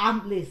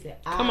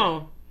 Come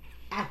on.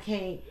 I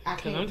can't.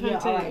 Yeah,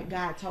 all right.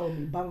 God told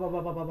me. Blah blah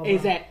blah blah blah blah.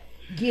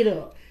 Exactly. Get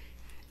up.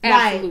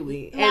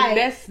 Absolutely. And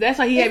that's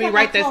why he had me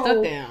write that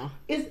stuff down.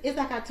 It's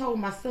like I told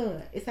my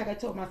son. I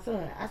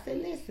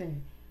said,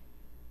 listen,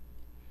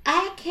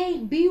 I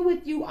can't be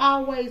with you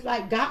always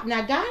like God.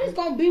 Now God is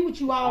gonna be with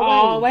you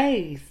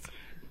always.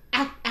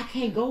 I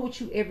can't go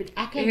with you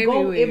I can't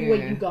go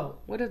everywhere you go.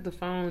 What if the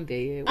phone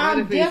dead?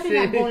 I'm definitely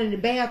not going in the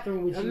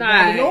bathroom with you. I'm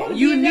not.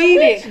 You need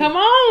it. Come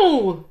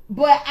on.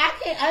 But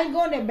I ain't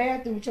going in the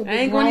bathroom with your I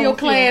ain't going to your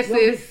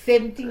classes.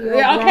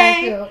 17-year-old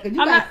grown self. You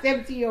got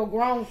 17-year-old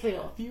grown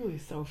self. You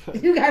is so funny.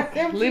 You got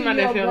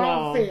 17-year-old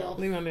grown self.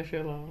 Leave my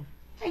nephew alone.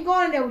 I ain't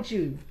going in there with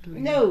you.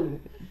 No.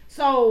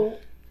 So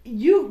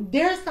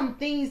there's some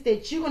things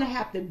that you're gonna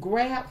have to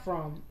grab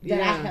from that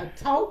I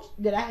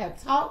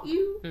have taught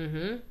you.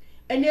 Mm-hmm.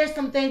 And there's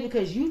some things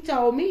because you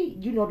told me,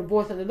 the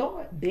voice of the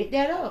Lord, bet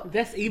that up.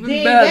 That's even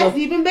better. That's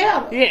even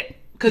better. Yeah.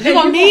 Because you're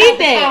going to need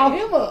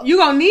that. You're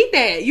going to need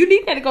that. You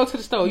need that to go to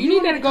the store. You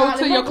need that to go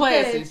to your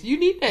classes. You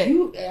need that.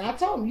 And I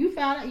told him, you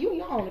found out you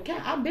your own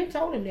account. I've been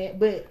told him that,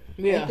 but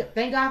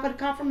thank God for the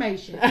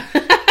confirmation.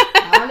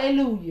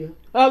 Hallelujah.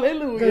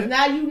 Hallelujah. Because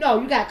now you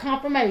got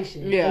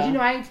confirmation. Yeah.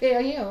 Because I ain't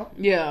tell him.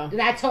 Yeah. That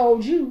I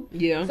told you.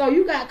 Yeah. So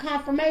you got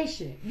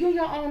confirmation. You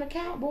your own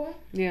account, boy.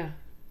 Yeah.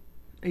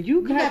 And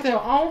you got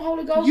your own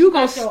Holy Ghost. You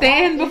gonna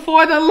stand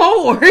before the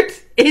Lord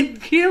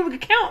and give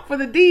account for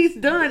the deeds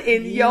done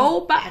in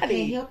your body. I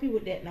can't help you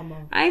with that no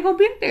more. I ain't gonna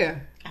be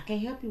there. I can't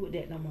help you with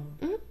that no more.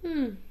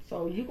 Mm-hmm.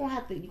 So you gonna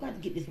have to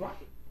get this right.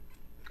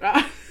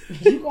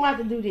 You gonna have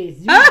to do this.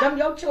 Them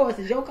your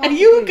choices, your consequences.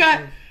 You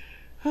got.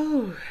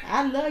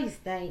 I love you,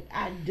 Stank.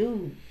 I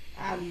do.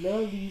 I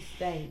love you,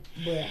 Stank.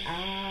 But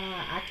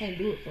I can't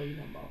do it for you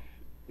no more.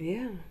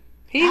 Yeah.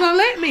 He ain't gonna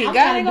let me. I'm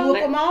God ain't gonna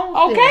let me. Okay,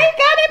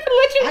 God ain't gonna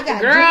let you. I got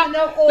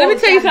girl, let me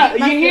tell you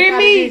something. You hear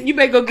me? You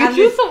better go get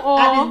you some oil.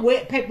 I this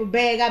wet paper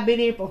bag I've been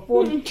in for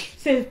 13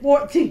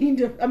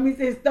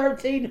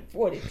 to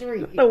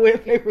 43. A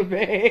wet paper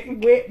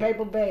bag. Wet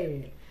paper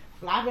bag.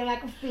 Flopping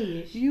like a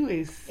fish. You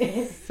is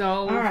so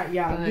all right,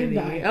 y'all. funny. Good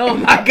night. Oh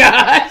my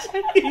gosh.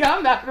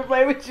 I'm not gonna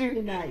play with you.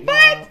 Good night,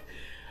 y'all.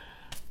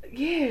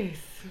 Yes.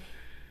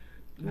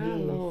 My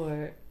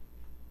Lord.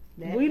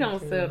 We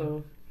don't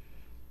settle.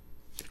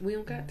 We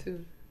don't got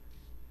to.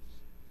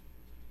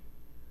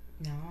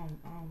 No,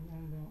 I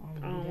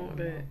don't want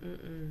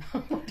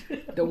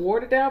that. The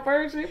watered down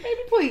version,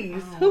 baby,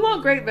 please. Who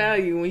want great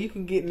value when you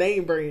can get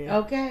name brand?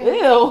 Okay.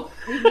 Ew.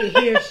 You can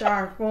hear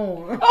sharp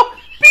form. Oh,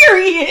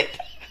 period.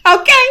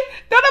 Okay.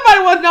 Don't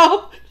nobody want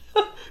no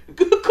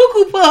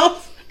cuckoo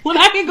puffs when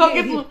I can go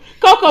get some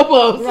Cocoa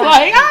Puffs.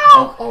 Right. Like,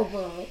 oh. Cocoa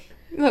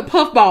Puffs.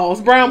 Puff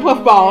balls, brown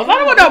puff balls. I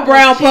don't want no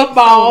brown puff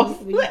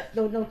balls.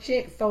 No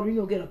check, so you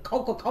gonna get a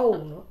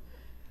Coca-Cola.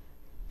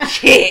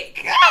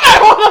 Chick. I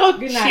don't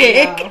want no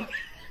chick. Night,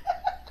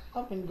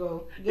 I'm gonna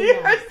go.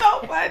 You're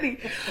so funny.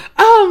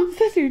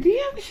 Sister, do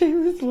you have a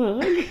shameless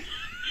plug?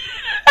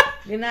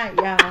 Good night,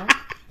 y'all.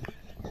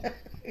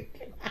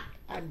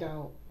 I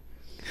don't.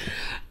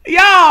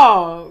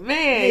 Y'all,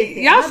 man,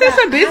 listen, y'all send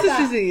some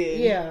businesses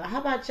in. Yeah, how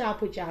about y'all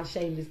put y'all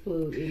shameless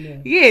plug in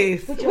there?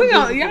 Yes, we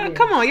gonna y'all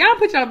come on, y'all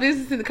put y'all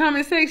business in the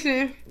comment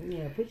section.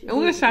 Yeah, put your and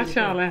we'll shout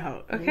y'all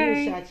out.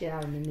 Okay, we'll shout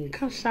y'all in the next.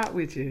 Come shop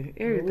with you,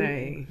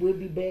 everything. We'll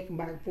be back in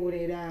about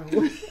 48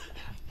 hours.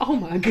 Oh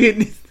my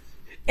goodness,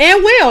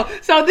 and will.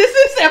 So this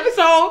is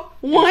episode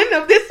 1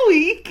 of this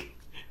week.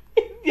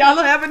 Y'all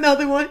will have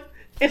another one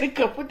in a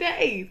couple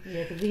days.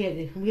 Yeah, because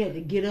we had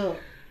to get up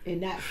and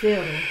not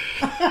settle.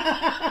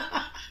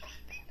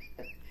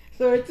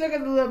 So it took us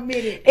a little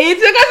minute.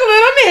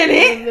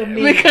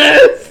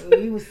 Because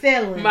we were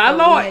settling. My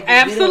Lord,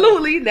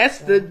 absolutely. That's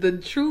the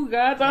true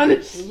God's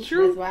honest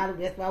truth.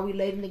 That's why we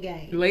late in the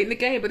game. Late in the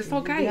game, but it's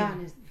okay. To be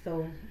honest,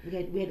 so we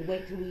had to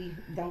wait till we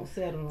don't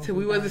settle. Till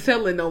we wasn't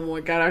settling no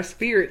more. Got our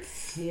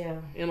spirits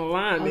in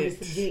alignment.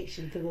 Under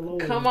subjection to the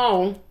Lord. Come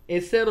on.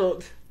 It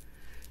settled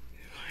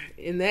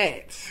in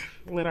that.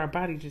 Let our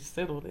body just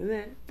settle in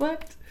that.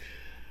 But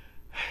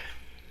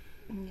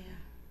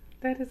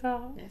that is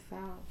all. That's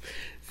all.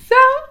 So,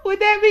 with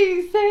that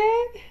being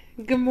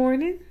said, good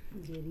morning.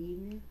 Good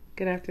evening.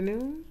 Good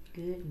afternoon.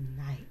 Good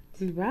night.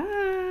 Bye.